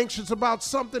 I'm anxious about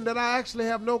something that I actually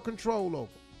have no control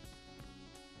over.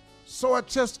 So I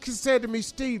just said to me,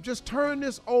 Steve, just turn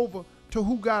this over to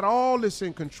who got all this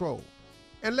in control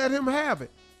and let him have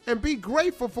it, and be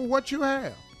grateful for what you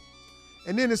have.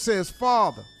 And then it says,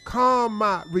 Father, calm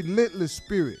my relentless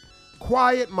spirit,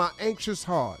 quiet my anxious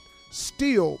heart,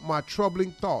 still my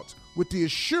troubling thoughts with the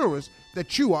assurance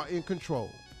that you are in control.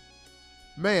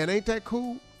 Man, ain't that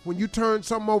cool? When you turn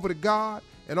something over to God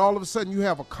and all of a sudden you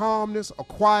have a calmness, a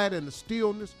quiet, and a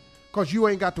stillness because you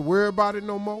ain't got to worry about it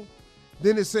no more.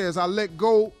 Then it says, I let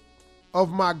go of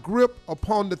my grip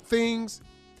upon the things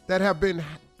that I've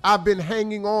been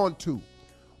hanging on to.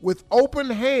 With open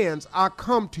hands, I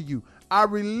come to you. I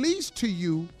release to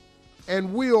you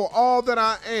and will all that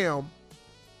I am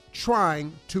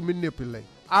trying to manipulate.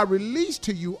 I release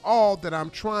to you all that I'm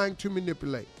trying to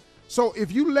manipulate. So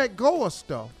if you let go of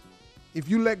stuff, if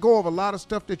you let go of a lot of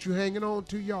stuff that you're hanging on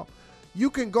to, y'all,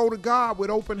 you can go to God with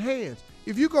open hands.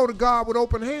 If you go to God with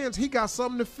open hands, he got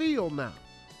something to feel now.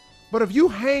 But if you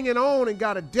hanging on and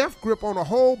got a death grip on a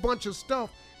whole bunch of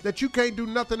stuff that you can't do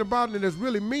nothing about and it's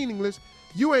really meaningless,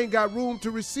 you ain't got room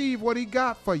to receive what he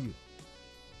got for you.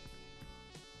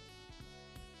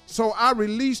 So I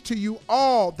release to you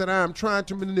all that I am trying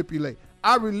to manipulate.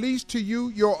 I release to you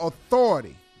your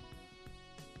authority.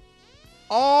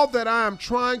 All that I am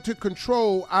trying to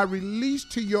control, I release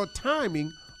to your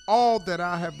timing all that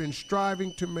I have been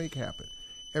striving to make happen.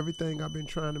 Everything I've been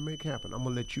trying to make happen, I'm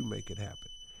going to let you make it happen.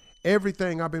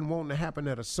 Everything I've been wanting to happen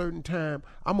at a certain time,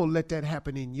 I'm going to let that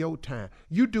happen in your time.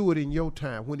 You do it in your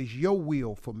time when it's your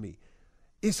will for me.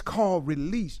 It's called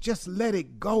release. Just let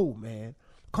it go, man,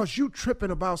 because you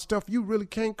tripping about stuff you really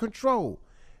can't control.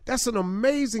 That's an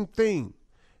amazing thing.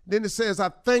 Then it says, I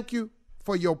thank you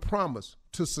for your promise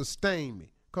to sustain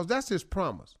me, because that's his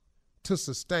promise, to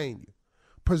sustain you.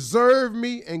 Preserve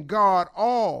me and guard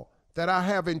all that I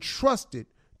have entrusted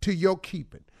to your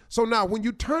keeping. So now when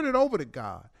you turn it over to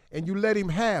God and you let him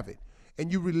have it,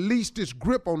 and you release this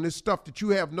grip on this stuff that you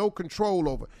have no control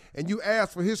over, and you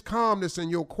ask for his calmness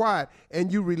and your quiet,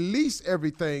 and you release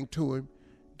everything to him,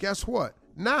 guess what?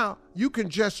 Now you can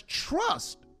just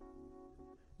trust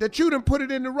that you done put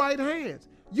it in the right hands.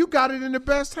 You got it in the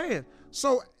best hands.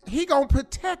 So he gonna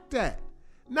protect that.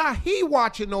 Now he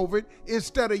watching over it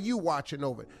instead of you watching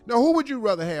over it. Now who would you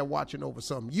rather have watching over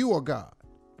something, you or God?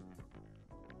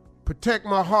 Protect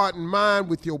my heart and mind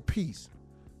with your peace.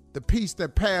 the peace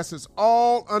that passes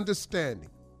all understanding.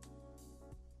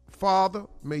 Father,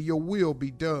 may your will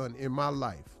be done in my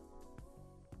life.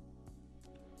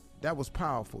 That was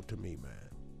powerful to me, man.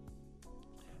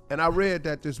 And I read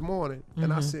that this morning,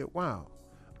 and I said, wow,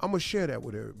 I'm going to share that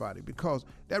with everybody because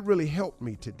that really helped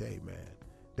me today, man.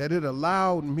 That it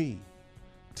allowed me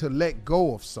to let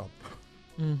go of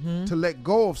something, to let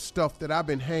go of stuff that I've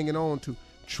been hanging on to,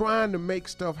 trying to make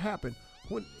stuff happen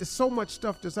when there's so much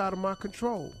stuff that's out of my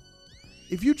control.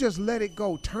 If you just let it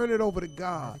go, turn it over to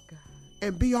God,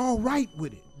 and be all right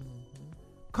with it.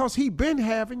 Because he been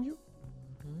having you.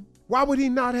 Why would he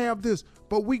not have this?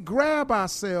 But we grab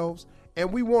ourselves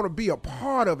and we want to be a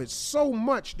part of it so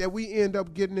much that we end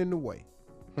up getting in the way.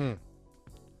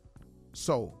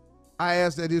 So I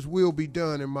ask that his will be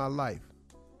done in my life,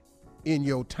 in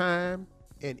your time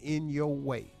and in your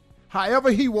way.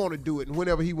 However he want to do it and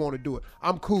whenever he want to do it,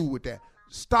 I'm cool with that.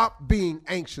 Stop being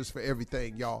anxious for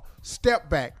everything, y'all. Step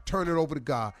back, turn it over to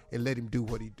God, and let him do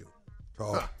what he do.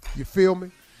 You feel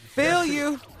me? Feel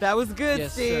you. That was good,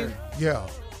 Yes, Steve. sir.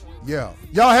 Yeah.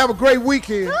 Y'all have a great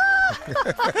weekend.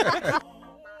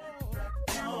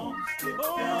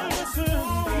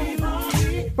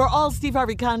 For all Steve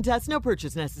Harvey contests, no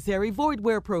purchase necessary, void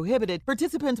where prohibited.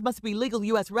 Participants must be legal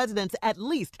U.S. residents at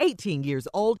least 18 years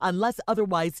old unless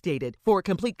otherwise stated. For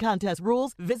complete contest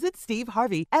rules, visit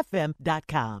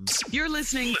SteveHarveyFM.com. You're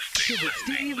listening to the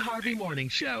Steve Harvey Morning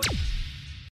Show.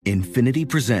 Infiniti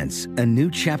presents a new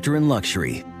chapter in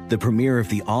luxury, the premiere of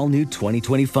the all-new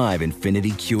 2025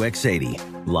 Infiniti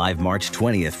QX80, live March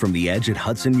 20th from the Edge at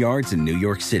Hudson Yards in New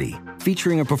York City,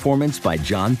 featuring a performance by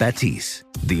John Batiste.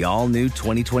 The all-new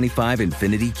 2025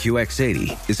 Infiniti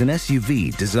QX80 is an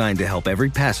SUV designed to help every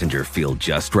passenger feel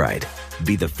just right.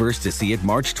 Be the first to see it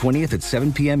March 20th at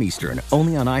 7 p.m. Eastern,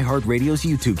 only on iHeartRadio's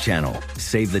YouTube channel.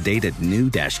 Save the date at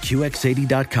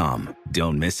new-QX80.com.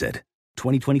 Don't miss it.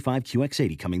 2025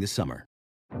 QX80 coming this summer.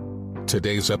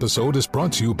 Today's episode is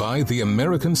brought to you by the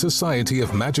American Society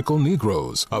of Magical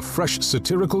Negroes, a fresh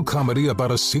satirical comedy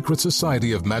about a secret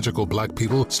society of magical black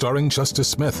people starring Justice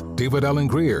Smith, David Allen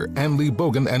Greer, Ann Lee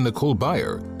Bogan, and Nicole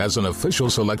Byer. As an official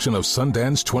selection of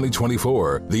Sundance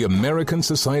 2024, the American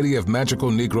Society of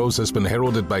Magical Negroes has been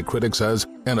heralded by critics as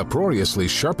an uproariously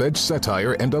sharp-edged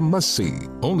satire and a must-see.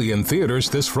 Only in theaters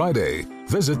this Friday.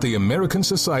 Visit the American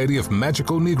Society of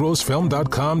Magical Negroes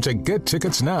Film.com to get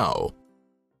tickets now.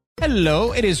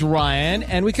 Hello, it is Ryan,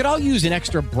 and we could all use an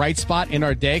extra bright spot in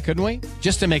our day, couldn't we?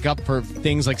 Just to make up for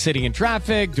things like sitting in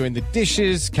traffic, doing the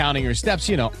dishes, counting your steps,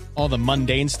 you know, all the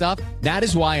mundane stuff. That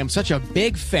is why I'm such a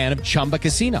big fan of Chumba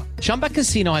Casino. Chumba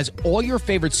Casino has all your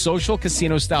favorite social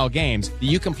casino-style games that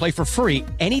you can play for free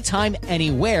anytime,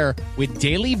 anywhere with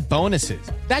daily bonuses.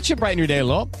 That should brighten your day a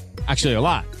little. Actually, a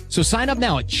lot. So sign up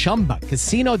now at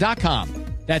ChumbaCasino.com.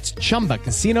 That's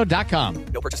ChumbaCasino.com.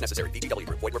 No purchase necessary. VGW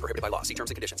Group. Void where prohibited by law. See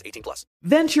terms and conditions. 18+.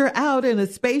 Venture out in a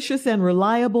spacious and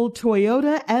reliable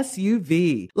Toyota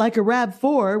SUV. Like a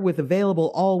RAV4 with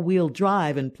available all-wheel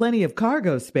drive and plenty of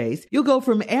cargo space, you'll go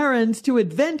from errands to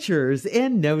adventures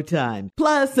in no time.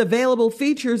 Plus, available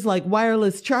features like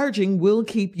wireless charging will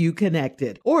keep you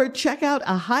connected. Or check out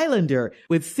a Highlander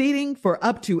with seating for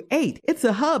up to 8. It's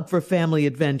a hub for family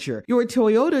adventure. Your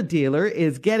Toyota dealer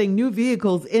is getting new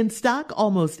vehicles in stock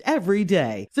almost every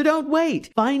day. So don't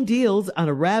wait. Find deals on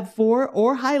a RAV4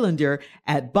 or Highlander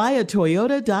at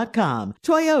buyatoyota.com.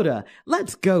 Toyota,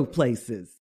 let's go places.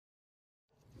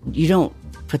 You don't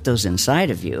put those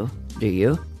inside of you, do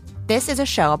you? This is a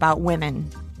show about women.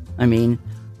 I mean,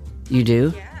 you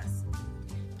do?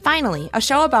 Finally, a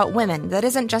show about women that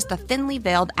isn't just a thinly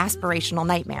veiled aspirational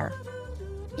nightmare.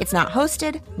 It's not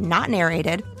hosted, not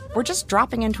narrated. We're just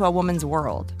dropping into a woman's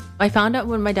world. I found out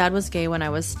when my dad was gay when I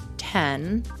was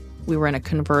 10. We were in a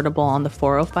convertible on the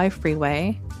 405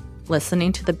 freeway,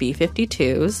 listening to the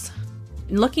B-52s.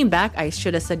 Looking back, I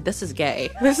should have said, this is gay.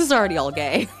 This is already all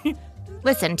gay.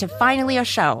 Listen to Finally a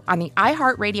Show on the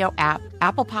iHeartRadio app,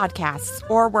 Apple Podcasts,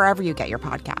 or wherever you get your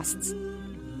podcasts.